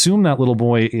I assume that little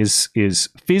boy is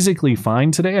physically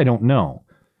fine today. I don't know,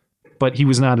 but he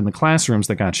was not in the classrooms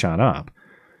that got shot up.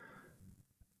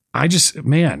 I just,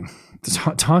 man,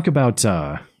 talk about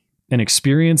an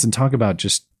experience and talk about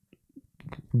just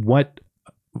what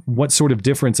sort of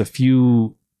difference a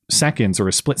few seconds or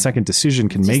a split second decision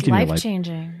can make in your life.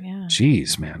 Life-changing, yeah.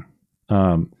 Jeez, man.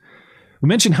 We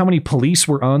mentioned how many police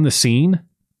were on the scene.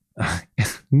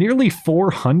 Nearly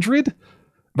 400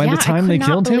 by the time they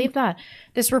killed him. I could not believe that.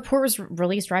 This report was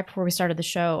released right before we started the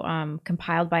show,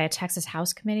 compiled by a Texas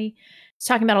House committee. It's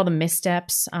talking about all the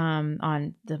missteps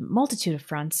on the multitude of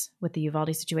fronts with the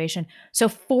Uvalde situation. So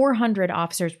 400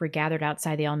 officers were gathered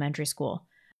outside the elementary school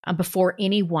before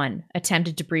anyone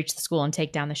attempted to breach the school and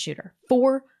take down the shooter.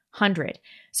 400.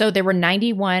 So there were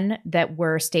 91 that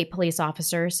were state police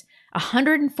officers,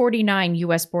 149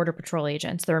 U.S. Border Patrol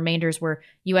agents. The remainders were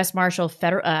U.S. Marshal,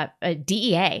 federal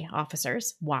DEA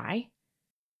officers. Why?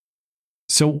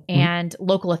 So and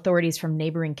local authorities from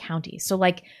neighboring counties. So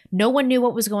like no one knew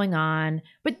what was going on,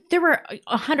 but there were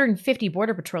 150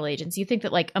 Border Patrol agents. You think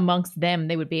that like amongst them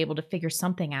they would be able to figure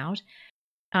something out?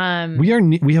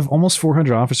 We have almost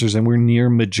 400 officers and we're near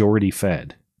majority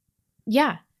fed.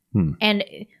 Yeah. And,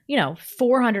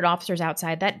 400 officers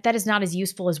outside, that is not as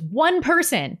useful as one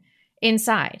person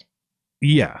inside.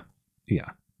 Yeah.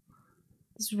 This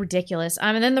is ridiculous.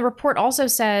 And then the report also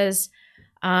says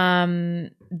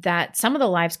that some of the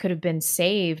lives could have been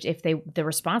saved if the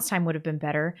response time would have been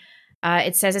better.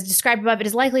 It says, as described above, it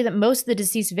is likely that most of the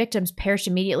deceased victims perished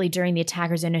immediately during the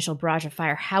attacker's initial barrage of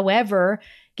fire. However,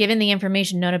 given the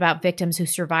information known about victims who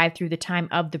survived through the time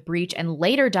of the breach and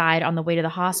later died on the way to the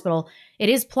hospital, it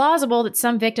is plausible that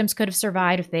some victims could have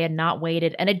survived if they had not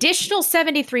waited an additional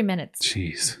 73 minutes.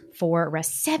 Jeez. For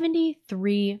arrest.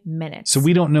 73 minutes. So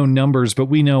we don't know numbers, but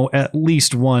we know at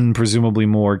least one, presumably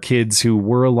more, kids who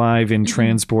were alive in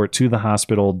transport to the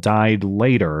hospital died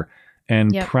later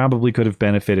and probably could have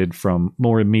benefited from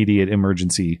more immediate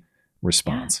emergency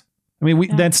response. Yeah. I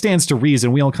mean, that stands to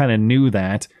reason. We all kind of knew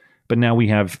that, but now we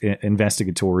have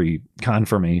investigatory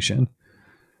confirmation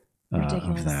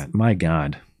of that. My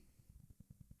God.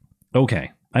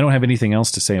 Okay. I don't have anything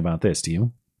else to say about this. Do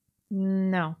you?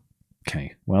 No.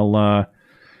 Okay. Well,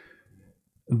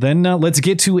 then let's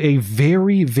get to a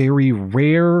very, very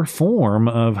rare form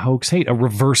of hoax hate, a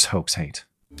reverse hoax hate.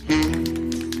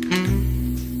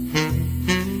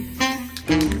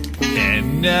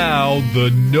 And now the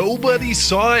nobody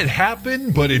saw it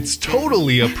happen, but it's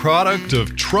totally a product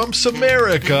of Trump's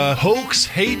America hoax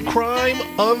hate crime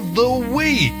of the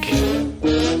week.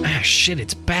 Ah, shit,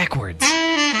 it's backwards.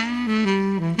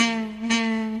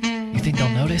 You think they'll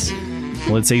notice?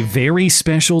 Well, it's a very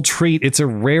special treat. It's a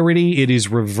rarity. It is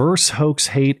reverse hoax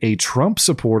hate, a Trump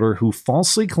supporter who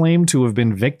falsely claimed to have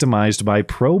been victimized by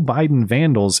pro-Biden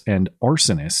vandals and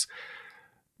arsonists.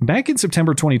 Back in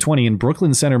September 2020 in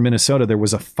Brooklyn Center, Minnesota, there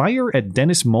was a fire at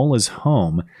Dennis Mola's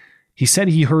home. He said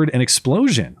he heard an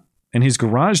explosion and his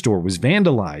garage door was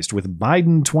vandalized with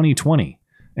Biden 2020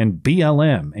 and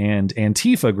BLM and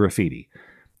Antifa graffiti.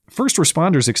 First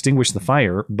responders extinguished the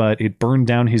fire, but it burned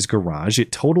down his garage.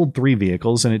 It totaled 3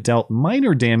 vehicles and it dealt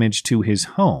minor damage to his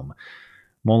home.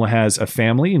 Mullah has a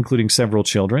family, including several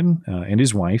children and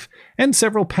his wife, and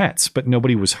several pets, but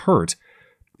nobody was hurt.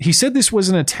 He said this was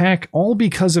an attack all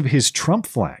because of his Trump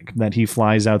flag that he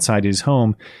flies outside his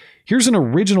home. Here's an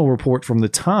original report from the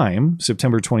Time,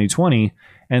 September 2020,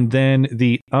 and then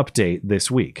the update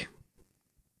this week.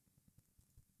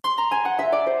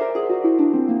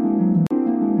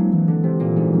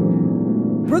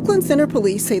 Brooklyn Center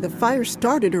police say the fire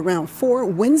started around 4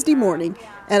 Wednesday morning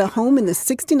at a home in the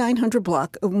 6900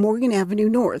 block of Morgan Avenue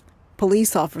North.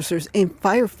 Police officers and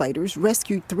firefighters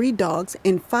rescued 3 dogs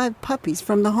and 5 puppies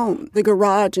from the home. The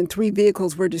garage and 3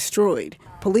 vehicles were destroyed.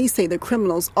 Police say the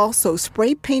criminals also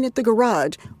spray painted the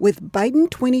garage with Biden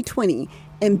 2020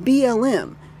 and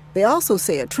BLM. They also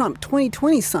say a Trump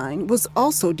 2020 sign was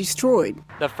also destroyed.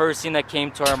 The first thing that came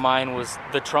to our mind was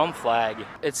the Trump flag.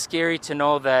 It's scary to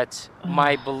know that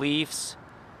my beliefs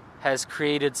has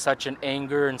created such an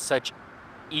anger and such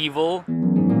evil.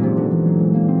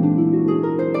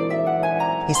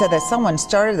 He said that someone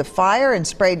started the fire and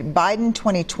sprayed Biden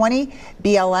 2020,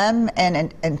 BLM, and an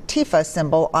Antifa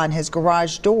symbol on his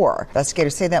garage door.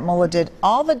 Investigators say that Mullah did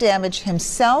all the damage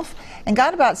himself and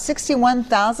got about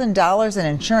 $61,000 in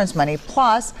insurance money,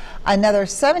 plus another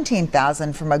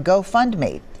 $17,000 from a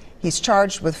GoFundMe. He's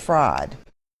charged with fraud.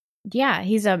 Yeah,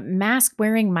 he's a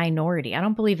mask-wearing minority. I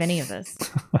don't believe any of this,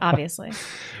 obviously.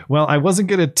 Well, I wasn't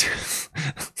going to...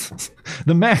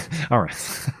 The mask... All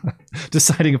right.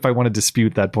 Deciding if I want to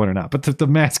dispute that point or not. But the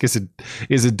mask is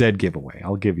a dead giveaway.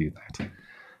 I'll give you that.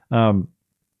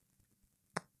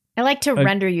 I like to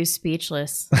render you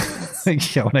speechless.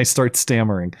 Yeah, when I start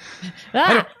stammering.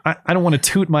 I don't want to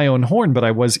toot my own horn, but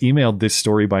I was emailed this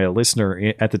story by a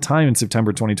listener at the time in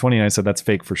September 2020, and I said, that's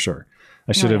fake for sure.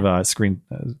 I should have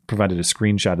provided a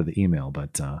screenshot of the email,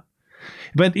 but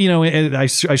you know, I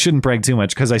shouldn't brag too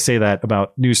much because I say that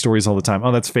about news stories all the time.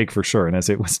 Oh, that's fake for sure. And as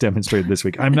it was demonstrated this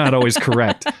week, I'm not always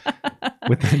correct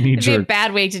with the knee-jerk It'd be a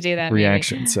bad way to do that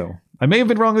reaction. Maybe. So I may have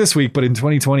been wrong this week, but in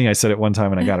 2020, I said it one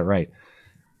time and I got it right.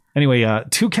 Anyway,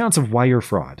 2 counts of wire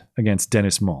fraud against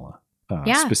Dennis Mullah,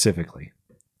 specifically.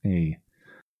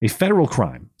 A federal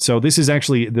crime. So this is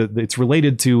actually, it's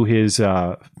related to his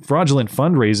fraudulent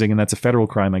fundraising, and that's a federal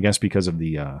crime, I guess, because of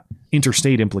the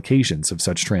interstate implications of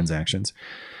such transactions.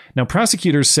 Now,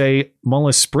 prosecutors say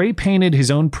Mullah spray painted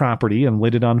his own property and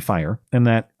lit it on fire, and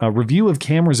that a review of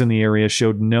cameras in the area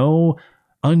showed no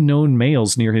unknown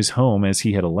males near his home, as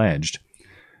he had alleged.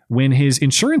 When his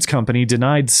insurance company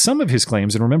denied some of his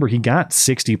claims, and remember, he got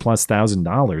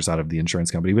 $60,000+ out of the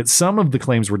insurance company, but some of the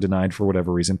claims were denied for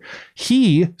whatever reason,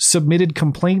 he submitted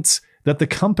complaints that the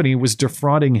company was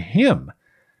defrauding him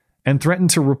and threatened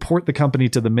to report the company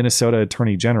to the Minnesota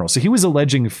Attorney General. So he was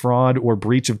alleging fraud or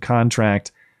breach of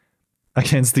contract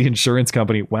against the insurance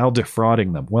company while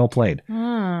defrauding them. Well played.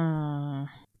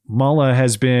 Mullah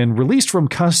has been released from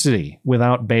custody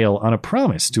without bail on a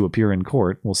promise to appear in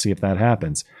court. We'll see if that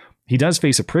happens. He does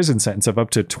face a prison sentence of up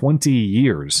to 20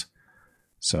 years.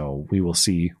 So we will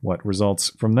see what results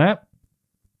from that.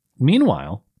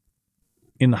 Meanwhile,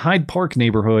 in the Hyde Park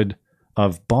neighborhood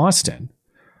of Boston,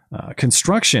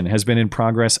 construction has been in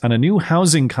progress on a new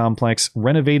housing complex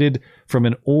renovated from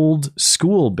an old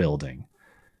school building.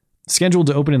 Scheduled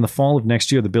to open in the fall of next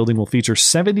year, the building will feature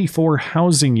 74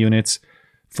 housing units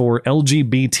for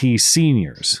LGBT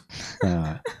seniors.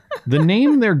 The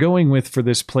name they're going with for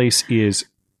this place is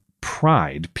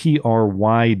Pride,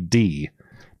 P-R-Y-D.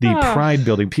 The Pride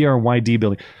Building, P-R-Y-D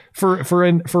building. For a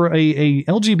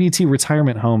LGBT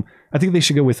retirement home, I think they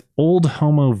should go with Old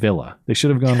Homo Villa. They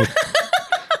should have gone with... Is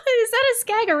that a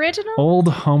Skag original? Old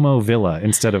Homo Villa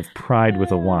instead of Pride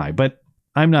with a Y. But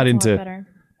I'm not into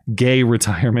gay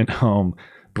retirement home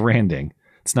branding.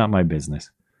 It's not my business.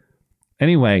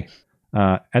 Anyway...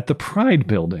 at the Pride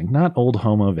Building, not Old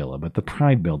Homo Villa, but the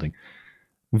Pride Building,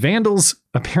 vandals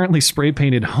apparently spray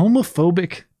painted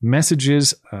homophobic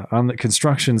messages on the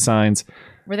construction signs.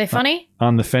 Were they funny?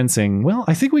 On the fencing. Well,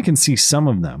 I think we can see some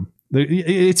of them.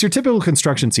 It's your typical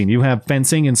construction scene. You have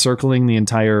fencing encircling the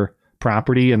entire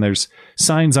property, and there's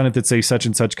signs on it that say such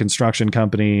and such construction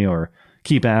company or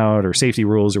keep out or safety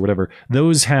rules or whatever.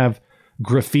 Those have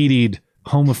graffitied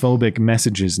homophobic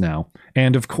messages now.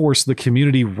 And of course, the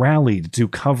community rallied to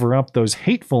cover up those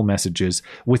hateful messages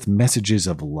with messages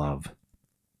of love.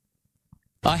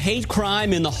 A hate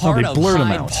crime in the heart of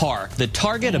Hyde Park. The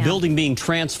target, a building being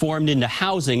transformed into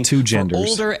housing for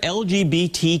older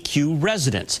LGBTQ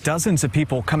residents. Dozens of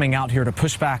people coming out here to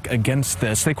push back against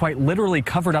this. They quite literally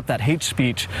covered up that hate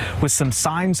speech with some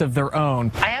signs of their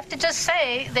own. I have to just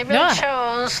say, they really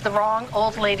chose the wrong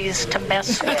old ladies to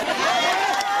mess with.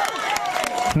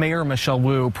 Mayor Michelle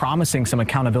Wu promising some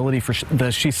accountability for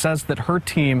this. She says that her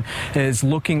team is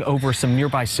looking over some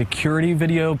nearby security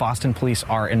video Boston police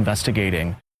are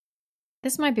investigating.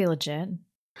 This might be legit.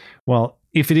 Well,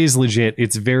 if it is legit,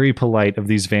 it's very polite of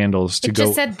these vandals to go. It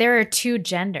just said there are two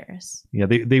genders. Yeah,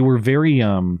 they were very,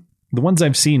 the ones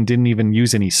I've seen didn't even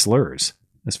use any slurs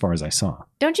as far as I saw.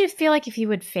 Don't you feel like if you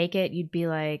would fake it, you'd be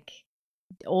like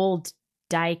old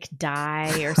dyke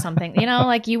die or something? You know,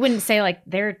 like you wouldn't say like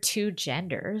there are two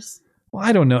genders. Well,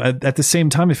 I don't know. At the same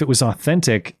time, if it was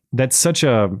authentic, that's such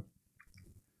a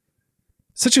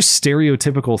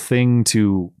stereotypical thing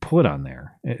to put on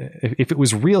there. If it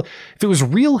was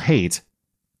real hate,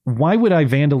 why would I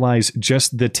vandalize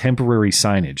just the temporary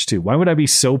signage too? Why would I be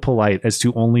so polite as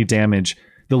to only damage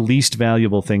the least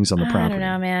valuable things on the property? I don't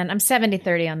know, man. I'm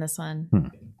 70-30 on this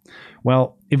one.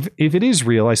 Well, if it is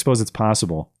real, I suppose it's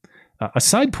possible. A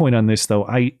side point on this, though,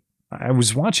 I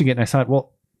was watching it and I thought,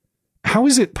 well, how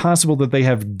is it possible that they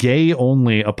have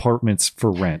gay-only apartments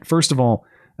for rent? First of all,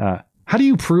 how do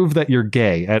you prove that you're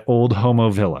gay at Old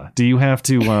Homo Villa? Do you have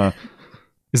to,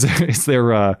 is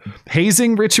there a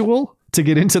hazing ritual to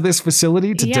get into this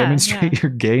facility to demonstrate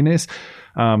your gayness?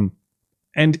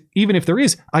 And even if there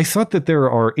is, I thought that there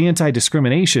are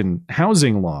anti-discrimination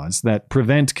housing laws that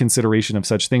prevent consideration of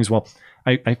such things. Well,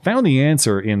 I found the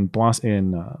answer in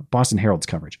Boston Herald's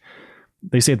coverage.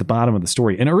 They say at the bottom of the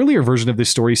story, an earlier version of this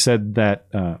story said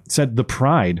that the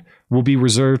Pride will be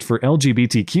reserved for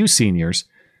LGBTQ seniors.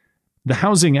 The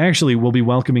housing actually will be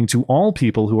welcoming to all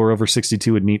people who are over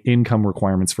 62 and meet income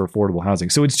requirements for affordable housing.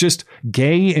 So it's just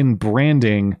gay in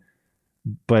branding,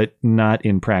 but not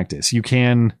in practice. You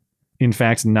can, in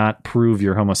fact, not prove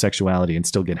your homosexuality and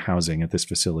still get housing at this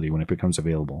facility when it becomes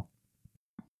available.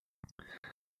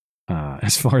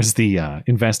 As far as the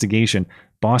investigation,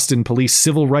 Boston Police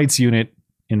Civil Rights Unit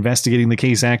investigating the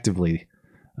case actively.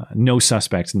 No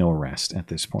suspects, no arrest at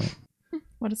this point.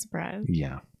 What a surprise.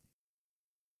 Yeah.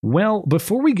 Well,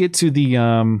 before we get to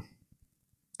the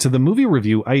movie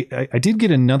review, I did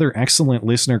get another excellent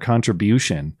listener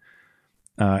contribution.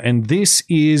 And this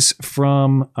is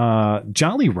from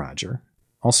Jolly Roger,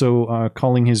 also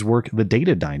calling his work The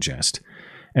Data Digest.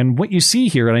 And what you see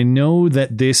here, and I know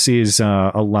that this is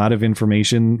a lot of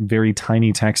information, very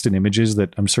tiny text and images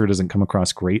that I'm sure doesn't come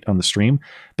across great on the stream,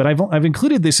 but I've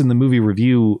included this in the movie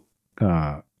review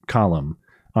column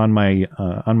on my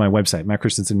website,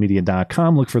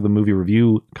 mattchristensenmedia.com. Look for the movie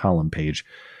review column page,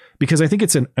 because I think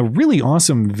it's a really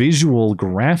awesome visual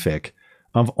graphic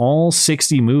of all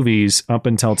 60 movies up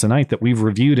until tonight that we've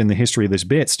reviewed in the history of this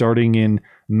bit, starting in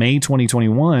May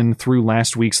 2021 through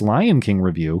last week's Lion King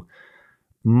review.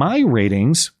 My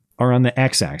ratings are on the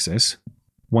x-axis,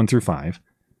 1 through 5.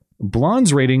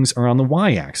 Blonde's ratings are on the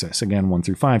y-axis, again, 1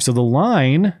 through 5. So the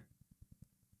line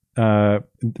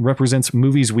represents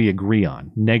movies we agree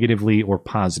on, negatively or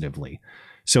positively.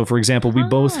 So, for example, we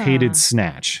both hated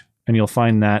Snatch, and you'll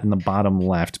find that in the bottom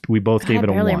left. We both gave it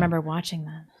a 1. I barely remember watching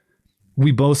that.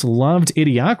 We both loved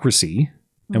Idiocracy,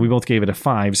 and we both gave it a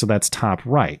 5, so that's top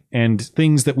right. And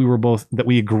things that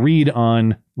we agreed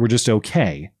on were just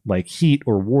okay, like Heat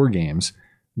or War Games,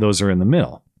 those are in the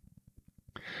middle.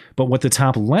 But what the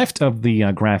top left of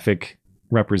the graphic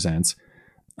represents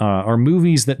are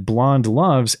movies that Blonde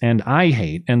loves and I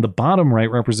hate, and the bottom right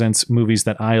represents movies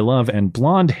that I love and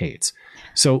Blonde hates.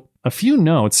 So a few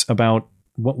notes about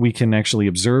what we can actually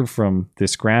observe from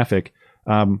this graphic.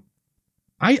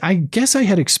 I guess I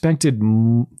had expected...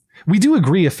 We do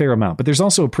agree a fair amount, but there's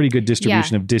also a pretty good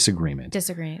distribution of disagreement.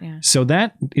 Yeah. So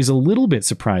that is a little bit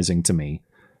surprising to me.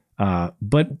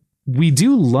 But we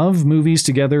do love movies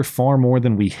together far more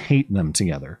than we hate them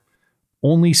together.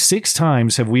 Only 6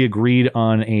 times have we agreed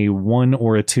on a 1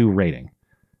 or a 2 rating,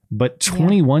 but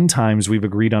 21 times we've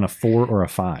agreed on a 4 or a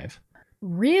 5.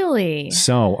 Really?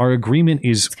 So our agreement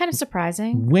is kind of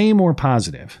surprising. Way more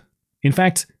positive. In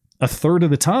fact, a third of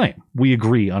the time we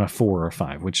agree on a 4 or a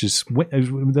 5, which is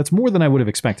that's more than I would have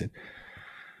expected.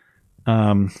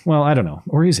 Well, I don't know.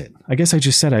 Or is it? I guess I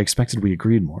just said I expected we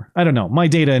agreed more. I don't know. My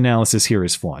data analysis here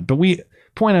is flawed, but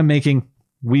point I'm making,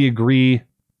 we agree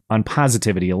on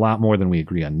positivity a lot more than we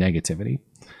agree on negativity.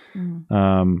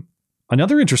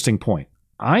 Another interesting point.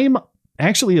 I'm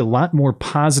actually a lot more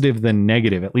positive than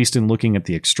negative, at least in looking at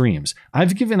the extremes.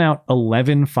 I've given out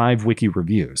 11 5-wiki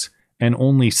reviews and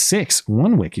only 6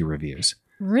 1-wiki reviews.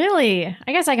 Really?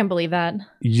 I guess I can believe that.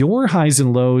 Your highs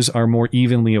and lows are more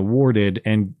evenly awarded,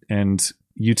 and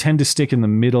you tend to stick in the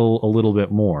middle a little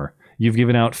bit more. You've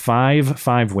given out 5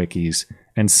 5-wikis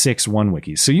and 6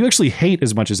 1-wikis. So you actually hate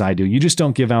as much as I do. You just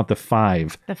don't give out the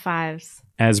 5. The 5s.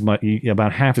 As much,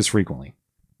 about half as frequently.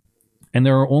 And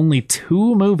there are only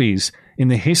 2 movies in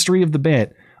the history of the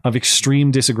bit of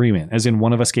extreme disagreement, as in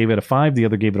one of us gave it a 5, the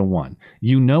other gave it a 1.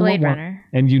 You know Blade what Runner. one,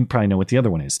 and you probably know what the other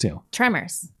one is too.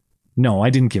 Tremors. No, I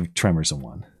didn't give Tremors a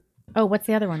 1. Oh, what's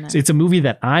the other one then? It's a movie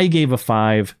that I gave a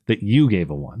 5 that you gave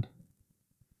a 1.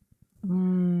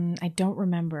 I don't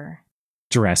remember.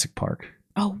 Jurassic Park.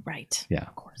 Oh, right. Yeah.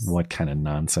 Of course. What kind of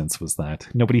nonsense was that?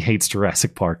 Nobody hates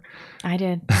Jurassic Park. I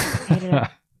did. Hated it.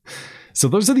 So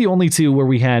those are the only 2 where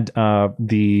we had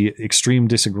the extreme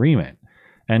disagreement.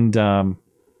 And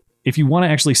if you want to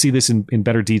actually see this in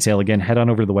better detail, again, head on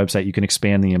over to the website. You can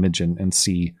expand the image and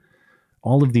see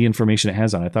all of the information it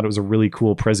has on it. I thought it was a really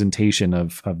cool presentation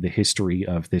of the history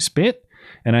of this bit.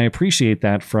 And I appreciate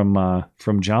that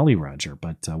from Jolly Roger.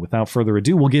 But without further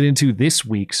ado, we'll get into this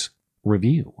week's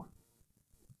review.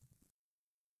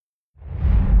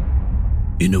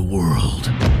 In a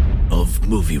world of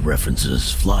movie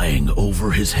references flying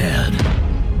over his head,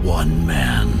 one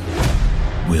man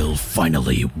will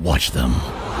finally watch them.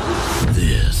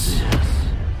 This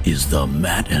is the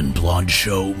Matt and Blonde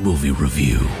Show movie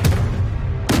review.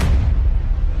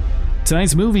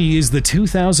 Tonight's movie is the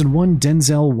 2001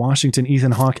 Denzel Washington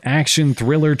Ethan Hawke action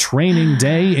thriller Training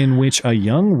Day, in which a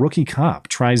young rookie cop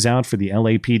tries out for the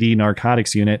LAPD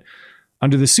narcotics unit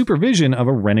under the supervision of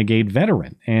a renegade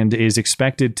veteran and is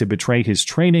expected to betray his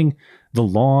training, the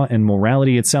law, and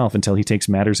morality itself until he takes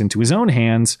matters into his own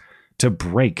hands to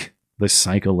break the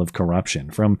cycle of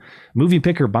corruption. From movie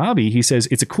picker Bobby, he says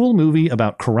it's a cool movie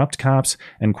about corrupt cops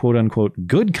and quote-unquote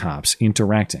good cops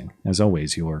interacting. As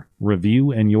always, your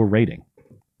review and your rating.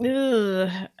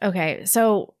 Ugh. Okay,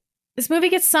 so this movie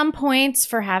gets some points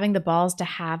for having the balls to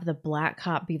have the black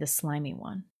cop be the slimy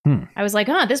one. I was like,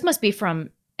 this must be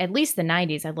from at least the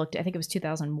 90s. I think it was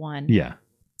 2001. Yeah.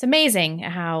 It's amazing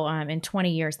how in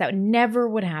 20 years that never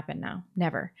would happen now.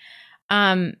 Never.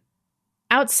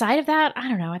 Outside of that, I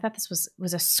don't know. I thought this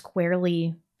was a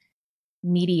squarely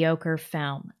mediocre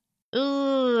film.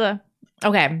 Ugh.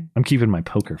 Okay. I'm keeping my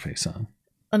poker face on.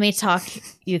 Let me talk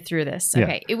you through this. Yeah.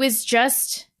 Okay. It was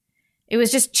just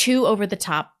too over the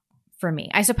top for me.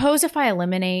 I suppose if I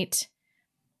eliminate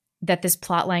that this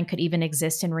plotline could even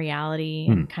exist in reality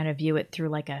and kind of view it through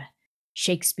like a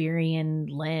Shakespearean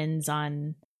lens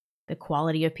on the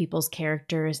quality of people's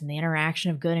characters and the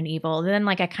interaction of good and evil, then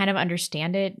like I kind of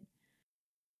understand it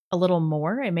a little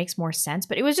more. It makes more sense,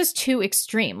 but it was just too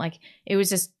extreme. Like it was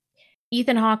just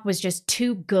Ethan Hawke was just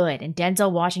too good and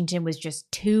Denzel Washington was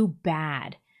just too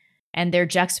bad. And their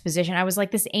juxtaposition, I was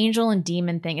like, this angel and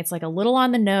demon thing, it's like a little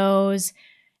on the nose.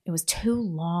 It was too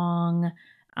long.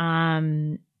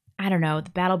 I don't know. The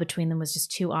battle between them was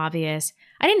just too obvious.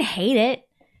 I didn't hate it.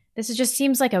 This just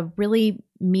seems like a really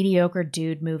mediocre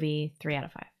dude movie. 3 out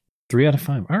of 5. 3 out of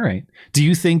 5. All right. Do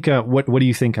you think, what do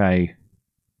you think I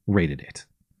rated it?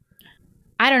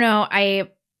 I don't know. I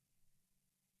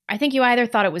think you either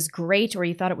thought it was great or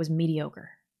you thought it was mediocre.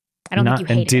 I don't think you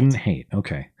hated it. And didn't hate.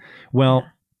 Okay. Well,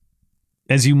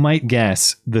 as you might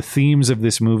guess, the themes of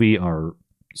this movie are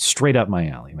straight up my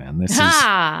alley, man. This is,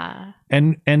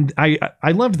 and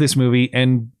I loved this movie,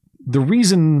 and the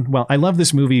reason, well, I love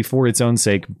this movie for its own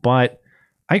sake, but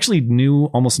I actually knew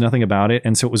almost nothing about it,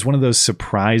 and so it was one of those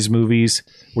surprise movies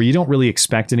where you don't really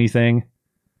expect anything.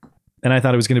 And I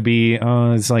thought it was going to be,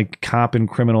 it's like cop and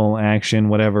criminal action,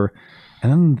 whatever.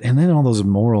 And then all those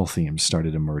moral themes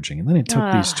started emerging, and then it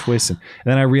took these twists, and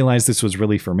then I realized this was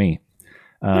really for me.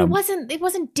 But it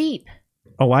wasn't deep.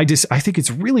 Oh, I think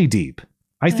it's really deep.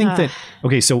 I think that,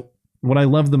 okay, so what I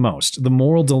love the most, the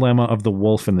moral dilemma of the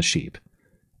wolf and the sheep.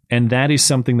 And that is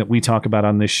something that we talk about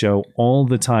on this show all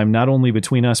the time, not only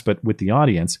between us, but with the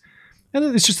audience. And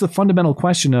it's just the fundamental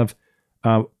question of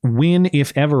when,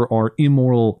 if ever, are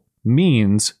immoral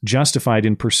means justified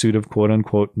in pursuit of quote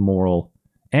unquote moral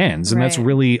ends. And that's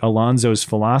really Alonzo's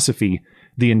philosophy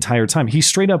the entire time. He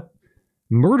straight up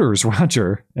murders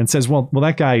Roger and says, well,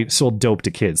 that guy sold dope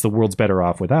to kids. The world's better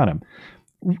off without him.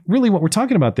 Really what we're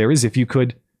talking about there is if you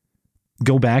could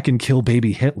go back and kill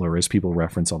baby Hitler, as people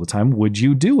reference all the time, would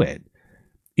you do it?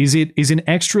 Is an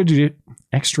extrajudicial,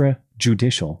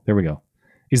 there we go.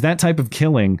 Is that type of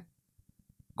killing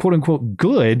quote unquote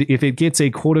good if it gets a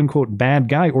quote unquote bad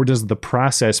guy, or does the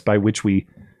process by which we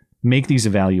make these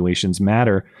evaluations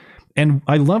matter? And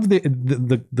I love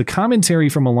the commentary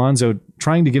from Alonzo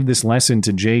trying to give this lesson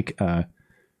to Jake,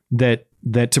 that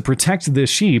to protect the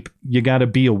sheep, you got to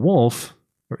be a wolf.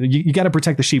 You got to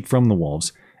protect the sheep from the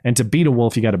wolves. And to beat a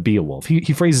wolf, you got to be a wolf.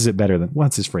 He phrases it better than,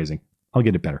 what's his phrasing? I'll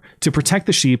get it better. To protect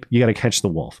the sheep, you got to catch the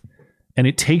wolf. And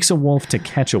it takes a wolf to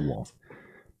catch a wolf.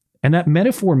 And that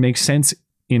metaphor makes sense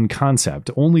in concept.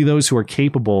 Only those who are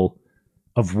capable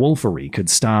of wolfery could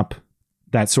stop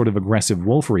that sort of aggressive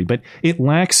wolfery, but it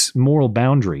lacks moral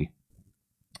boundary.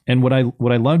 And what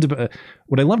I loved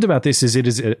about this is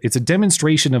it's a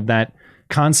demonstration of that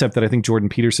concept that I think Jordan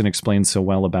Peterson explains so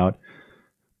well about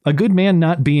a good man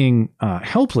not being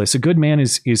helpless. A good man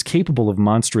is capable of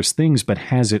monstrous things, but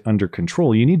has it under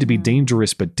control. You need to be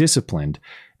dangerous but disciplined.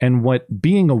 And what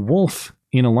being a wolf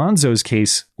in Alonzo's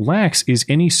case lacks is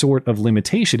any sort of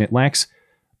limitation. It lacks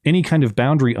any kind of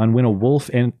boundary on when a wolf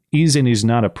is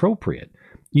not appropriate.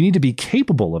 You need to be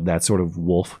capable of that sort of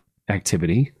wolf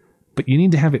activity, but you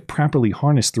need to have it properly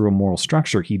harnessed through a moral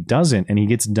structure. He doesn't, and he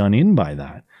gets done in by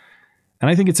that.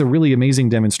 And I think it's a really amazing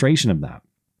demonstration of that.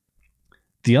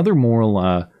 The other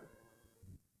moral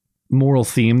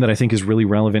theme that I think is really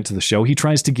relevant to the show,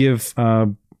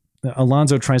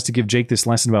 Alonzo tries to give Jake this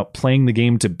lesson about playing the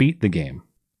game to beat the game.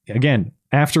 Again,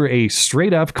 after a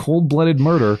straight up cold-blooded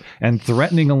murder and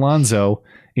threatening Alonzo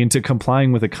into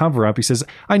complying with a cover-up, he says,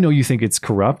 I know you think it's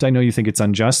corrupt. I know you think it's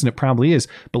unjust, and it probably is.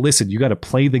 But listen, you got to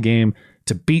play the game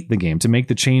to beat the game. To make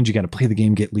the change, you got to play the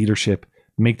game, get leadership,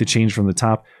 make the change from the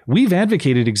top. We've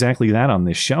advocated exactly that on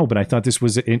this show, but I thought this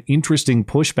was an interesting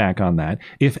pushback on that.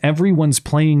 If everyone's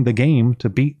playing the game to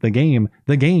beat the game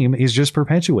is just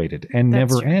perpetuated and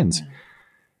never ends.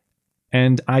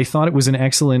 And I thought it was an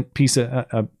excellent piece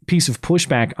of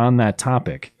pushback on that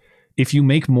topic. If you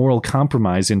make moral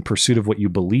compromise in pursuit of what you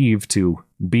believe to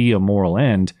be a moral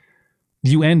end,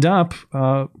 you end up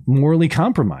morally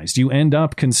compromised. You end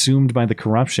up consumed by the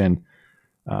corruption.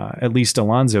 At least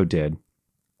Alonzo did.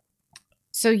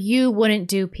 So you wouldn't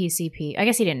do PCP. I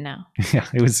guess he didn't know. Yeah,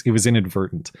 it was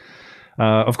inadvertent.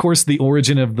 Of course, the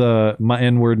origin of the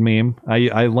N-word meme.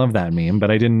 I love that meme,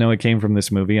 but I didn't know it came from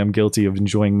this movie. I'm guilty of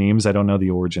enjoying memes I don't know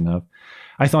the origin of.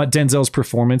 I thought Denzel's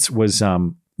performance was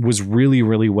really,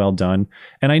 really well done.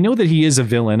 And I know that he is a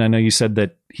villain. I know you said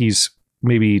that he's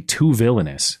maybe too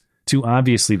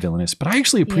obviously villainous, but I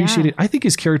actually appreciate it. I think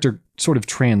his character sort of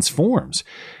transforms.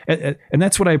 And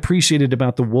that's what I appreciated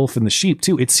about the wolf and the sheep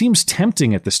too. It seems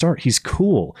tempting at the start. He's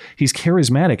cool, he's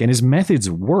charismatic, and his methods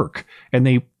work, and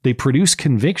they produce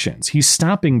convictions. He's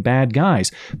stopping bad guys,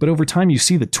 but over time you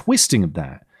see the twisting of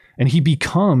that, and he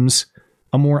becomes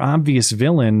a more obvious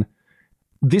villain.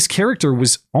 This character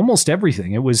was almost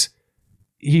everything.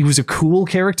 He was a cool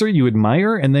character you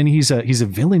admire, and then he's a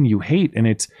villain you hate, and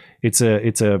it's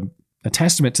a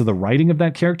testament to the writing of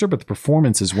that character, but the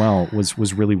performance as well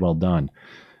was really well done.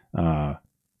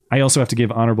 I also have to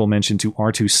give honorable mention to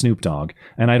R2 Snoop Dogg,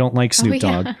 and I don't like Snoop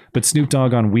Dogg, but Snoop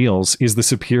Dogg on Wheels is the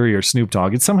superior Snoop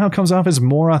Dogg. It somehow comes off as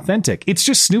more authentic. It's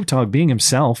just Snoop Dogg being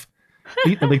himself.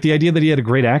 Like the idea that he had a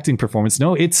great acting performance.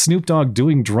 No, it's Snoop Dogg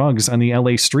doing drugs on the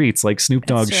LA streets like Snoop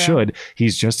Dogg should.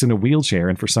 He's just in a wheelchair,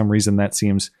 and for some reason that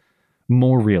seems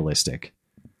more realistic.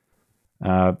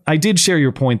 I did share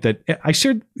your point that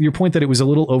it was a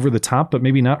little over the top, but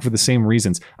maybe not for the same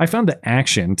reasons. I found the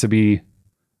action to be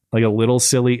like a little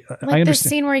silly. Like I understand the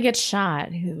scene where he gets shot.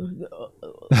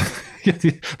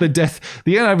 The death,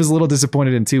 the end I was a little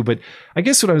disappointed in too, but I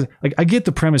guess what I was like, I get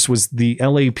the premise was the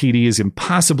LAPD is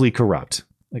impossibly corrupt,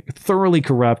 like thoroughly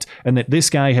corrupt, and that this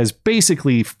guy has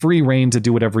basically free reign to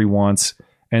do whatever he wants,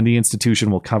 and the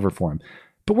institution will cover for him.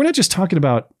 But we're not just talking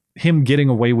about him getting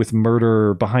away with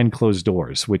murder behind closed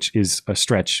doors, which is a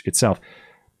stretch itself.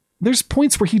 There's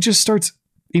points where he just starts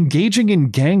engaging in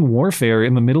gang warfare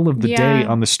in the middle of the day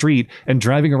on the street and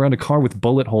driving around a car with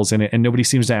bullet holes in it, and nobody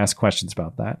seems to ask questions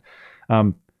about that.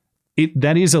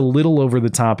 That is a little over the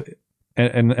top,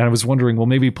 and I was wondering, well,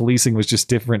 maybe policing was just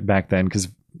different back then, because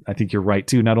I think you're right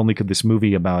too. Not only could this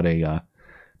movie about a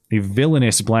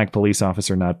villainous black police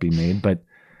officer not be made, but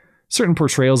certain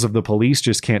portrayals of the police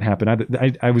just can't happen.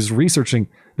 I was researching.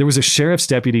 There was a sheriff's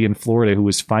deputy in Florida who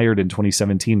was fired in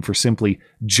 2017 for simply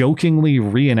jokingly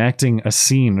reenacting a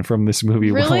scene from this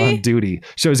movie while on duty.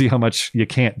 Shows you how much you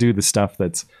can't do the stuff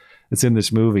that's in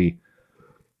this movie.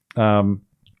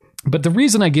 But the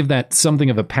reason I give that something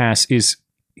of a pass is,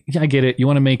 I get it. You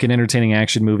want to make an entertaining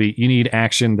action movie. You need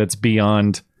action that's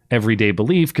beyond everyday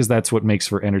belief, because that's what makes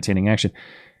for entertaining action.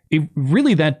 It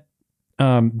really, that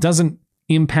doesn't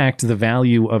impact the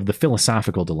value of the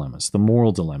philosophical dilemmas, the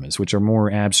moral dilemmas, which are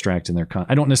more abstract in their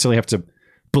I don't necessarily have to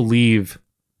believe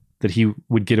that he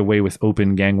would get away with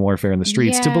open gang warfare in the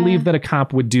streets to believe that a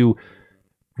cop would do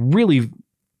really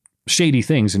shady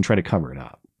things and try to cover it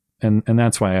up. And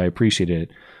that's why I appreciated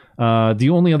it. The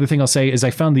only other thing I'll say is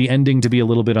I found the ending to be a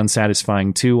little bit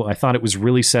unsatisfying too. I thought it was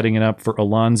really setting it up for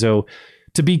Alonzo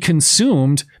to be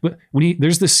consumed. But when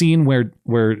there's the scene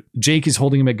where Jake is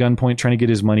holding him at gunpoint trying to get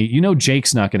his money,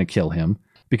 Jake's not going to kill him,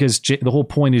 because the whole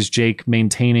point is Jake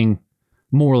maintaining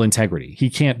moral integrity. He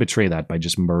can't betray that by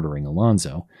just murdering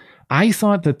Alonzo. I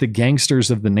thought that the gangsters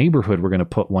of the neighborhood were going to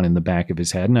put one in the back of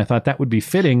his head. And I thought that would be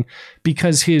fitting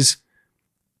because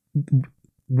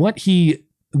the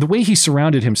way he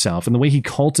surrounded himself and the way he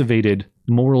cultivated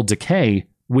moral decay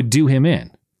would do him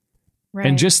in. Right.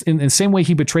 And just in the same way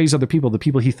he betrays other people, the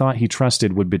people he thought he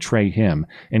trusted would betray him,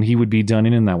 and he would be done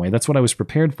in that way. That's what I was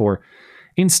prepared for.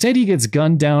 Instead, he gets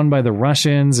gunned down by the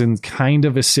Russians in kind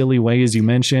of a silly way, as you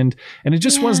mentioned. And it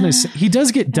just wasn't he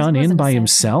does get done in by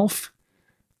himself.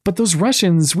 But those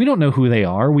Russians, we don't know who they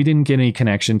are. We didn't get any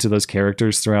connection to those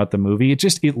characters throughout the movie. It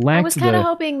lacked. I was kind of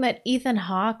hoping that Ethan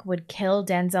Hawke would kill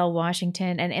Denzel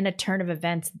Washington, and in a turn of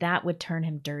events, that would turn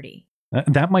him dirty.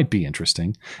 That might be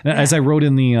interesting. Yeah. As I wrote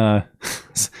in the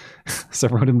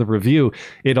review,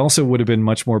 it also would have been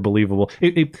much more believable.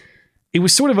 It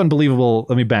was sort of unbelievable.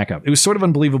 Let me back up. It was sort of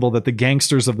unbelievable that the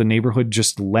gangsters of the neighborhood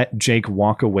just let Jake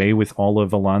walk away with all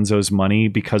of Alonzo's money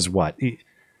because what?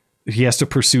 He has to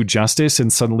pursue justice,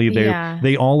 and suddenly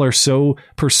they all are so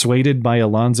persuaded by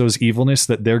Alonzo's evilness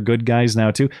that they're good guys now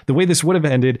too. The way this would have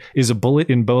ended is a bullet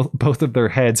in both of their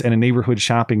heads and a neighborhood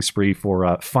shopping spree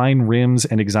for fine rims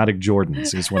and exotic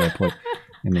Jordans is what I put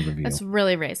in the review. That's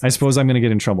really racist. I suppose I'm going to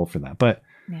get in trouble for that, but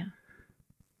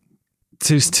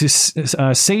to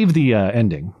save the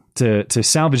ending, to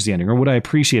salvage the ending, or what I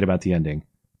appreciate about the ending,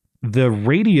 the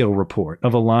radio report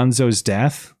of Alonzo's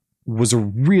death was a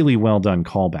really well done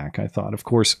callback, I thought. Of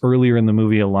course, earlier in the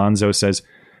movie, Alonzo says,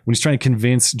 when he's trying to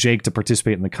convince Jake to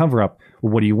participate in the cover-up,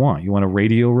 well, what do you want? You want a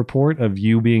radio report of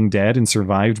you being dead and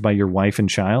survived by your wife and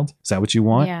child? Is that what you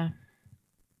want? Yeah.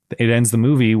 It ends the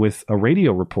movie with a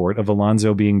radio report of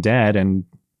Alonzo being dead and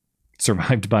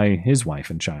survived by his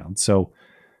wife and child. So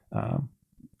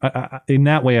in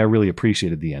that way, I really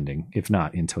appreciated the ending, if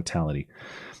not in totality.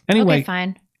 Anyway, okay,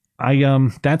 fine.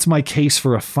 That's my case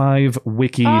for a 5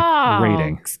 wiki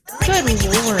rating. Good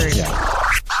Lord. Yeah.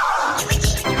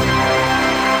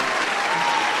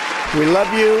 We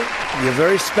love you. You're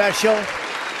very special.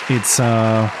 It's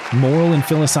moral and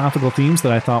philosophical themes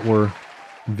that I thought were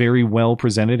very well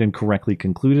presented and correctly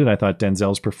concluded. I thought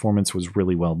Denzel's performance was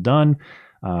really well done.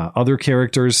 Other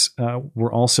characters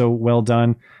were also well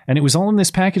done. And it was all in this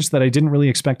package that I didn't really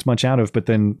expect much out of, but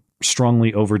then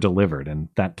strongly over-delivered. And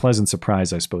that pleasant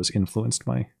surprise, I suppose, influenced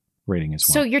my rating as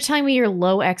well. So you're telling me your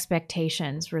low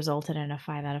expectations resulted in a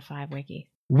 5 out of 5 wiki?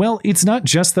 Well, it's not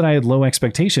just that I had low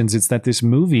expectations. It's that this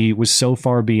movie was so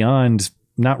far beyond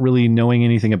not really knowing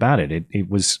anything about it.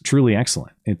 It was truly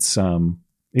excellent. It's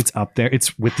up there.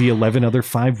 It's with the 11 other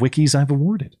 5 wikis I've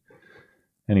awarded.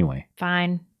 Anyway.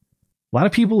 Fine. A lot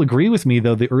of people agree with me,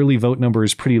 though the early vote number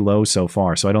is pretty low so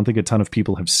far, so I don't think a ton of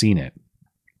people have seen it.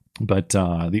 But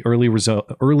the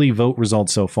early vote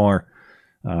results so far,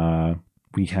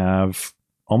 we have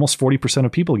almost 40%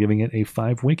 of people giving it a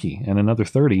 5 wiki, and another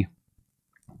 30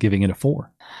 giving it a 4.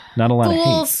 Not a lot of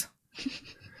hate.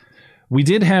 We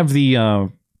did have the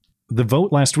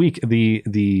vote last week.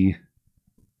 The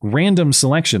random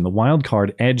selection, the wild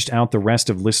card, edged out the rest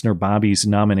of listener Bobby's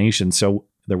nomination. So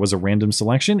there was a random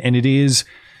selection, and it is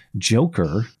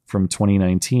Joker from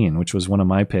 2019, which was one of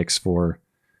my picks for,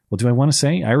 well, do I want to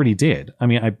say? I already did. I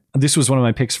mean, this was one of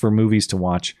my picks for movies to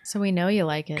watch. So we know you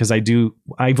like it. Because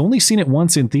I've only seen it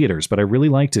once in theaters, but I really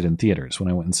liked it in theaters when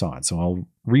I went and saw it. So I'll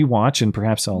rewatch and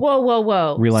perhaps I'll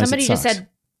realize Somebody it just sucks. said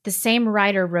the same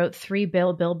writer wrote 3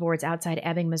 billboards outside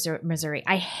Ebbing, Missouri.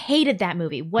 I hated that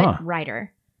movie. What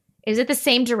writer? Is it the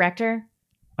same director?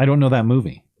 I don't know that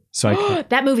movie. So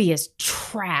that movie is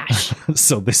trash.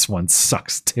 So this one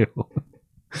sucks too.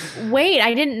 Wait,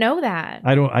 I didn't know that.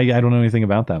 I don't know anything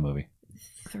about that movie.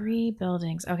 3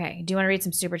 buildings. Okay. Do you want to read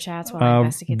some super chats while I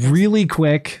investigate this? Really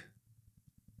quick.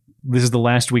 This is the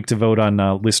last week to vote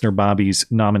on listener Bobby's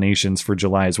nominations for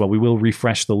July as well. We will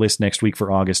refresh the list next week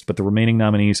for August, but the remaining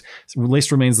nominees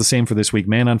list remains the same for this week.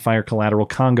 Man on Fire, Collateral,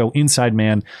 Congo, Inside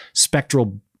Man,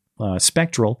 Spectral,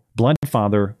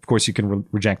 Bloodfather. Of course, you can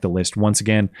reject the list once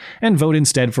again and vote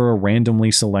instead for a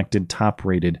randomly selected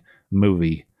top-rated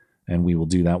movie. And we will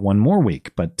do that one more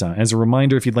week. But as a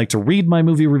reminder, if you'd like to read my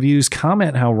movie reviews,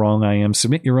 comment how wrong I am,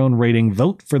 submit your own rating,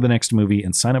 vote for the next movie,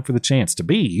 and sign up for the chance to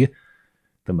be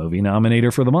the movie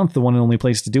nominator for the month. The one and only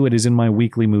place to do it is in my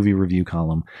weekly movie review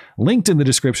column, linked in the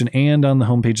description and on the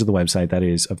homepage of the website. That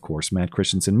is, of course,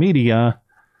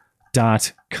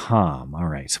 mattchristiansenmedia.com. All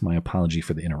right. My apology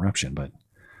for the interruption, but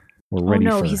we're ready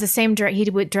for... he's the same director. He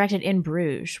directed In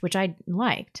Bruges, which I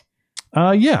liked.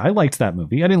 Yeah, I liked that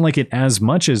movie. I didn't like it as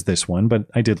much as this one, but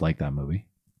I did like that movie.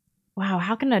 Wow,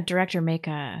 how can a director make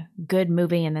a good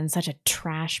movie and then such a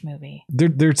trash movie?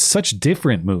 They're such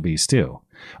different movies, too.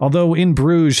 Although In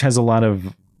Bruges has a lot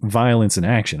of violence and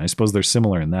action. I suppose they're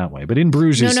similar in that way. But In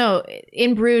Bruges No,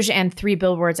 In Bruges and 3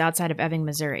 Billboards Outside of Ebbing,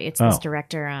 Missouri. It's this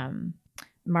director,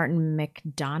 Martin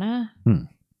McDonough.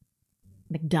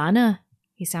 McDonough?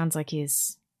 He sounds like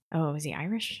he's... Oh, is he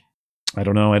Irish? I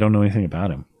don't know. I don't know anything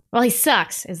about him. Well, he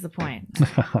sucks, is the point.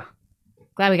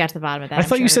 Glad we got to the bottom of that. I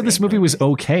thought you said this movie was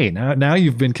okay. Now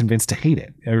you've been convinced to hate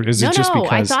it. Or is it just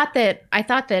because... I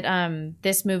thought that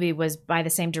this movie was by the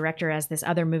same director as this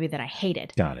other movie that I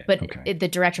hated. Got it. But okay. the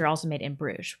director also made In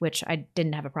Bruges, which I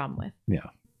didn't have a problem with. Yeah.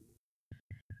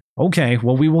 Okay.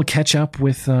 Well, we will catch up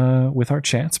with our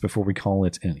chats before we call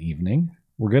it an evening.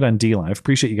 We're good on D Live.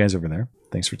 Appreciate you guys over there.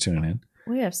 Thanks for tuning in.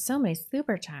 We have so many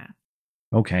super chats.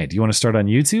 Okay. Do you want to start on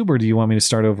YouTube or do you want me to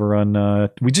start over on...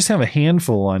 we just have a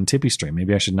handful on Tippy Stream.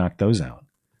 Maybe I should knock those out.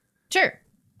 Sure.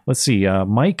 Let's see.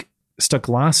 Mike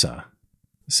Stuklasa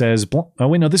says... Oh,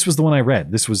 wait, no. This was the one I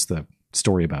read. This was the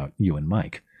story about you and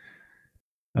Mike.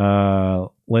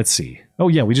 Let's see. Oh,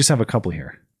 yeah. We just have a couple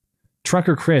here.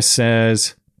 Trucker Chris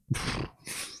says...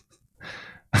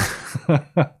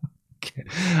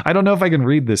 I don't know if I can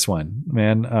read this one,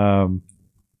 man.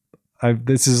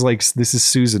 This is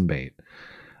Susan bait.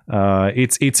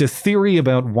 It's a theory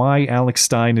about why Alex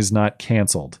Stein is not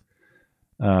canceled.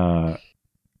 I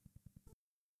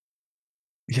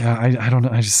don't know.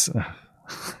 I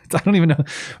don't even know.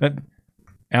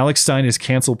 Alex Stein is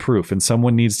cancel proof, and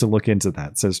someone needs to look into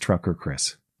that, says Trucker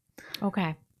Chris.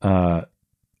 Okay.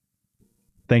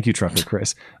 Thank you, Trucker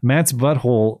Chris. Matt's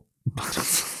butthole.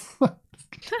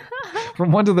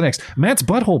 From one to the next. Matt's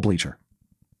butthole bleacher.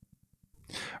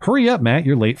 Hurry up, Matt.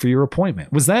 You're late for your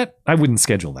appointment. Was that? I wouldn't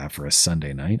schedule that for a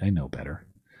Sunday night. I know better.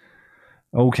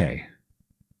 Okay.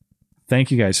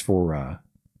 Thank you guys for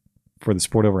the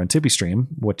support over on Tippy Stream.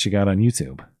 What you got on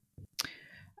YouTube?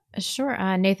 Sure.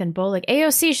 Nathan Bolick.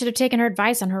 AOC should have taken her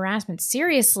advice on harassment.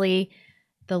 Seriously,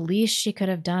 the least she could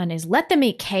have done is let them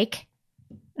eat cake.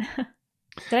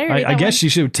 I guess she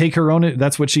should take her own.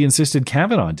 That's what she insisted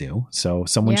Kavanaugh do. So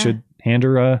someone should hand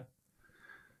her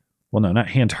not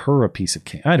hand her a piece of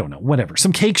cake. I don't know. Whatever.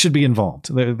 Some cake should be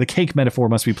involved. The cake metaphor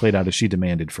must be played out as she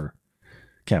demanded for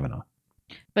Kavanaugh.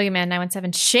 Boogeyman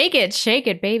 917. Shake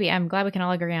it, baby. I'm glad we can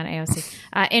all agree on AOC.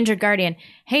 Injured Guardian.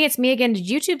 Hey, it's me again. Did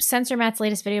YouTube censor Matt's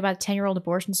latest video about the 10-year-old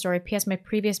abortion story? P.S. My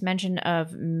previous mention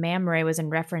of Mamre was in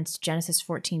reference to Genesis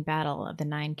 14 Battle of the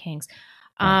Nine Kings.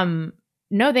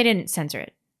 No, they didn't censor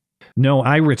it. No,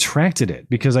 I retracted it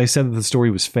because I said that the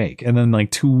story was fake. And then like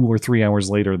 2 or 3 hours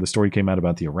later, the story came out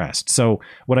about the arrest. So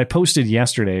what I posted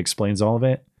yesterday explains all of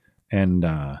it. And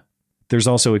there's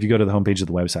also, if you go to the homepage of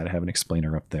the website, I have an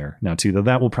explainer up there now too, though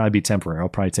that will probably be temporary. I'll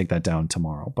probably take that down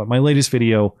tomorrow. But my latest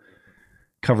video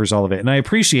covers all of it. And I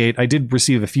did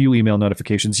receive a few email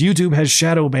notifications. YouTube has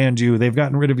shadow banned you. They've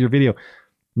gotten rid of your video.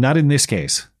 Not in this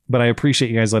case. But I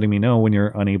appreciate you guys letting me know when you're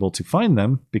unable to find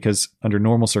them, because under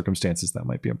normal circumstances, that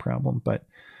might be a problem. But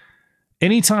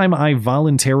anytime I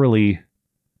voluntarily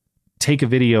take a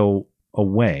video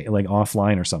away, like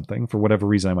offline or something, for whatever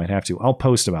reason I might have to, I'll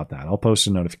post about that. I'll post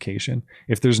a notification.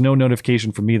 If there's no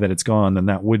notification for me that it's gone, then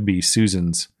that would be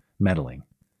Susan's meddling.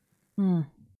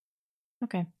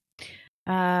 Okay.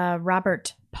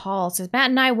 Robert Paul says, Matt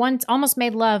and I once almost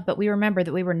made love, but we remember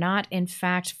that we were not, in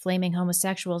fact, flaming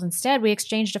homosexuals. Instead, we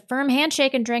exchanged a firm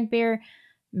handshake and drank beer.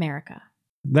 America.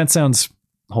 That sounds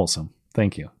wholesome.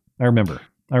 Thank you. I remember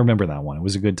that one. It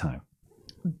was a good time.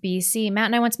 BC, Matt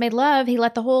and I once made love. He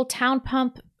let the whole town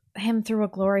pump him through a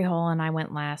glory hole, and I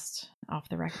went last off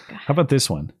the record. How about this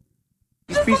one?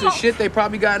 This piece of shit, they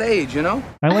probably got AIDS, you know?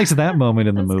 I liked that moment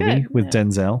in the movie with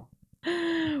Denzel.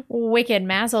 Wicked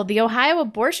Mazzle. The Ohio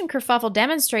abortion kerfuffle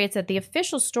demonstrates that the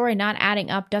official story not adding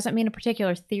up doesn't mean a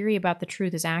particular theory about the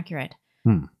truth is accurate.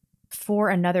 For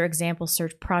another example,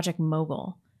 search Project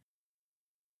Mogul.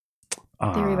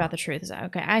 Theory about the truth is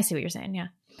okay. I see what you're saying. Yeah.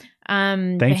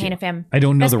 Thank you. Fam. I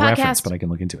don't know Best the podcast, reference, but I can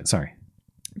look into it. Sorry.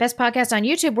 Best podcast on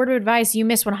YouTube. Word of advice: you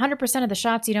miss 100% of the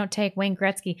shots you don't take. Wayne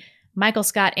Gretzky, Michael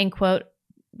Scott. In quote.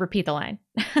 Repeat the line.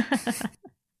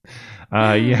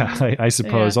 I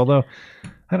suppose. Yeah. Although.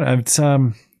 I don't know. It's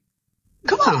come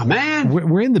on, man.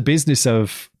 We're in the business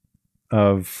of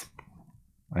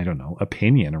I don't know,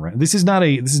 opinion around. This is not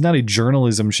a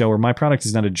journalism show, or my product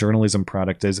is not a journalism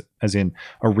product as in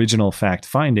original fact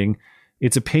finding.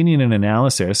 It's opinion and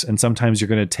analysis, and sometimes you're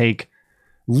going to take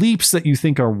leaps that you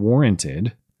think are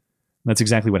warranted. That's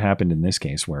exactly what happened in this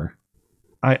case, where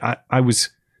I was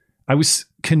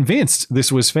convinced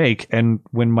this was fake, and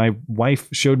when my wife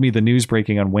showed me the news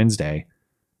breaking on Wednesday,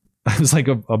 I was like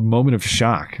a moment of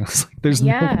shock. I was like, there's no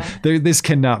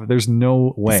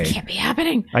way. This can't be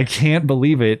happening. I can't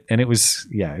believe it. And it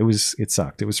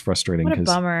sucked. It was frustrating. What a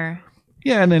bummer.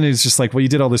 Yeah, and then it's just like, well, you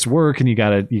did all this work and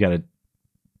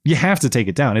you have to take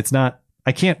it down. It's not,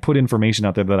 I can't put information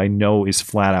out there that I know is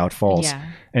flat out false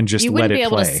and just let it play. You wouldn't be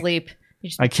able to sleep.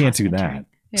 I can't do that.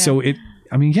 Yeah. So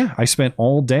I spent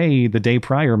all day the day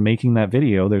prior making that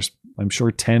video. There's, I'm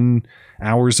sure, 10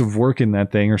 hours of work in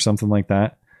that thing or something like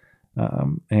that.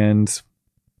 And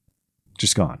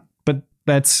just gone. But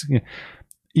that's,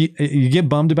 you get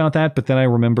bummed about that. But then I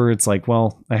remember it's like,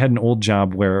 well, I had an old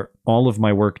job where all of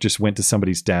my work just went to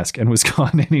somebody's desk and was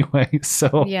gone anyway.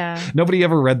 So nobody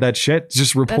ever read that shit. It's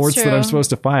just reports that I'm supposed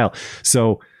to file.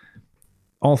 So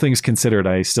all things considered,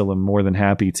 I still am more than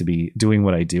happy to be doing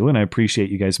what I do. And I appreciate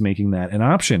you guys making that an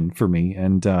option for me.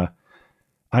 And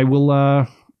I will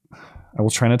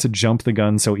try not to jump the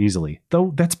gun so easily,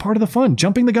 though. That's part of the fun.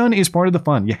 Jumping the gun is part of the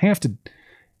fun. You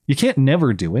can't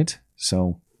never do it.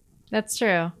 So that's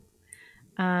true.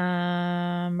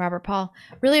 Robert Paul,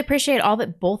 really appreciate all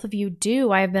that both of you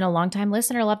do. I have been a longtime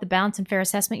listener. Love the balance and fair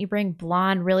assessment you bring.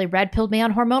 Blonde really red pilled me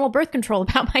on hormonal birth control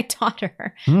about my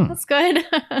daughter. That's good.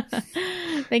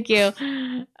 Thank you.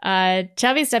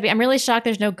 Chubby Stubby, I'm really shocked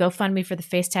there's no GoFundMe for the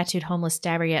face tattooed homeless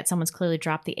stabber yet. Someone's clearly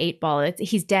dropped the 8-ball.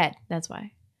 He's dead. That's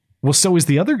why. Well, so is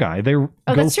the other guy. They're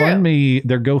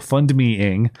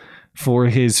GoFundMe-ing for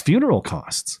his funeral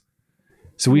costs.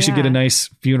 So we should get a nice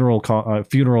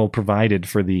funeral provided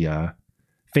for the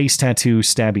face tattoo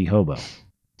stabby hobo.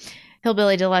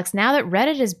 Hillbilly Deluxe. Now that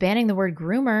Reddit is banning the word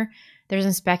groomer, there's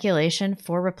some speculation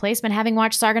for replacement. Having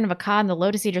watched Sargon of Akkad and the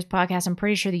Lotus Eaters podcast, I'm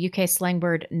pretty sure the UK slang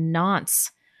word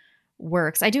nonce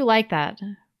works. I do like that.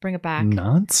 Bring it back.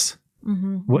 Nonce?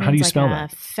 Mm-hmm. How do you spell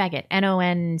that? Faggot.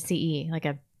 Nonce. Like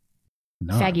a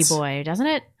nonce. Faggy boy, doesn't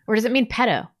it? Or does it mean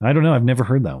pedo? I don't know. I've never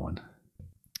heard that one.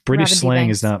 British slang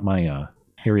is not my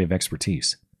area of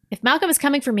expertise. If Malcolm is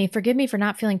coming for me, forgive me for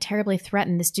not feeling terribly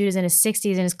threatened. This dude is in his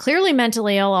 60s and is clearly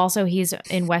mentally ill. Also, he's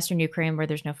in Western Ukraine where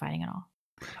there's no fighting at all.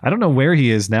 I don't know where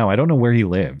he is now. I don't know where he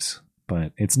lives,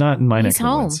 but it's not in my neck of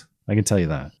the woods. I can tell you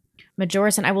that.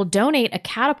 Majorison, I will donate a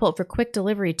catapult for quick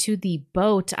delivery to the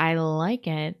boat. I like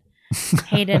it.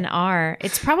 Hayden R.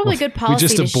 It's probably good policy.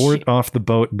 We just abort off the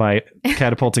boat by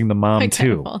catapulting the mom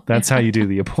too. That's how you do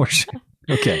the abortion.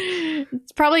 Okay.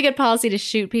 It's probably good policy to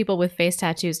shoot people with face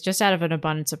tattoos just out of an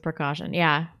abundance of precaution.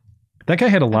 Yeah. That guy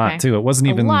had a lot too. It wasn't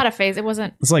even a lot of face. It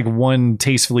wasn't. It's like one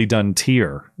tastefully done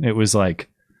tear. It was like,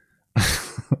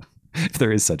 if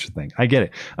there is such a thing, I get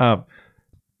it.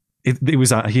 It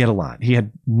was he had a lot. He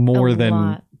had more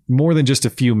than just a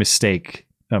few mistakes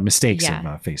in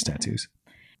face tattoos.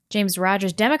 James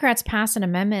Rogers, Democrats passed an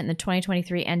amendment in the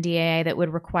 2023 NDAA that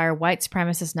would require white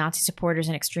supremacist Nazi supporters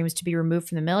and extremists to be removed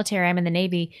from the military. I'm in the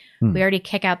Navy. We already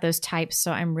kick out those types,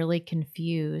 so I'm really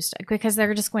confused because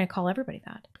they're just going to call everybody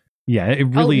that. Yeah, it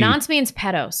really... nonce means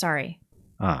pedo. Sorry.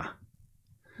 I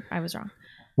was wrong.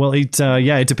 Well, it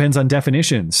depends on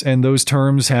definitions, and those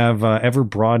terms have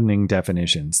ever-broadening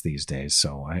definitions these days.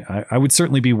 So I would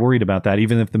certainly be worried about that,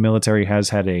 even if the military has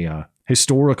had a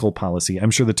historical policy. I'm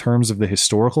sure the terms of the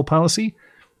historical policy,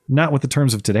 not what the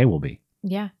terms of today will be.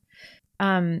 Yeah.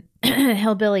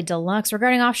 Hillbilly Deluxe.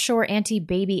 Regarding offshore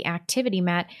anti-baby activity,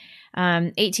 Matt,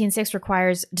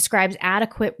 18.6 describes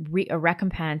adequate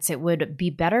recompense. It would be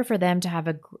better for them to have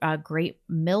a great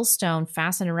millstone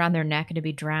fastened around their neck and to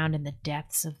be drowned in the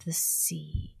depths of the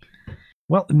sea.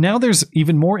 Well, now there's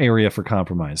even more area for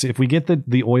compromise. If we get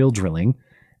the oil drilling,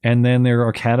 and then there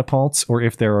are catapults, or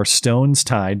if there are stones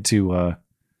tied to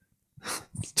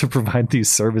provide these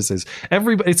services,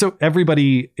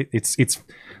 everybody, it's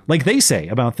like they say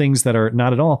about things that are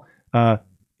not at all.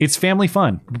 It's family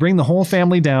fun. Bring the whole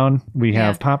family down. We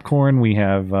have popcorn. We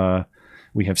have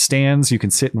stands. You can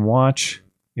sit and watch.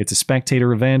 It's a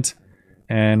spectator event,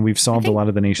 and we've solved a lot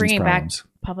of the nation's problems. Back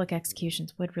public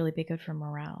executions would really be good for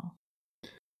morale.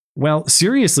 Well,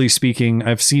 seriously speaking,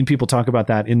 I've seen people talk about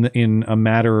that in a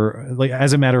matter, like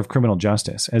as a matter of criminal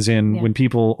justice, as in when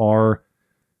people are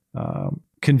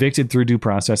convicted through due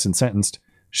process and sentenced,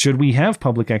 should we have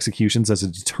public executions as a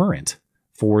deterrent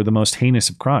for the most heinous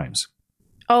of crimes?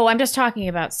 Oh, I'm just talking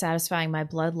about satisfying my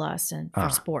bloodlust and for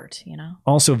sport,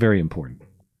 Also very important.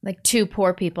 Like two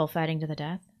poor people fighting to the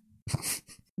death.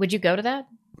 Would you go to that?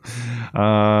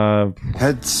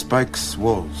 Head spikes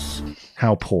walls.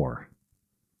 How poor?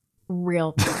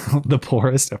 Real poor. The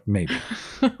poorest? Maybe.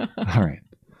 All right.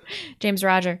 James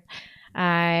Roger.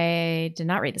 I did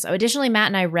not read this. Additionally, Matt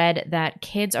and I read that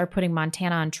kids are putting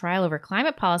Montana on trial over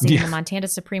climate policy and the Montana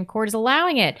Supreme Court is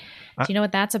allowing it. Do you know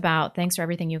what that's about? Thanks for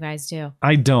everything you guys do.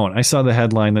 I don't. I saw the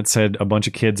headline that said a bunch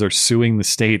of kids are suing the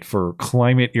state for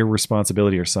climate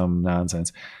irresponsibility or some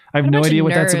nonsense. I have no idea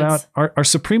what that's about. Our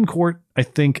Supreme Court, I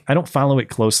don't follow it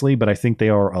closely, but I think they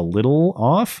are a little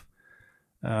off.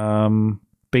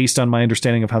 based on my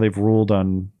understanding of how they've ruled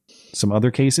on some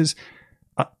other cases.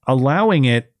 Allowing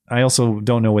it, I also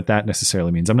don't know what that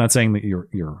necessarily means. I'm not saying that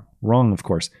you're wrong, of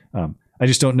course. I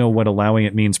just don't know what allowing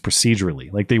it means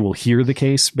procedurally. Like they will hear the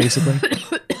case, basically.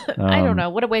 I don't know.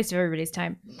 What a waste of everybody's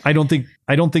time. I don't think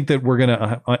that we're going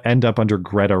to end up under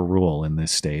Greta rule in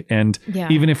this state. And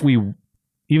even if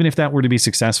that were to be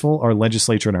successful, our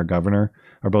legislature and our governor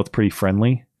are both pretty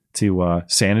friendly to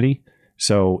sanity.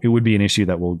 So it would be an issue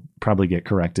that will probably get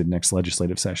corrected next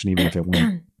legislative session, even if it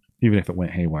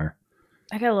went haywire.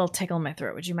 I got a little tickle in my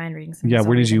throat. Would you mind reading something? Yeah,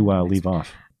 where did you leave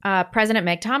off? President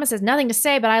Meg Thomas says, nothing to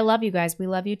say, but I love you guys. We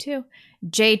love you too.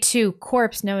 J2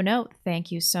 Corpse, no note.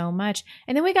 Thank you so much.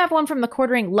 And then we got one from the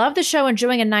quartering. Love the show,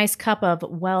 enjoying a nice cup of,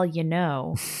 well, you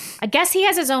know. I guess he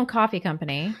has his own coffee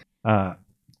company.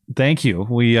 Thank you.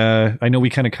 I know we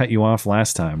kind of cut you off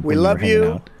last time. We love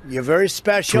you. You're very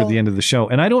special. For the end of the show.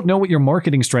 And I don't know what your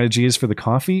marketing strategy is for the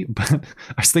coffee, but I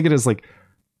was thinking it's like,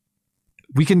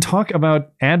 we can talk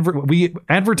about we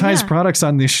advertise products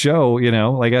on this show, you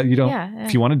know, like you don't,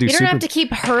 if you want to do, you don't have to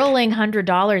keep hurling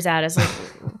 $100 at us.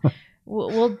 Like,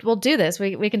 we'll do this.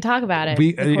 We can talk about it.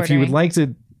 If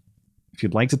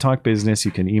you'd like to talk business,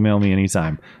 you can email me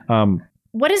anytime.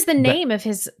 What is the name of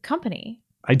his company?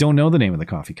 I don't know the name of the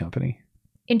coffee company.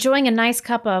 Enjoying a nice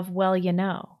cup of, well, you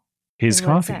know, his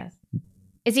coffee.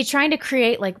 Is he trying to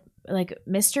create like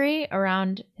mystery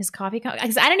around his coffee company?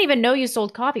 Because I didn't even know you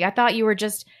sold coffee. I thought you were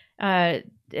just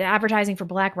advertising for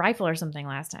Black Rifle or something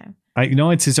last time.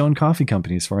 It's his own coffee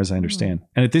company as far as I understand.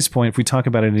 And at this point, if we talk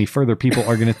about it any further, people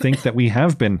are going to think that we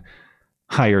have been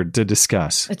hired to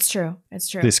discuss. It's true.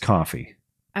 This coffee.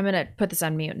 I'm going to put this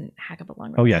on mute and hack up a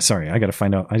long. Oh yeah. Sorry. I got to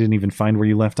find out. I didn't even find where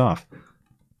you left off.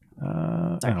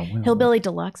 Hillbilly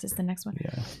Deluxe is the next one.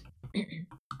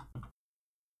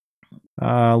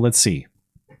 Yeah. Let's see.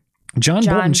 John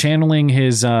Bolton channeling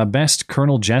his best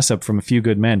Colonel Jessup from A Few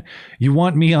Good Men. You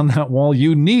want me on that wall?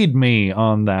 You need me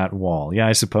on that wall. Yeah,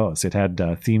 I suppose. It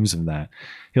had themes of that.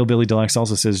 Hillbilly Deluxe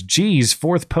also says, geez,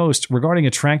 fourth post regarding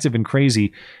attractive and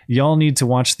crazy. Y'all need to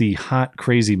watch the Hot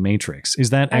Crazy Matrix.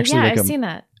 Is that actually I've seen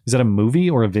that. Is that a movie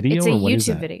or a video? It's a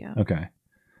YouTube video. Okay.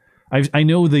 I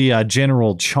know the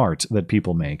general chart that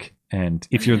people make. And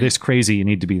if you're this crazy, you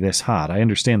need to be this hot. I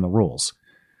understand the rules.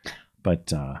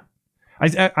 But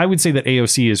I would say that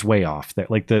AOC is way off.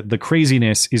 That like the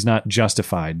craziness is not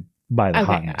justified by the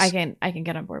hotness. I can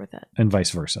get on board with that. And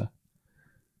vice versa.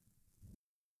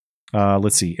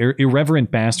 Let's see. Irreverent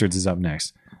Bastards is up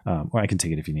next. Or I can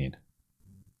take it if you need.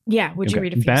 Yeah, would you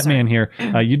read a few? Batman here.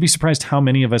 You'd be surprised how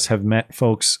many of us have met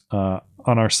folks on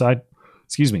our side.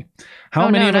 Excuse me. How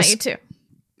many of us you too.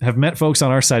 Have met folks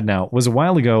on our side now? It was a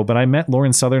while ago, but I met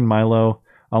Lauren Southern, Milo,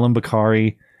 Alan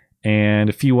Bakari, and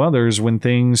a few others when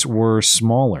things were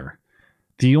smaller.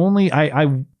 The only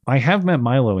I have met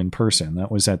Milo in person.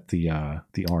 That was at the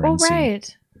RNC. Oh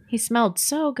right, he smelled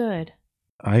so good.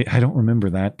 I don't remember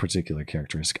that particular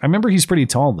characteristic. I remember he's pretty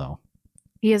tall though.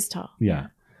 He is tall. Yeah.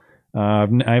 I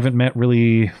haven't met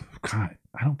really. God,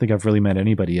 I don't think I've really met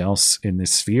anybody else in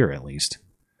this sphere, at least.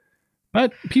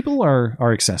 But people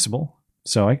are accessible,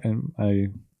 so I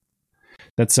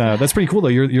that's pretty cool though.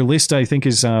 Your list I think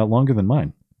is longer than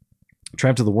mine.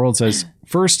 Trav to the World says,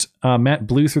 first, Matt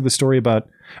blew through the story about,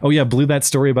 blew that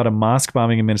story about a mosque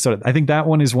bombing in Minnesota. I think that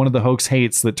one is one of the hoax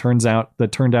hates that turned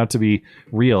out to be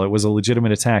real. It was a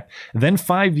legitimate attack. Then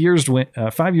 5 years went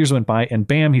by, and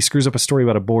bam, he screws up a story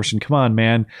about abortion. Come on,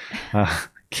 man.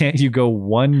 Can't you go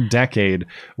 1 decade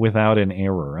without an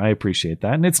error? I appreciate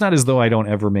that. And it's not as though I don't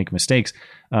ever make mistakes.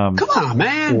 Come on,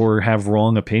 man. Or have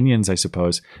wrong opinions, I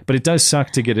suppose. But it does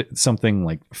suck to get something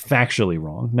like factually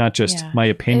wrong. Not just my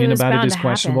opinion about it is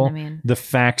questionable. The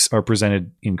facts are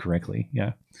presented incorrectly.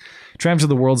 Yeah. Travis of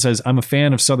the World says, I'm a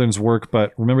fan of Southern's work,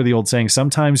 but remember the old saying,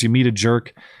 sometimes you meet a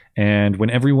jerk, and when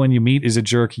everyone you meet is a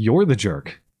jerk, you're the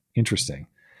jerk. Interesting.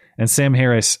 And Sam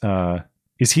Harris,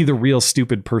 is he the real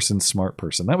stupid person, smart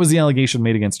person? That was the allegation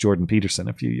made against Jordan Peterson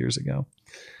a few years ago.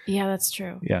 Yeah, that's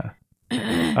true. Yeah.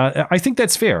 I think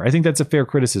that's fair. I think that's a fair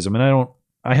criticism. And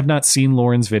I have not seen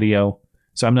Lauren's video,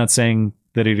 so I'm not saying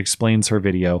that it explains her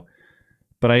video.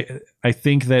 But I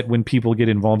think that when people get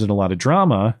involved in a lot of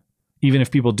drama, even if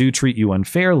people do treat you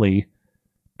unfairly,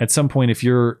 at some point, if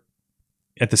you're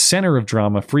at the center of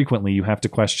drama frequently, you have to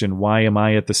question, why am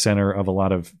I at the center of a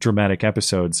lot of dramatic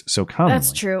episodes so commonly?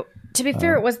 That's true. To be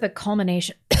fair, it was the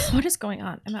culmination. What is going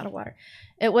on? I'm out of water.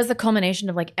 It was the culmination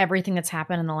of like everything that's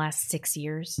happened in the last 6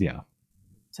 years. Yeah.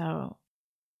 So.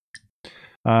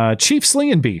 Chief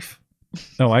Sling and Beef.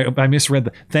 Oh, I misread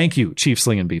that. Thank you, Chief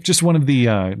Sling and Beef. Just one of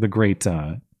the great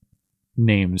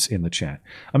names in the chat.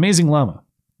 Amazing Llama.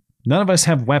 None of us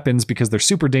have weapons because they're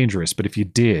super dangerous. But if you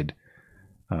did,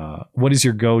 what is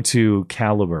your go-to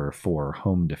caliber for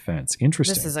home defense?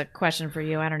 Interesting. This is a question for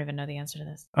you. I don't even know the answer to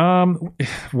this.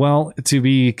 Well,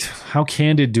 how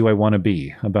candid do I want to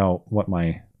be about what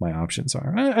my options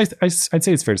are? I'd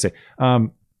say it's fair to say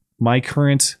my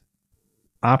current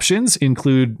options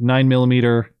include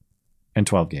 9mm and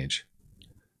 12 gauge.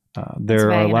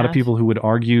 There are a lot of people who would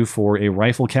argue for a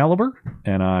rifle caliber,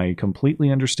 and I completely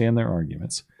understand their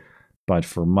arguments. But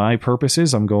for my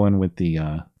purposes, I'm going with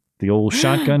the old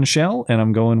shotgun shell, and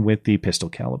I'm going with the pistol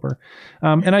caliber.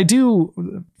 And I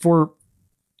do for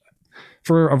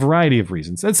a variety of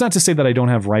reasons. That's not to say that I don't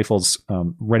have rifles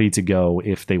ready to go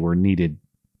if they were needed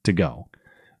to go.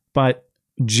 But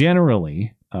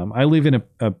generally, I live in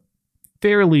a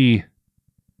fairly...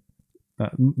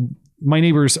 my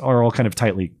neighbors are all kind of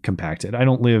tightly compacted. I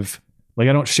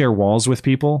don't share walls with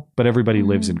people, but everybody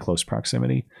lives in close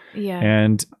proximity. Yeah.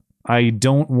 And I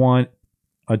don't want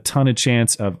a ton of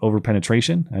chance of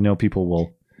overpenetration. I know people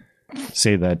will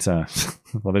say that,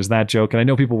 well, there's that joke. And I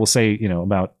know people will say,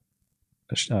 about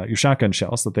your shotgun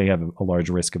shells, that they have a large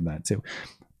risk of that too.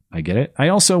 I get it. I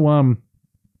also,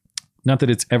 not that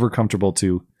it's ever comfortable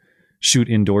to shoot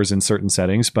indoors in certain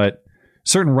settings, but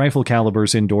certain rifle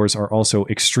calibers indoors are also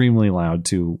extremely loud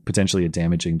to potentially a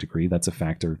damaging degree. That's a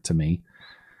factor to me.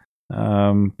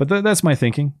 But that's my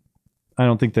thinking. I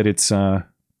don't think that it's,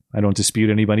 I don't dispute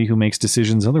anybody who makes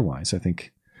decisions otherwise. I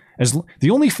think the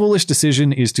only foolish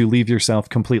decision is to leave yourself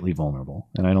completely vulnerable.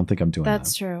 And I don't think I'm doing that.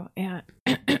 That's true. Yeah.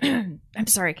 I'm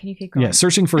sorry. Can you keep going? Yeah.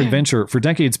 Searching for adventure. For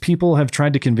decades, people have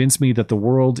tried to convince me that the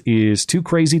world is too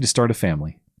crazy to start a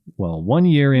family. Well, 1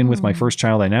 year in with my first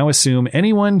child, I now assume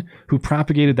anyone who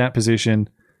propagated that position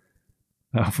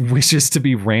wishes to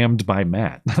be rammed by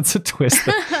Matt. That's a twist.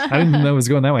 I didn't know it was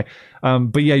going that way.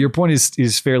 But yeah, your point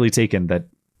is fairly taken that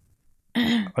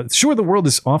sure, the world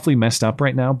is awfully messed up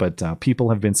right now, but people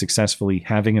have been successfully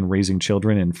having and raising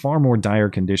children in far more dire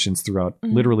conditions throughout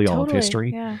literally all of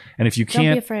history. Yeah. And if you can't,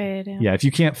 don't be afraid. Yeah. If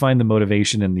you can't find the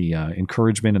motivation and the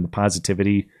encouragement and the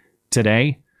positivity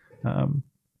today,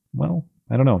 well,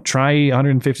 I don't know. Try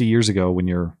 150 years ago when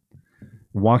you're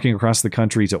walking across the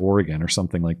country to Oregon or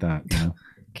something like that.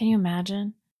 Can you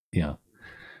imagine? Yeah.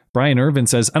 Brian Irvin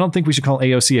says, I don't think we should call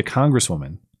AOC a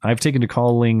congresswoman. I've taken to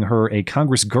calling her a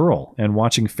Congress girl and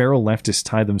watching feral leftists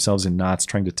tie themselves in knots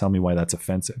trying to tell me why that's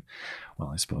offensive. Well,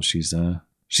 I suppose she's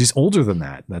older than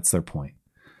that. That's their point.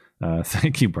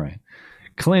 Thank you, Brian.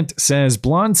 Clint says,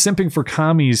 blonde simping for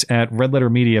commies at Red Letter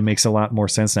Media makes a lot more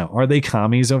sense now. Are they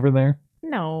commies over there?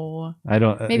 No. I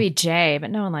don't. Maybe Jay, but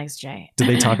no one likes Jay. Do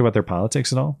they talk about their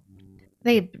politics at all?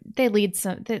 They leave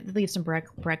some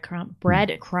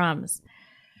breadcrumbs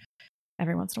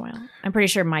every once in a while. I'm pretty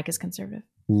sure Mike is conservative.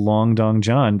 Long Dong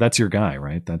John, that's your guy,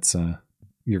 right? That's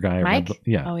your guy. Mike?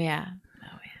 Yeah. Oh yeah.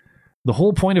 The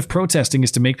whole point of protesting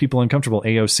is to make people uncomfortable.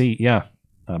 AOC, yeah,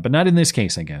 but not in this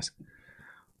case, I guess.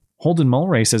 Holden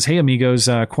Mulray says, hey, amigos,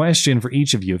 question for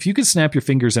each of you. If you could snap your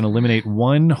fingers and eliminate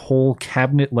one whole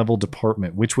cabinet-level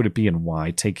department, which would it be and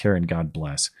why? Take care and God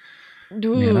bless.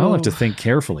 Ooh. Man, I'll have to think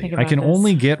carefully. I can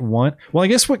only get one. Well, I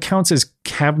guess what counts as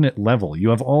cabinet level? You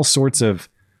have all sorts of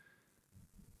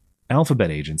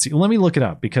alphabet agency. Let me look it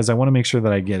up because I want to make sure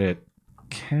that I get it.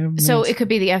 Cabinet. So it could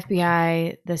be the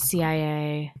FBI, the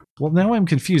CIA. Well, now I'm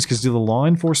confused because do the law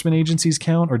enforcement agencies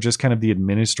count or just kind of the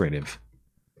administrative?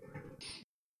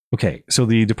 Okay, so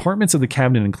the departments of the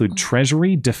cabinet include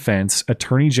Treasury, Defense,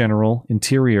 Attorney General,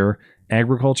 Interior,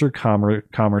 Agriculture,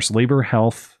 Commerce, Labor,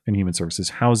 Health and Human Services,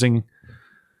 Housing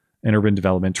and Urban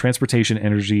Development, Transportation,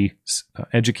 Energy,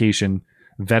 Education,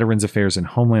 Veterans Affairs, and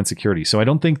Homeland Security. So I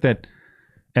don't think that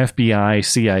FBI,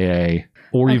 CIA,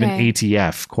 or even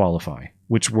ATF qualify,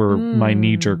 which were my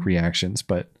knee-jerk reactions.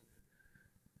 But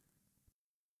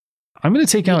I'm going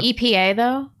to take out... The EPA,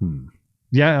 though?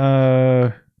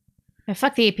 Yeah,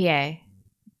 fuck the EPA.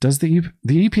 Does the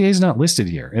EPA is not listed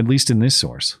here, at least in this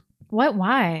source. What?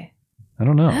 Why? I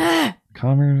don't know.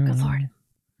 Commerce. Good Lord.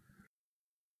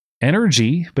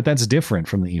 Energy, but that's different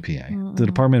from the EPA. The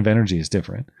Department of Energy is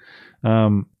different.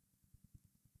 I'm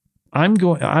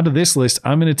going out of this list.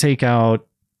 I'm going to take out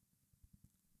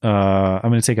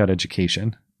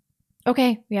education.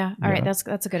 Okay. Yeah. All right.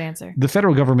 That's a good answer. The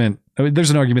federal government, there's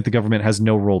an argument the government has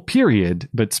no role, period,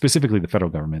 but specifically the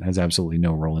federal government has absolutely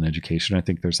no role in education. I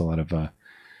think there's a lot of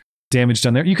damage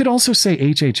done there. You could also say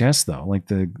HHS, though, like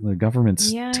the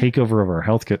government's takeover of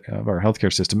our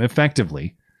healthcare system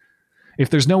effectively. If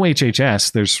there's no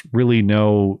HHS, there's really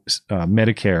no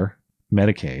Medicare,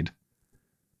 Medicaid,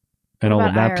 and all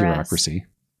of that IRS? bureaucracy.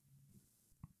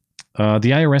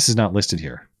 The IRS is not listed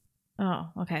here. Oh,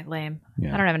 okay, lame.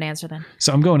 Yeah. I don't have an answer then.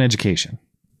 So I'm going education.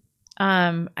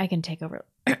 I can take over.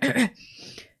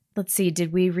 Let's see.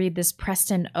 Did we read this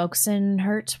Preston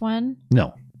Oxenhurt one?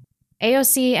 No.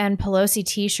 AOC and Pelosi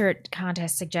t-shirt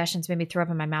contest suggestions made me throw up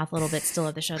in my mouth a little bit still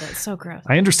at the show. That's so gross.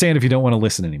 I understand if you don't want to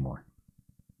listen anymore.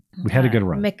 We had a good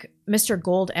run. Mr.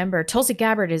 Gold Ember. Tulsi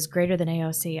Gabbard is greater than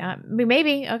AOC.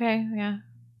 Maybe. Okay. Yeah.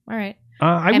 All right.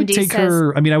 I would take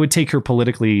her. I mean, I would take her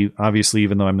politically, obviously,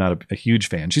 even though I'm not a huge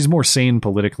fan. She's more sane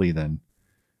politically than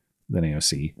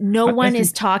AOC. No one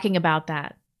is talking about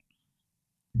that.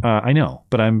 I know,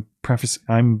 but I'm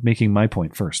making my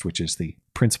point first, which is the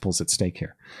principles at stake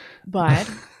here. But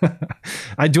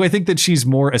I think that she's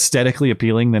more aesthetically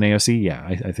appealing than AOC. Yeah,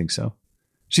 I think so.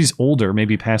 She's older,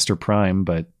 maybe past her prime,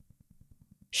 but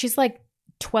she's like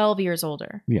 12 years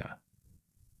older. Yeah.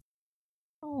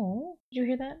 Oh, did you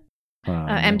hear that? No.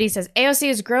 MD says AOC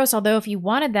is gross, although if you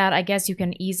wanted that, I guess you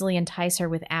can easily entice her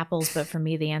with apples, but for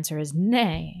me the answer is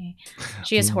nay.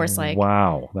 She is horse-like.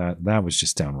 Wow, that was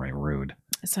just downright rude.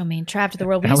 So mean. Trapped in the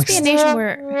world. We used to be a nation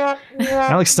where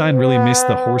Alex Stein really missed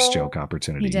the horse joke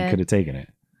opportunity. He could have taken it.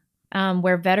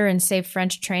 Where veterans saved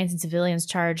French trains and civilians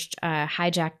charged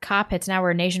hijacked cop hits. Now we're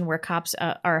a nation where cops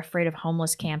are afraid of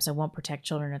homeless camps and won't protect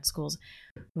children at schools.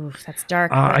 Oof, that's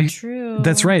dark, but true.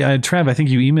 That's right. Trav, I think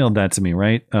you emailed that to me,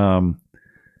 right?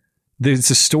 There's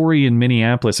a story in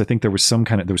Minneapolis. I think there was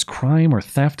there was crime or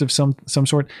theft of some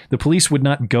sort. The police would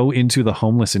not go into the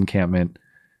homeless encampment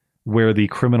where the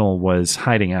criminal was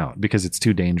hiding out because it's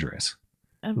too dangerous.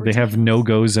 They have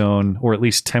no-go zone, or at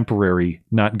least temporary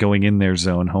not going in their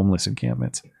zone homeless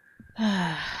encampments.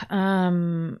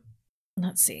 Let's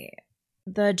see.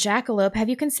 The jackalope. Have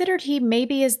you considered he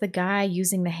maybe is the guy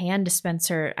using the hand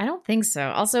dispenser? I don't think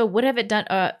so. Also, who would have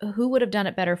done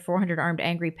it better? 400 armed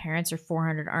angry parents or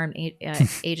 400 armed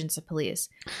agents of police?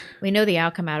 We know the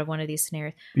outcome out of one of these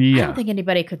scenarios. Yeah. I don't think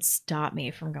anybody could stop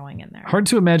me from going in there. Hard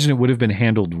to imagine it would have been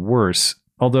handled worse.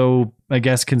 Although I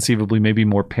guess conceivably maybe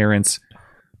more parents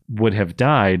would have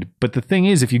died. But the thing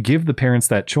is, if you give the parents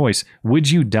that choice,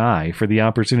 would you die for the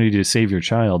opportunity to save your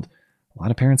child? A lot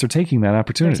of parents are taking that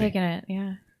opportunity. They're taking it,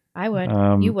 yeah. I would.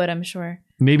 You would, I'm sure.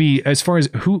 Maybe as far as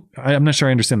I'm not sure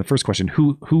I understand the first question.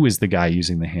 Who is the guy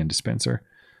using the hand dispenser?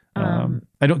 I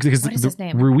don't, because what is his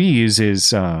name? Ruiz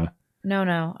is No.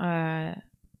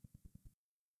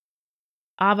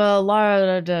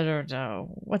 Avalardo.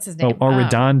 What's his name?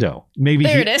 Arredondo. Maybe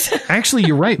there it is. Actually,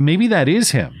 you're right. Maybe that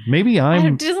is him. Maybe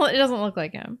it doesn't look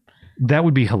like him. That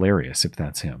would be hilarious if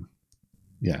that's him.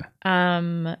 Yeah.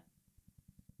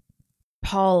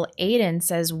 Paul Aiden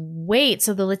says, wait,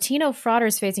 so the Latino frauder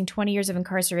is facing 20 years of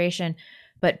incarceration,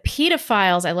 but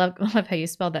pedophiles, I love how you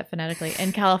spelled that phonetically,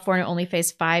 in California only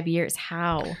face 5 years.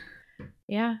 How?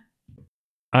 Yeah.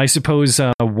 I suppose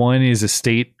one is a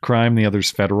state crime, the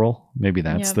other's federal. Maybe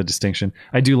that's the distinction.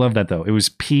 I do love that, though. It was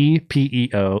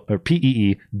P-E-E-O, or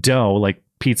P-E-E, dough, like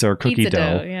pizza or cookie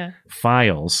dough. Yeah.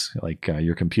 Files, like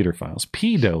your computer files.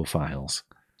 Pedophiles.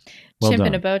 Well Chimp done.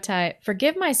 in a bow tie.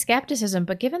 Forgive my skepticism,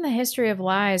 but given the history of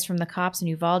lies from the cops in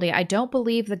Uvalde, I don't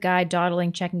believe the guy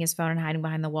dawdling, checking his phone, and hiding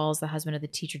behind the wall is the husband of the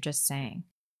teacher just saying.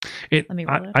 Let me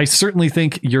roll it. I certainly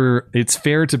think it's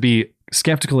fair to be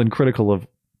skeptical and critical of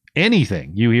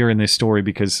anything you hear in this story,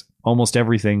 because almost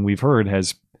everything we've heard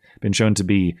has been shown to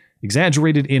be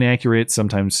exaggerated, inaccurate,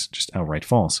 sometimes just outright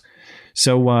false.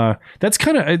 So that's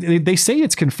kind of, they say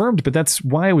it's confirmed, but that's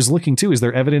why I was looking too. Is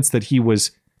there evidence that he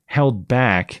was held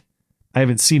back? I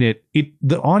haven't seen it.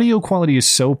 The audio quality is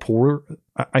so poor.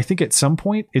 I think at some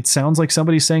point it sounds like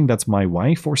somebody's saying that's my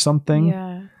wife or something.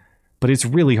 Yeah. But it's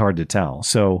really hard to tell.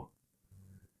 So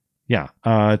yeah,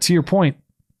 to your point,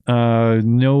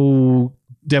 no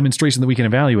demonstration that we can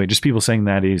evaluate, just people saying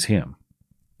that is him.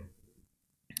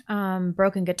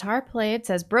 Broken guitar played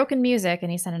says broken music,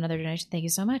 and he sent another donation. Thank you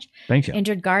so much. Thank you.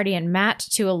 Injured Guardian, Matt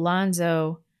to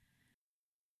Alonzo.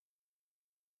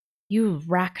 You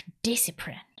rock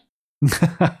discipline.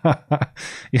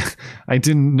 Yeah, I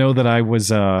didn't know that I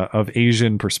was of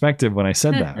Asian perspective when I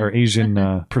said that, or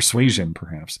Asian persuasion,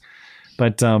 perhaps.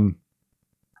 But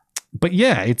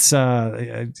yeah, it's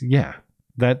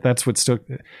that's what's still.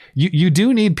 You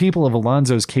do need people of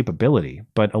Alonzo's capability,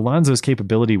 but Alonzo's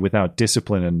capability without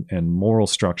discipline and moral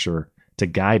structure to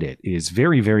guide it is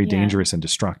very, very dangerous and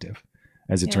destructive,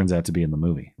 as it turns out to be in the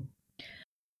movie.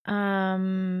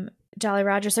 Jolly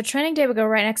Roger. So Training Day would go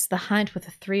right next to The Hunt with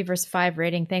a 3 versus 5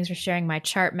 rating. Thanks for sharing my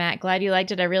chart, Matt. Glad you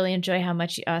liked it. I really enjoy how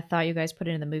much thought you guys put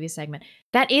it in the movie segment.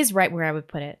 That is right where I would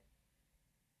put it.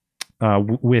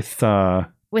 With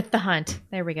The Hunt.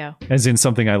 There we go. As in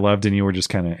something I loved and you were just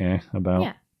kind of about.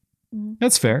 Yeah. Mm-hmm.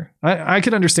 That's fair. I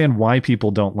could understand why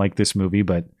people don't like this movie,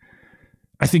 but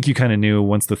I think you kind of knew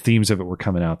once the themes of it were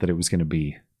coming out that it was going to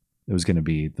be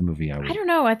the movie I don't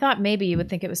know. I thought maybe you would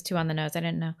think it was too on the nose. I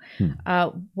didn't know.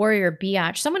 Warrior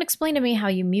Biatch. Someone explain to me how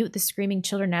you mute the screaming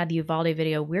children out of the Uvalde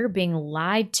video. We're being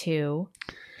lied to.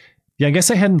 Yeah, I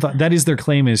guess I hadn't thought. That is their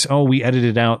claim is, we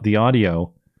edited out the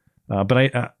audio.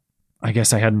 But I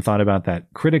guess I hadn't thought about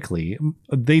that critically.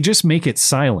 They just make it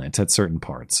silent at certain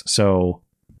parts. So,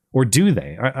 or do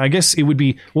they? I guess it would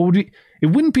be, it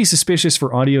wouldn't be suspicious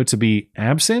for audio to be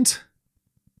absent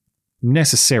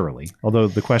necessarily. Although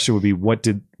the question would be, what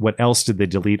else did they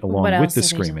delete along with the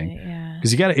screaming?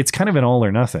 Because it's kind of an all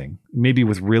or nothing. Maybe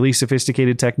with really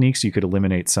sophisticated techniques, you could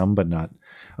eliminate some, but not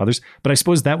others. But I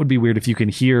suppose that would be weird if you can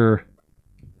hear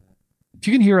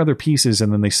other pieces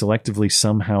and then they selectively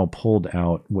somehow pulled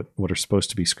out what are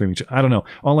supposed to be screaming. I don't know.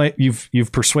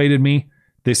 You've persuaded me.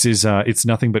 This is it's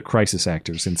nothing but crisis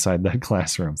actors inside that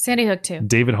classroom. Sandy Hook too.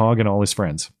 David Hogg and all his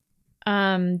friends.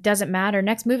 Doesn't matter.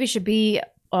 Next movie should be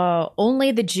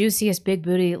Only the Juiciest Big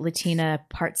Booty Latina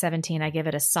Part 17. I give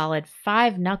it a solid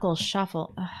 5 knuckle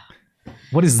shuffle. Ugh.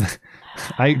 What is that?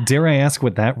 Dare I ask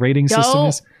what that rating system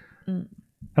is? I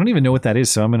don't even know what that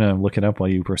is, so I'm going to look it up while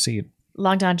you proceed.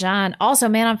 Long Don John. Also,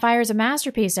 Man on Fire is a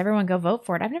masterpiece. Everyone go vote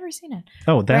for it. I've never seen it.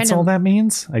 Oh, that's all that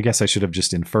means? I guess I should have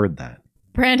just inferred that.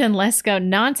 Brandon Lesko.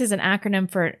 NONCE is an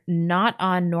acronym for Not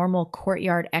on Normal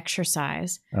Courtyard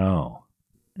Exercise. Oh.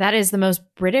 That is the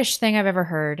most British thing I've ever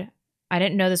heard. I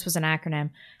didn't know this was an acronym.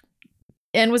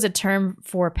 N was a term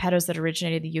for pedos that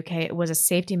originated in the UK. It was a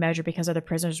safety measure because other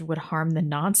prisoners would harm the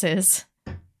nonces.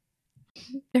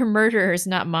 They're murderers,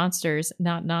 not monsters,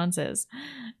 not nonces.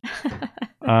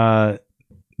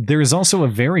 There is also a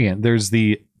variant. There's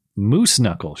the Moose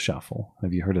Knuckle Shuffle.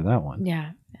 Have you heard of that one?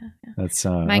 Yeah. That's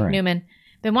Mike Newman.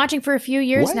 Been watching for a few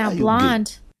years now.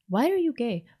 Blonde. Why are you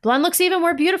gay? Blonde looks even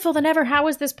more beautiful than ever. How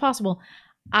is this possible?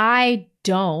 I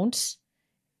don't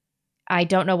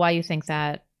know why you think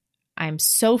that. I'm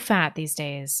so fat these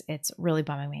days. It's really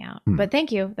bumming me out. But thank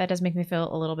you. That does make me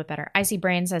feel a little bit better. Icy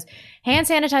Brain says, hand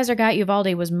sanitizer guy at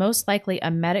Uvalde was most likely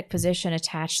a medic physician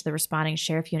attached to the responding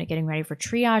sheriff unit getting ready for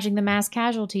triaging the mass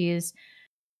casualties.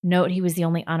 Note, he was the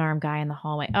only unarmed guy in the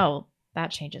hallway. Oh,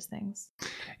 that changes things.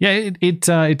 Yeah, it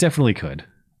definitely could.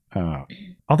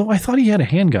 Although I thought he had a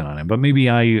handgun on him, but maybe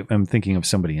I am thinking of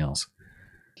somebody else.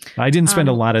 I didn't spend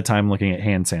a lot of time looking at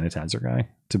hand sanitizer guy,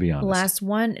 to be honest. Last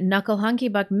one, Knuckle Hunky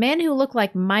Buck. Men who look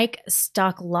like Mike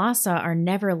Stocklasa are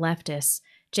never leftists.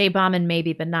 Jay Bauman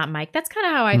maybe, but not Mike. That's kind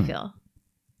of how I feel.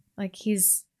 Like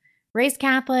he's raised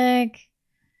Catholic,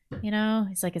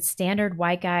 he's like a standard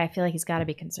white guy. I feel like he's got to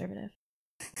be conservative.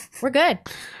 We're good.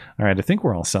 All right, I think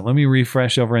we're all set. Let me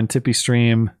refresh over on Tippy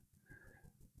Stream.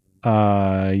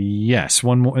 Yes,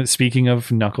 one more. Speaking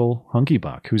of Knuckle Hunky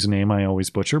Buck, whose name I always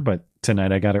butcher, but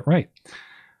tonight I got it right.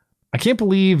 I can't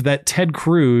believe that Ted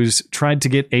Cruz tried to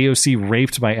get AOC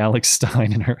raped by Alex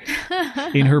Stein in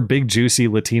her big juicy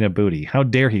Latina booty. How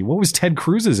dare he? What was Ted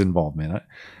Cruz's involvement?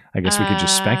 I guess we could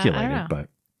just speculate it, but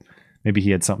maybe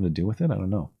he had something to do with it. I don't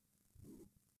know.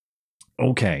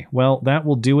 Okay, well, that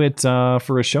will do it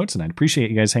for a show tonight.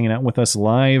 Appreciate you guys hanging out with us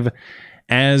live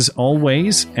as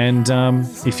always. And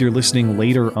if you're listening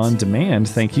later on demand,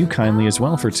 thank you kindly as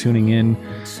well for tuning in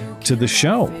to the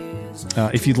show.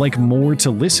 If you'd like more to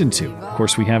listen to, of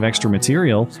course, we have extra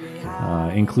material,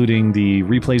 including the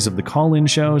replays of the call-in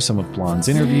show, some of Blonde's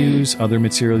interviews, other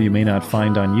material you may not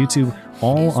find on YouTube,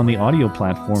 all on the audio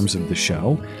platforms of the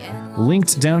show.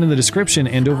 Linked down in the description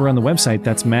and over on the website,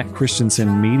 that's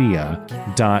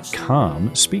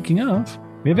mattchristiansenmedia.com. Speaking of,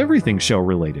 we have everything show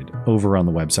related over on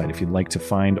the website. If you'd like to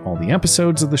find all the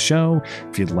episodes of the show,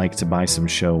 if you'd like to buy some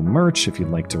show merch, if you'd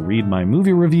like to read my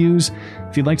movie reviews,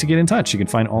 if you'd like to get in touch, you can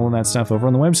find all of that stuff over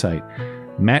on the website.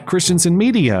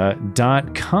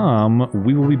 mattchristiansenmedia.com.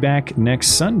 We will be back next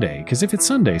Sunday. Because if it's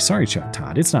Sunday, sorry, Chuck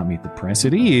Todd, it's not Meet the Press.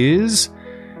 It is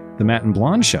the Matt and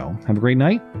Blonde Show. Have a great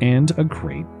night and a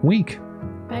great week.